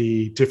that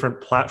the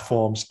different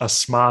platforms are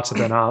smarter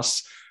than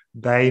us.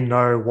 They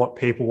know what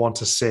people want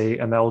to see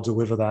and they'll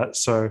deliver that.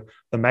 So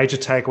the major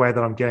takeaway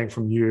that I'm getting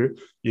from you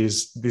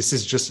is this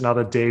is just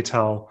another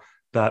detail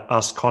that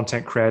us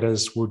content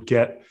creators would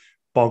get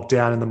bogged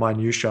down in the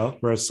minutia,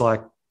 where it's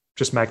like,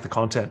 just make the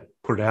content,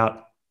 put it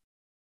out.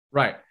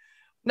 Right.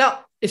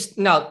 Now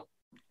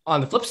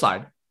on the flip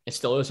side, it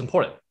still is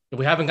important. If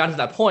we haven't gotten to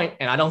that point,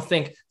 and I don't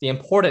think the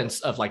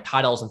importance of like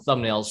titles and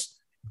thumbnails,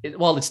 it's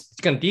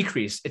going to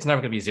decrease. It's never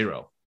going to be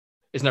zero.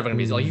 It's never going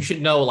to be zero. You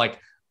should know like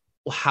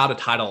how to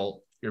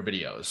title your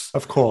videos.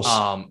 Of course.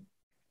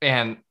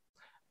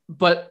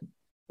 But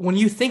when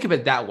you think of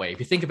it that way, if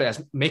you think of it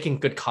as making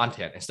good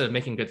content instead of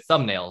making good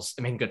thumbnails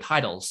and making good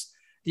titles,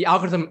 the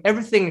algorithm,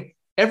 every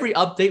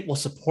update will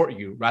support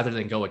you rather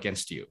than go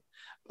against you.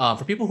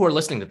 For people who are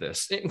listening to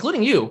this,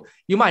 including you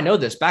might know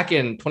this. Back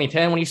in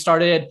 2010, when you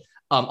started,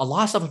 a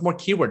lot of stuff was more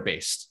keyword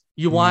based.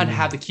 You want to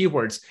have the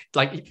keywords,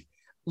 like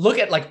look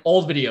at like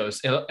old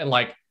videos and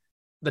like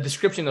the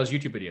description of those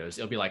YouTube videos.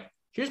 It'll be like,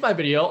 here's my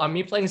video on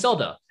me playing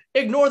Zelda.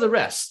 Ignore the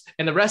rest.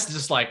 And the rest is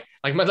just like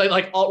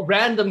all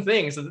random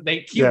things that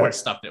they keyword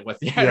stuffed it with.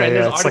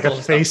 It's like a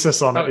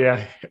thesis on it.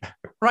 Yeah.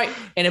 Right.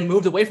 And it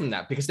moved away from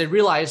that because they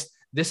realized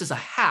this is a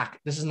hack.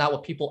 This is not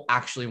what people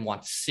actually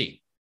want to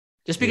see.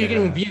 Just because you're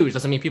getting views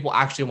doesn't mean people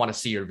actually want to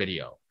see your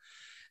video.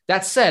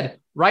 That said,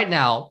 right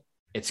now,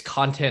 it's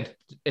content,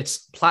 it's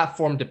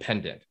platform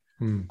dependent.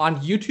 On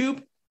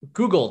YouTube,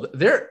 Google,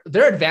 they're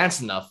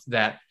advanced enough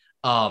that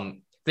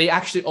they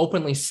actually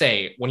openly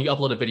say when you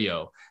upload a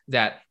video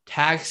that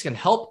tags can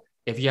help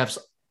if you have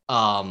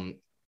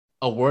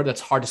a word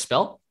that's hard to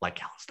spell, like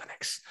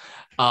calisthenics.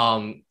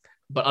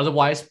 But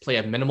otherwise, play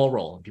a minimal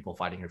role in people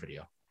finding your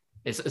video.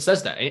 It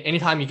says that.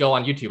 Anytime you go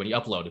on YouTube and you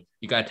upload,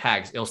 you got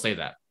tags, it'll say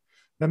that.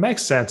 That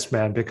makes sense,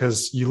 man,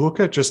 because you look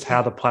at just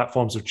how the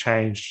platforms have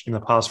changed in the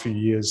past few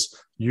years.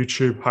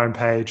 YouTube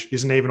homepage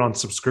isn't even on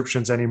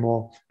subscriptions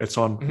anymore. It's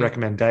on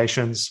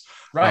recommendations.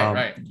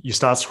 Right. You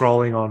start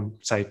scrolling on,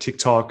 say,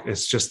 TikTok.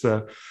 It's just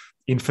the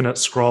infinite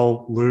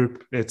scroll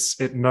loop.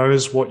 It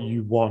knows what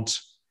you want.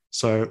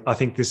 So I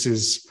think this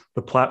is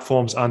the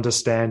platforms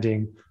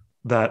understanding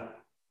that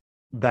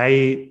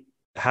they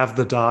have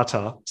the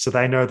data, so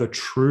they know the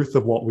truth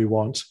of what we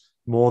want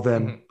more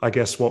than, I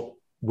guess, what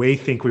we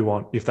think we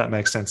want, if that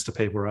makes sense to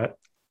people, right?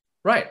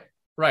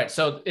 Right.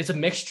 So it's a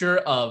mixture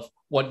of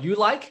what you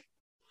like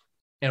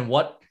and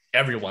what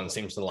everyone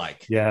seems to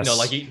like. Yes.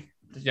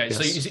 Yes.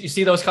 So you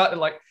see those,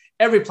 like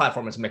every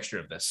platform is a mixture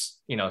of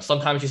this.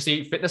 Sometimes you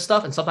see fitness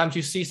stuff and sometimes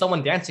you see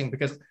someone dancing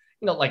because,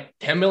 like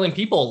 10 million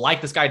people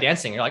like this guy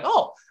dancing. You're like,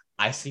 oh,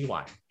 I see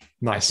why.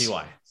 Nice. I see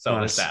why. So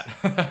there's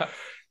that.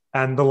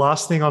 And the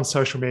last thing on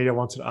social media I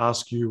wanted to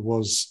ask you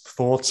was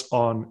thoughts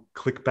on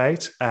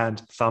clickbait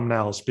and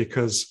thumbnails,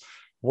 because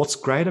what's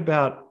great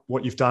about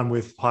what you've done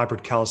with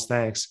hybrid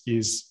calisthenics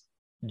is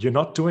you're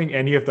not doing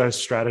any of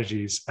those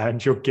strategies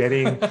and you're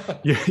getting,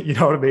 you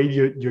know what I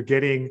mean? You're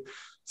getting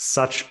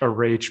such a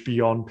reach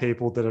beyond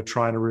people that are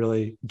trying to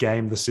really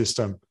game the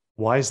system.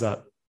 Why is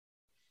that?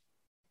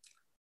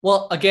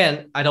 Well,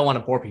 again, I don't want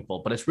to bore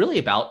people, but it's really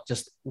about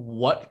just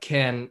what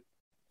can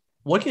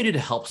you do to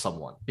help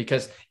someone?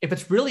 Because if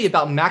it's really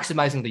about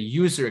maximizing the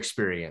user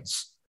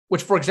experience,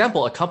 which, for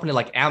example, a company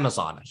like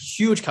Amazon, a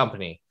huge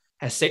company,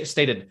 has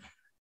stated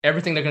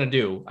everything they're going to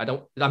do,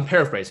 I'm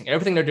paraphrasing,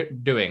 everything they're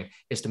doing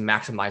is to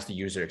maximize the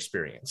user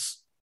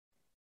experience.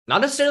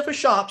 Not necessarily for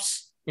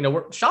shops,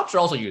 shops are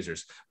also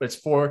users, but it's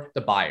for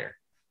the buyer.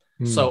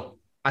 So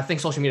I think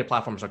social media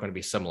platforms are going to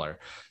be similar.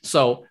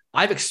 So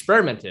I've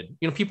experimented,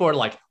 people are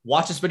like,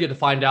 watch this video to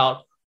find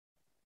out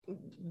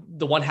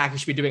the one hack you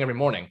should be doing every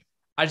morning.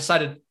 I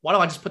decided, why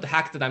don't I just put the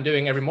hack that I'm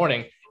doing every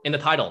morning in the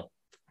title?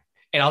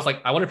 And I was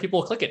like, I wonder if people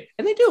will click it.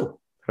 And they do.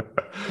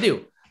 They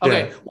do.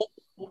 Okay. Yeah. Well,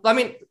 I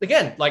mean,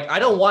 again, like I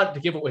don't want to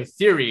give away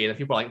theory and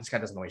people are like, this guy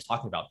doesn't know what he's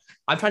talking about.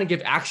 I'm trying to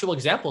give actual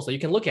examples that you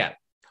can look at.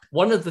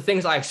 One of the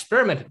things I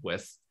experimented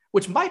with,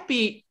 which might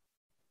be,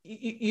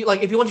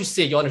 like, if you want to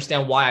see it, you'll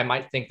understand why I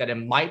might think that it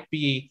might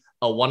be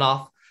a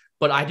one-off,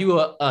 but I do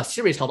a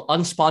series called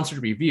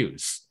Unsponsored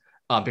Reviews.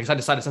 Because I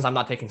decided since I'm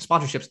not taking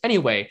sponsorships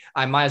anyway,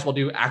 I might as well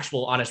do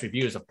actual honest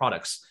reviews of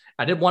products.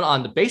 I did one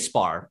on the Base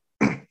Bar,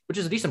 which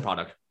is a decent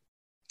product.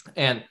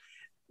 And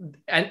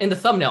in the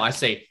thumbnail, I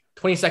say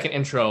 20-second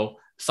intro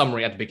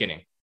summary at the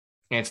beginning.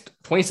 And it's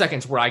 20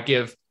 seconds where I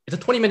give It's a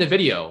 20-minute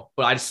video,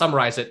 but I just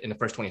summarize it in the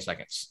first 20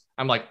 seconds.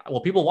 I'm like,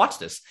 well, people watch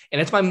this,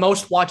 and it's my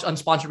most watched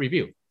unsponsored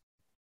review.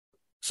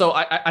 So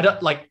I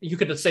don't like, you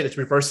could say it's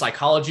reverse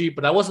psychology,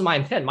 but that wasn't my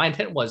intent. My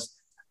intent was,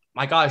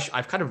 my gosh,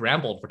 I've kind of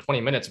rambled for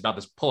 20 minutes about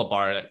this pull-up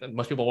bar.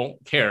 Most people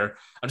won't care.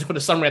 I'll just put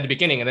a summary at the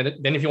beginning, and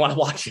then if you want to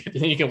watch it,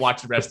 then you can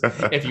watch the rest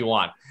if you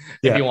want.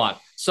 If you want.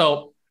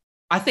 So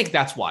I think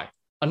that's why.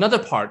 Another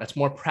part that's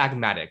more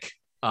pragmatic,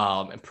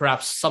 and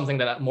perhaps something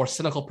that a more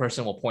cynical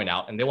person will point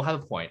out, and they will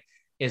have a point,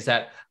 is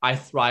that I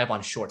thrive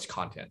on shorts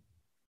content.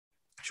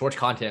 Shorts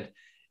content,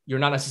 you're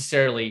not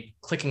necessarily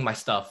clicking my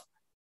stuff.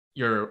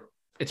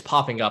 It's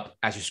popping up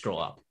as you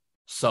scroll up.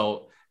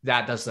 So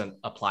that doesn't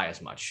apply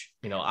as much.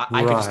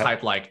 I could just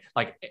type like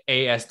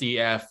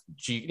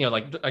ASDFG,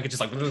 like I could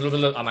just like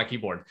on my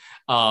keyboard,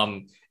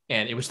 and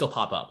it would still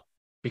pop up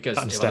because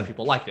other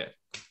people liked it.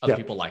 Other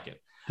people like it.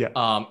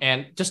 Yeah.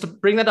 And just to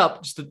bring that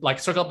up, just to like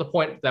circle up the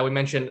point that we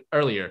mentioned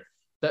earlier,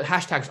 the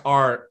hashtags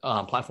are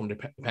platform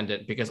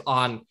dependent, because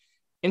on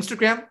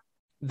Instagram,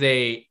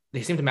 they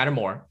seem to matter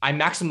more. I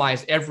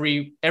maximize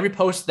every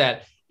post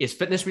that is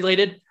fitness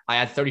related. I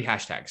add 30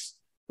 hashtags,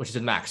 which is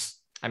the max.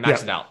 I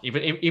max it out,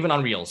 even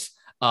on Reels.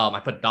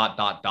 I put ...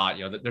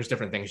 there's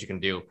different things you can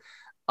do.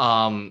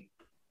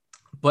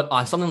 But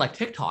on something like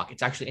TikTok,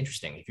 it's actually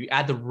interesting. If you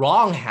add the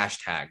wrong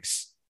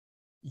hashtags,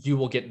 you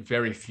will get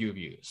very few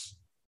views.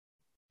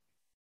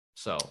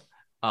 So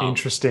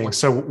interesting.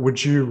 So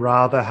would you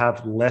rather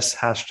have less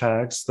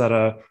hashtags that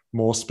are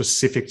more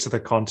specific to the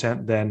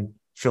content than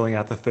filling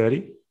out the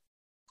 30?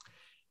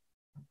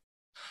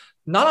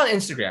 Not on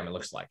Instagram, it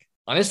looks like.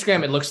 On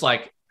Instagram, it looks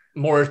like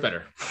more is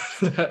better.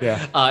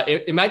 Yeah.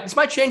 This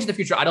might change in the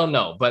future. I don't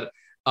know. But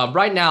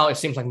right now, it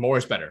seems like more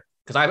is better.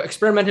 Because I've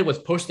experimented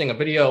with posting a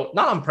video,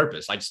 not on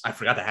purpose. I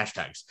forgot the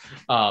hashtags.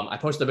 I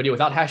posted a video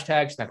without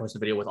hashtags, and I posted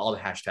a video with all the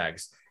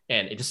hashtags.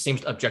 And it just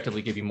seems to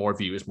objectively give you more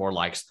views, more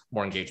likes,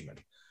 more engagement.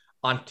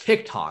 On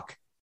TikTok,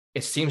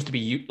 it seems to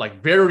be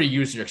like very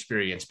user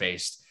experience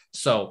based.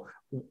 So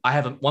I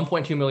have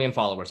 1.2 million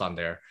followers on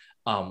there.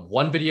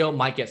 One video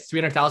might get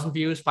 300,000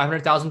 views,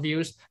 500,000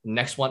 views. The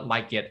next one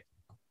might get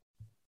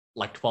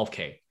like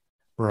 12K.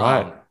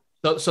 Right.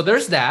 So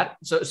there's that.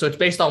 So it's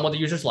based on what the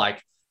users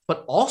like.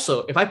 But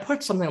also, if I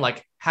put something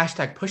like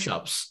hashtag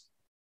pushups,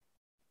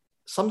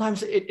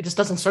 sometimes it just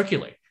doesn't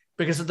circulate,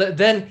 because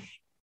then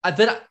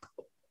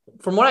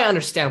from what I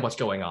understand what's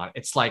going on,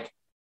 it's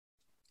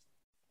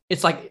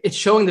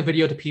showing the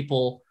video to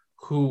people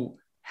who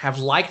have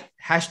liked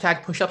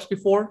hashtag pushups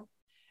before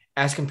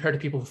as compared to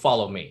people who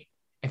follow me.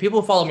 And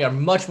people who follow me are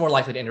much more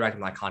likely to interact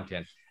with my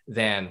content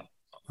than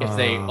if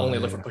they only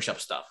look for push-up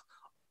stuff.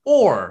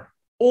 Or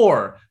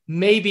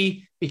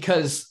maybe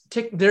because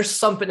there's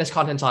some fitness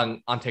content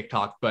on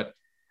TikTok, but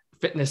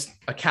fitness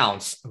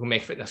accounts who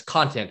make fitness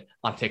content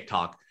on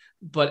TikTok,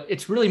 but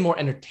it's really more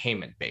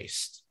entertainment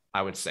based,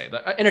 I would say.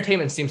 The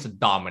entertainment seems to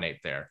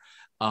dominate there.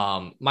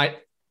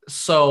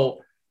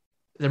 So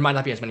there might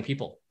not be as many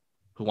people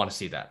who want to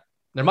see that.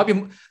 There might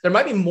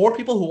be more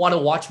people who want to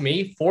watch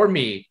me for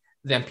me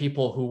than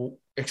people who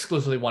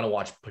exclusively want to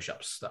watch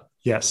push-ups stuff.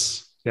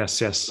 Yes.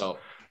 So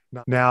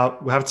now,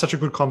 we have such a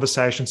good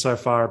conversation so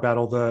far about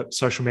all the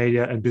social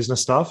media and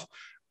business stuff.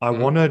 I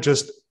want to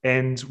just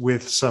end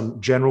with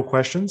some general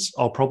questions.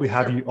 I'll probably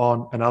have you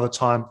on another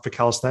time for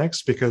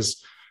calisthenics,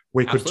 because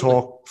we could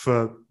talk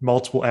for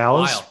multiple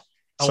hours.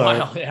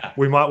 Yeah.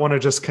 We might want to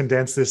just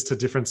condense this to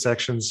different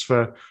sections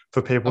for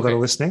people that are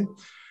listening.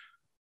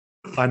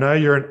 I know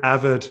you're an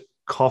avid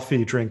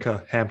coffee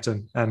drinker,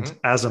 Hampton, and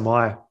as am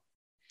I.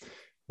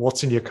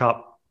 What's in your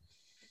cup?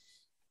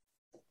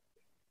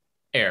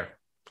 Air.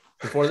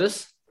 Before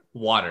this,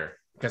 water.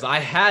 Because I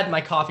had my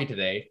coffee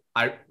today.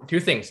 Two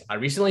things. I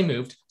recently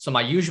moved, so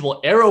my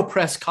usual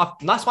AeroPress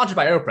coffee, not sponsored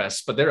by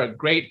AeroPress, but they're a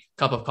great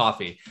cup of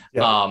coffee.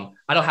 Yep.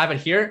 I don't have it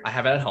here. I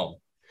have it at home.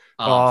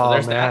 So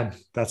there's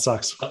that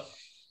sucks.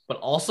 But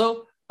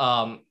also,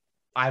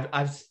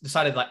 I've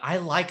decided I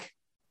like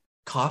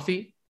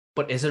coffee,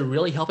 but is it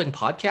really helping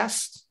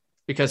podcasts?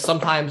 Because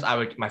sometimes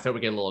my throat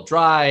would get a little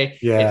dry.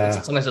 Yeah.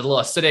 Sometimes it's a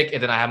little acidic,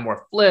 and then I have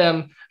more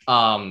phlegm.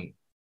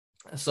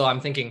 So I'm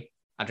thinking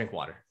I drink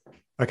water.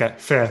 Okay,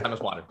 fair. Time is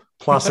water.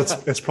 Plus,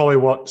 it's probably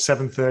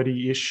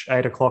 7:30-ish,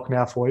 8 o'clock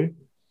now for you.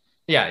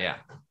 Yeah.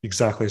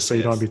 Exactly. So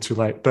you don't want to be too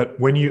late. But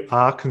when you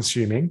are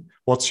consuming,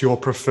 what's your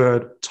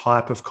preferred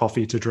type of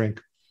coffee to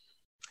drink?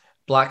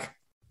 Black.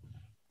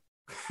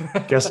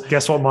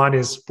 Guess what mine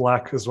is?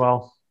 Black as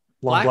well.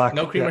 Long black.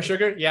 No cream or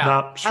sugar? Yeah.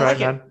 Nah, straight,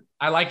 man.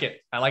 I like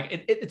it.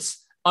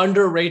 It's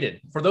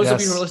underrated. For those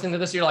of you who are listening to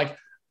this, you're like,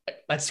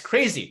 that's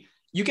crazy.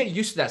 You get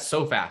used to that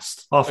so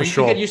fast. Oh, for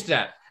sure. You get used to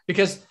that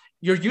because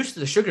you're used to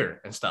the sugar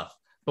and stuff.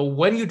 But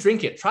when you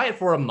drink it, try it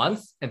for a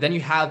month, and then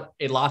you have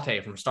a latte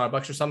from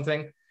Starbucks or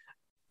something,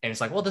 and it's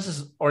like, well,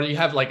 or you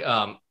have like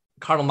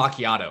caramel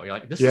macchiato. You're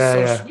like, this is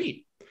so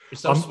sweet.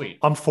 It's so sweet.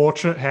 I'm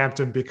fortunate,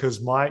 Hampton,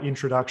 because my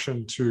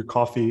introduction to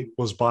coffee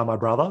was by my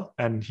brother,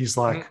 and he's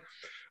like,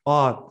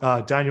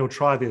 Daniel,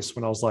 try this,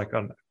 when I was like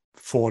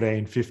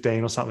 14,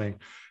 15 or something.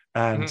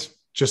 And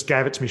just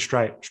gave it to me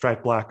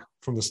straight black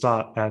from the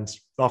start. And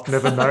I've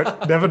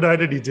never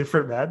known any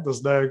different, man.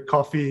 There's no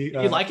coffee.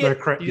 You like no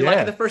it? Did you like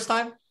it the first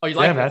time? Oh, you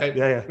like it? Man. Okay.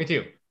 Yeah. Me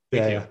too.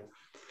 Yeah.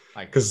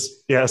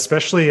 Because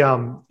especially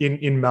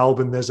in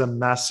Melbourne, there's a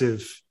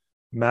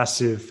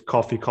massive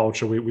coffee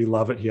culture. We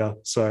love it here.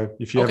 So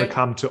if you ever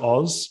come to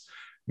Oz,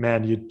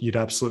 man, you'd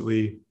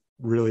absolutely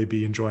really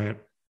be enjoying it.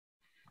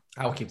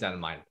 I will keep that in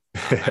mind.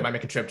 I might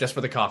make a trip just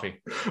for the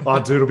coffee. Oh,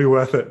 dude, it'll be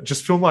worth it.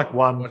 Just film like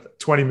one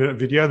 20-minute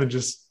video, then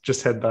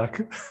just head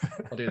back.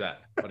 I'll do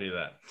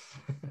that.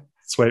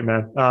 Sweet,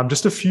 man.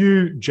 Just a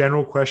few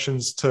general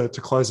questions to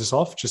close this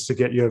off, just to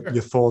get your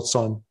thoughts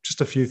on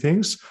just a few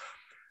things.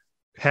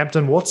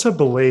 Hampton, what's a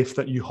belief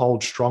that you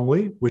hold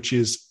strongly, which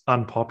is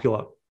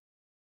unpopular?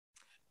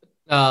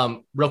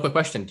 Real quick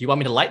question. Do you want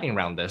me to lightning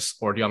round this,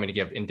 or do you want me to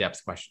give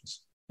in-depth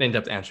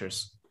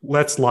answers?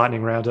 Let's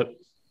lightning round it.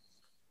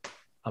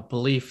 A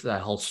belief that I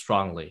hold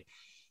strongly.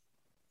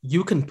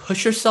 You can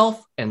push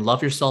yourself and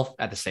love yourself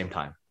at the same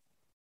time.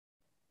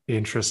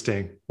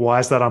 Interesting. Why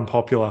is that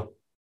unpopular?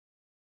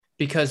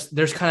 Because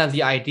there's kind of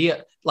the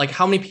idea, like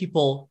how many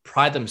people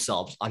pride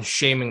themselves on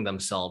shaming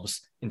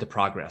themselves into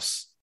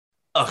progress.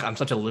 Ugh, I'm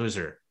such a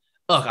loser.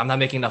 Ugh, I'm not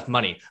making enough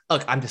money.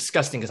 Ugh, I'm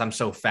disgusting because I'm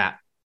so fat.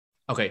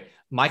 Okay,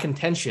 my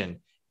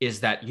contention is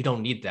that you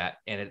don't need that.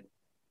 And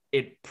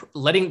it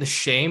letting the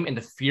shame and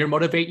the fear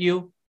motivate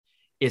you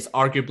is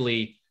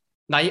arguably,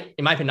 not,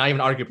 in my opinion, not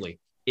even arguably,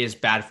 is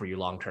bad for you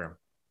long term.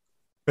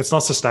 It's not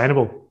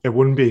sustainable. It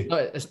wouldn't be. No,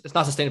 it's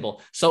not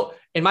sustainable. So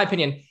in my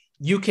opinion,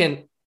 you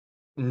can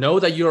know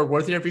that you are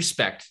worthy of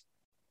respect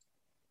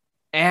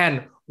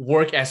and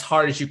work as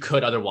hard as you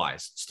could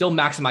otherwise. Still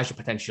maximize your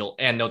potential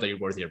and know that you're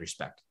worthy of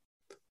respect.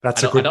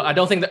 I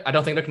don't think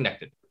they're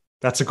connected.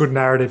 That's a good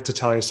narrative to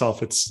tell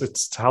yourself. It's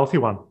a healthy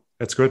one.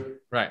 It's good.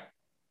 Right.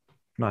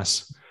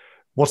 Nice.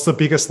 What's the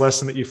biggest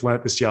lesson that you've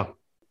learned this year?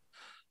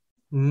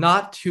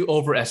 Not to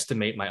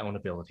overestimate my own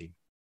ability.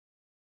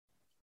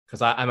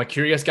 Because I'm a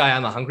curious guy,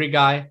 I'm a hungry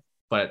guy,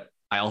 but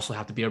I also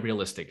have to be a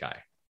realistic guy.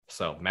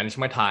 So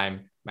managing my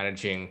time,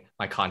 managing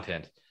my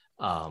content,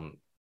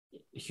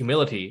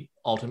 humility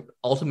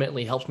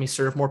ultimately helps me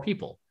serve more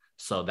people.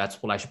 So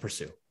that's what I should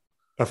pursue.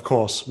 Of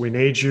course, we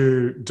need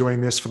you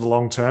doing this for the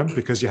long term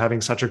because you're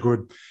having such a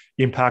good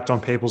impact on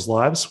people's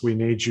lives. We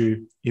need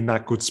you in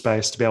that good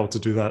space to be able to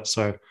do that.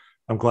 So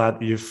I'm glad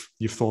that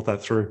you've thought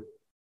that through.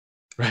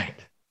 Right.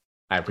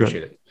 I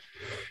appreciate it.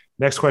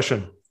 Next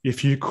question.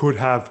 If you could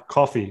have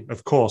coffee,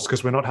 of course,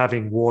 because we're not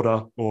having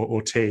water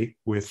or tea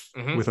with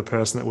a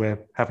person that we're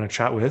having a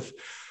chat with,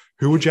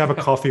 who would you have a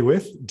coffee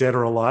with, dead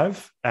or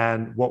alive?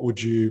 And what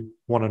would you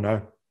want to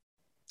know?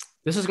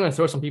 This is going to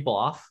throw some people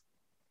off.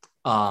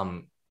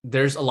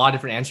 There's a lot of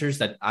different answers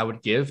that I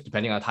would give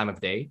depending on the time of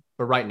day.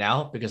 But right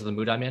now, because of the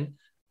mood I'm in,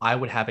 I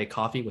would have a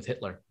coffee with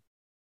Hitler.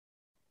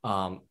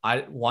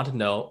 I want to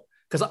know,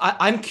 because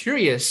I'm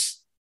curious,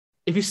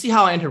 if you see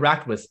how I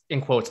interact with,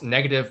 in quotes,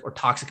 negative or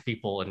toxic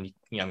people, and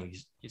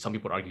some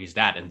people would argue he's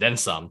that and then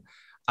some,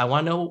 I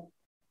want to know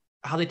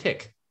how they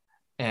tick.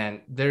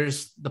 And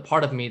there's the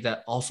part of me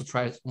that also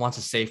wants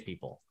to save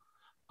people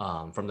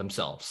from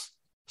themselves.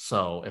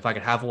 So if I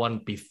could have one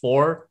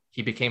before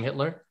he became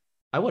Hitler,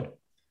 I would.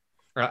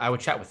 Or I would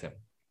chat with him.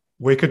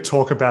 We could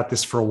talk about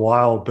this for a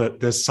while, but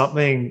there's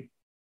something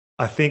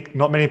I think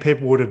not many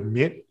people would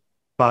admit,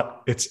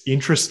 but it's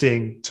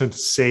interesting to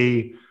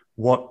see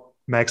what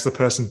makes the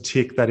person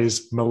tick that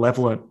is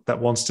malevolent, that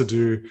wants to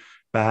do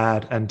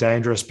bad and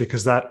dangerous,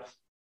 because that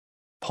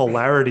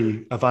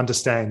polarity of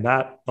understanding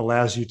that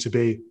allows you to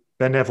be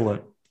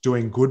benevolent,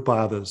 doing good by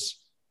others.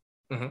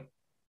 Mm-hmm.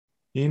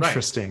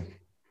 Interesting. Right.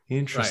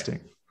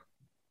 Interesting.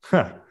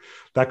 Right.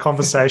 That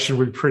conversation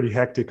would be pretty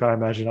hectic, I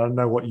imagine. I don't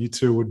know what you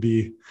two would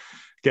be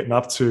getting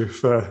up to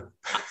for.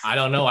 I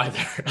don't know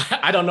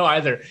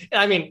either.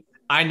 I mean,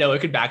 I know it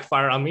could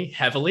backfire on me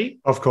heavily.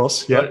 Of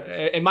course, yeah. But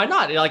it might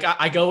not. Like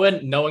I go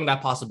in knowing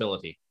that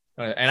possibility.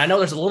 And I know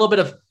there's a little bit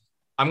of,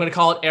 I'm going to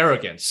call it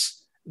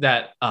arrogance,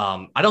 that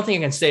I don't think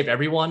I can save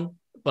everyone,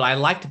 but I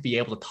like to be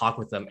able to talk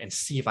with them and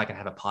see if I can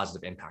have a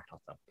positive impact on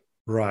them.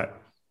 Right.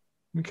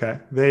 Okay.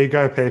 There you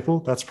go, people.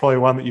 That's probably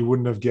one that you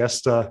wouldn't have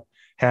guessed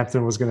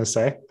Hampton was going to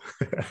say.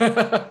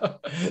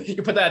 You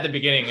can put that at the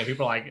beginning and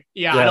people are like,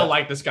 yeah, I don't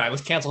like this guy.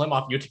 Let's cancel him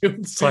off YouTube.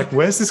 It's like,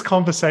 where's this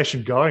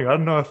conversation going? I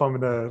don't know if I'm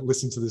going to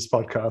listen to this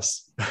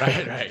podcast.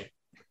 Right.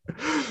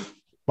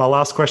 My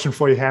last question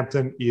for you,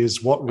 Hampton,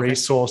 is what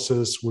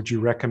resources would you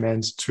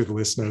recommend to the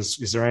listeners?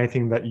 Is there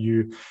anything that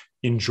you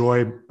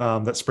enjoy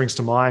that springs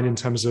to mind in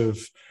terms of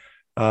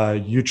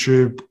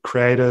YouTube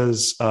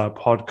creators,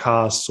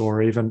 podcasts,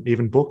 or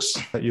even books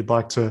that you'd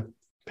like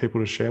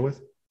people to share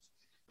with?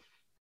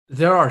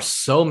 There are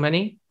so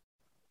many,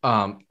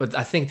 but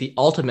I think the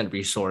ultimate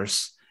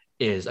resource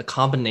is a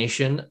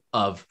combination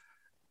of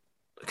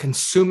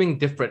consuming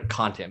different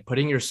content,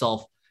 putting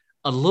yourself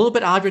a little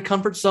bit out of your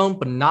comfort zone,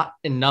 but not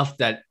enough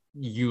that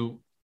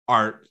you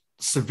are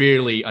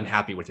severely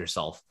unhappy with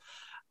yourself.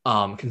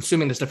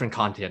 Consuming this different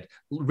content,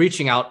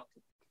 reaching out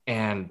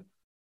and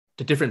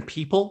to different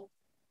people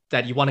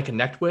that you want to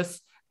connect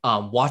with,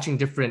 watching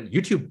different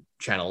YouTube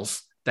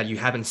channels that you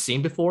haven't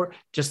seen before,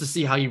 just to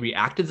see how you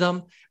react to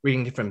them,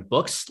 reading different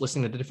books,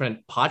 listening to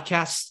different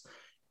podcasts,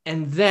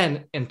 and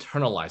then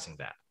internalizing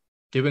that,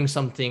 doing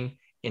something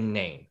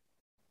inane.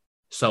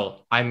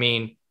 So, I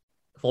mean,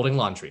 folding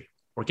laundry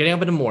or getting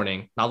up in the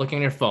morning, not looking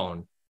at your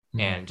phone,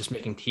 and just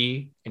making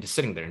tea and just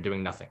sitting there and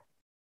doing nothing.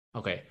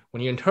 Okay,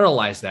 when you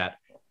internalize that,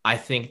 I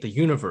think the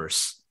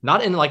universe,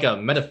 not in like a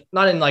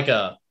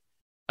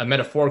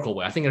metaphorical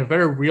way, I think in a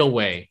very real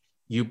way,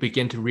 you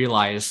begin to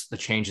realize the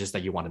changes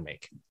that you want to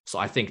make. So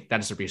I think that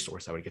is a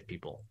resource I would give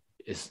people,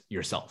 is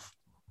yourself.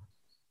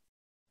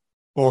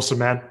 Awesome,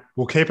 man.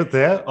 We'll keep it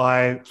there.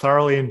 I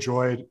thoroughly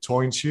enjoyed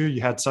talking to you.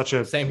 You had such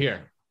a Same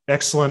here.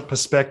 Excellent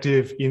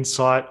perspective,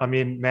 insight. I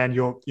mean, man,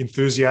 your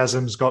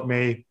enthusiasm's got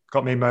me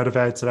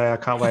motivated today. I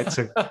can't wait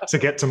to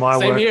get to my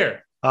work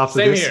here. after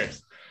Same this. Here.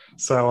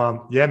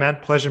 So yeah, man,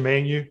 pleasure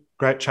meeting you.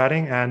 Great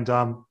chatting, and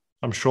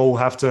I'm sure we'll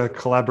have to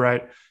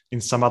collaborate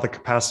in some other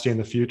capacity in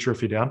the future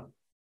if you're down.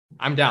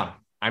 I'm down.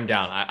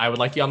 I would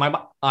like you on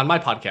my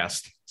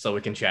podcast so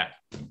we can chat.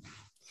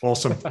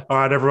 Awesome. All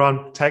right,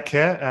 everyone, take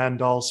care,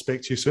 and I'll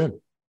speak to you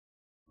soon.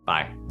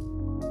 Bye.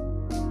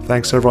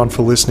 Thanks everyone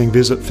for listening.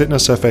 Visit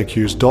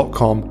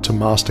fitnessfaqs.com to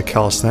master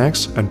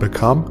calisthenics and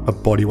become a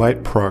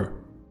bodyweight pro.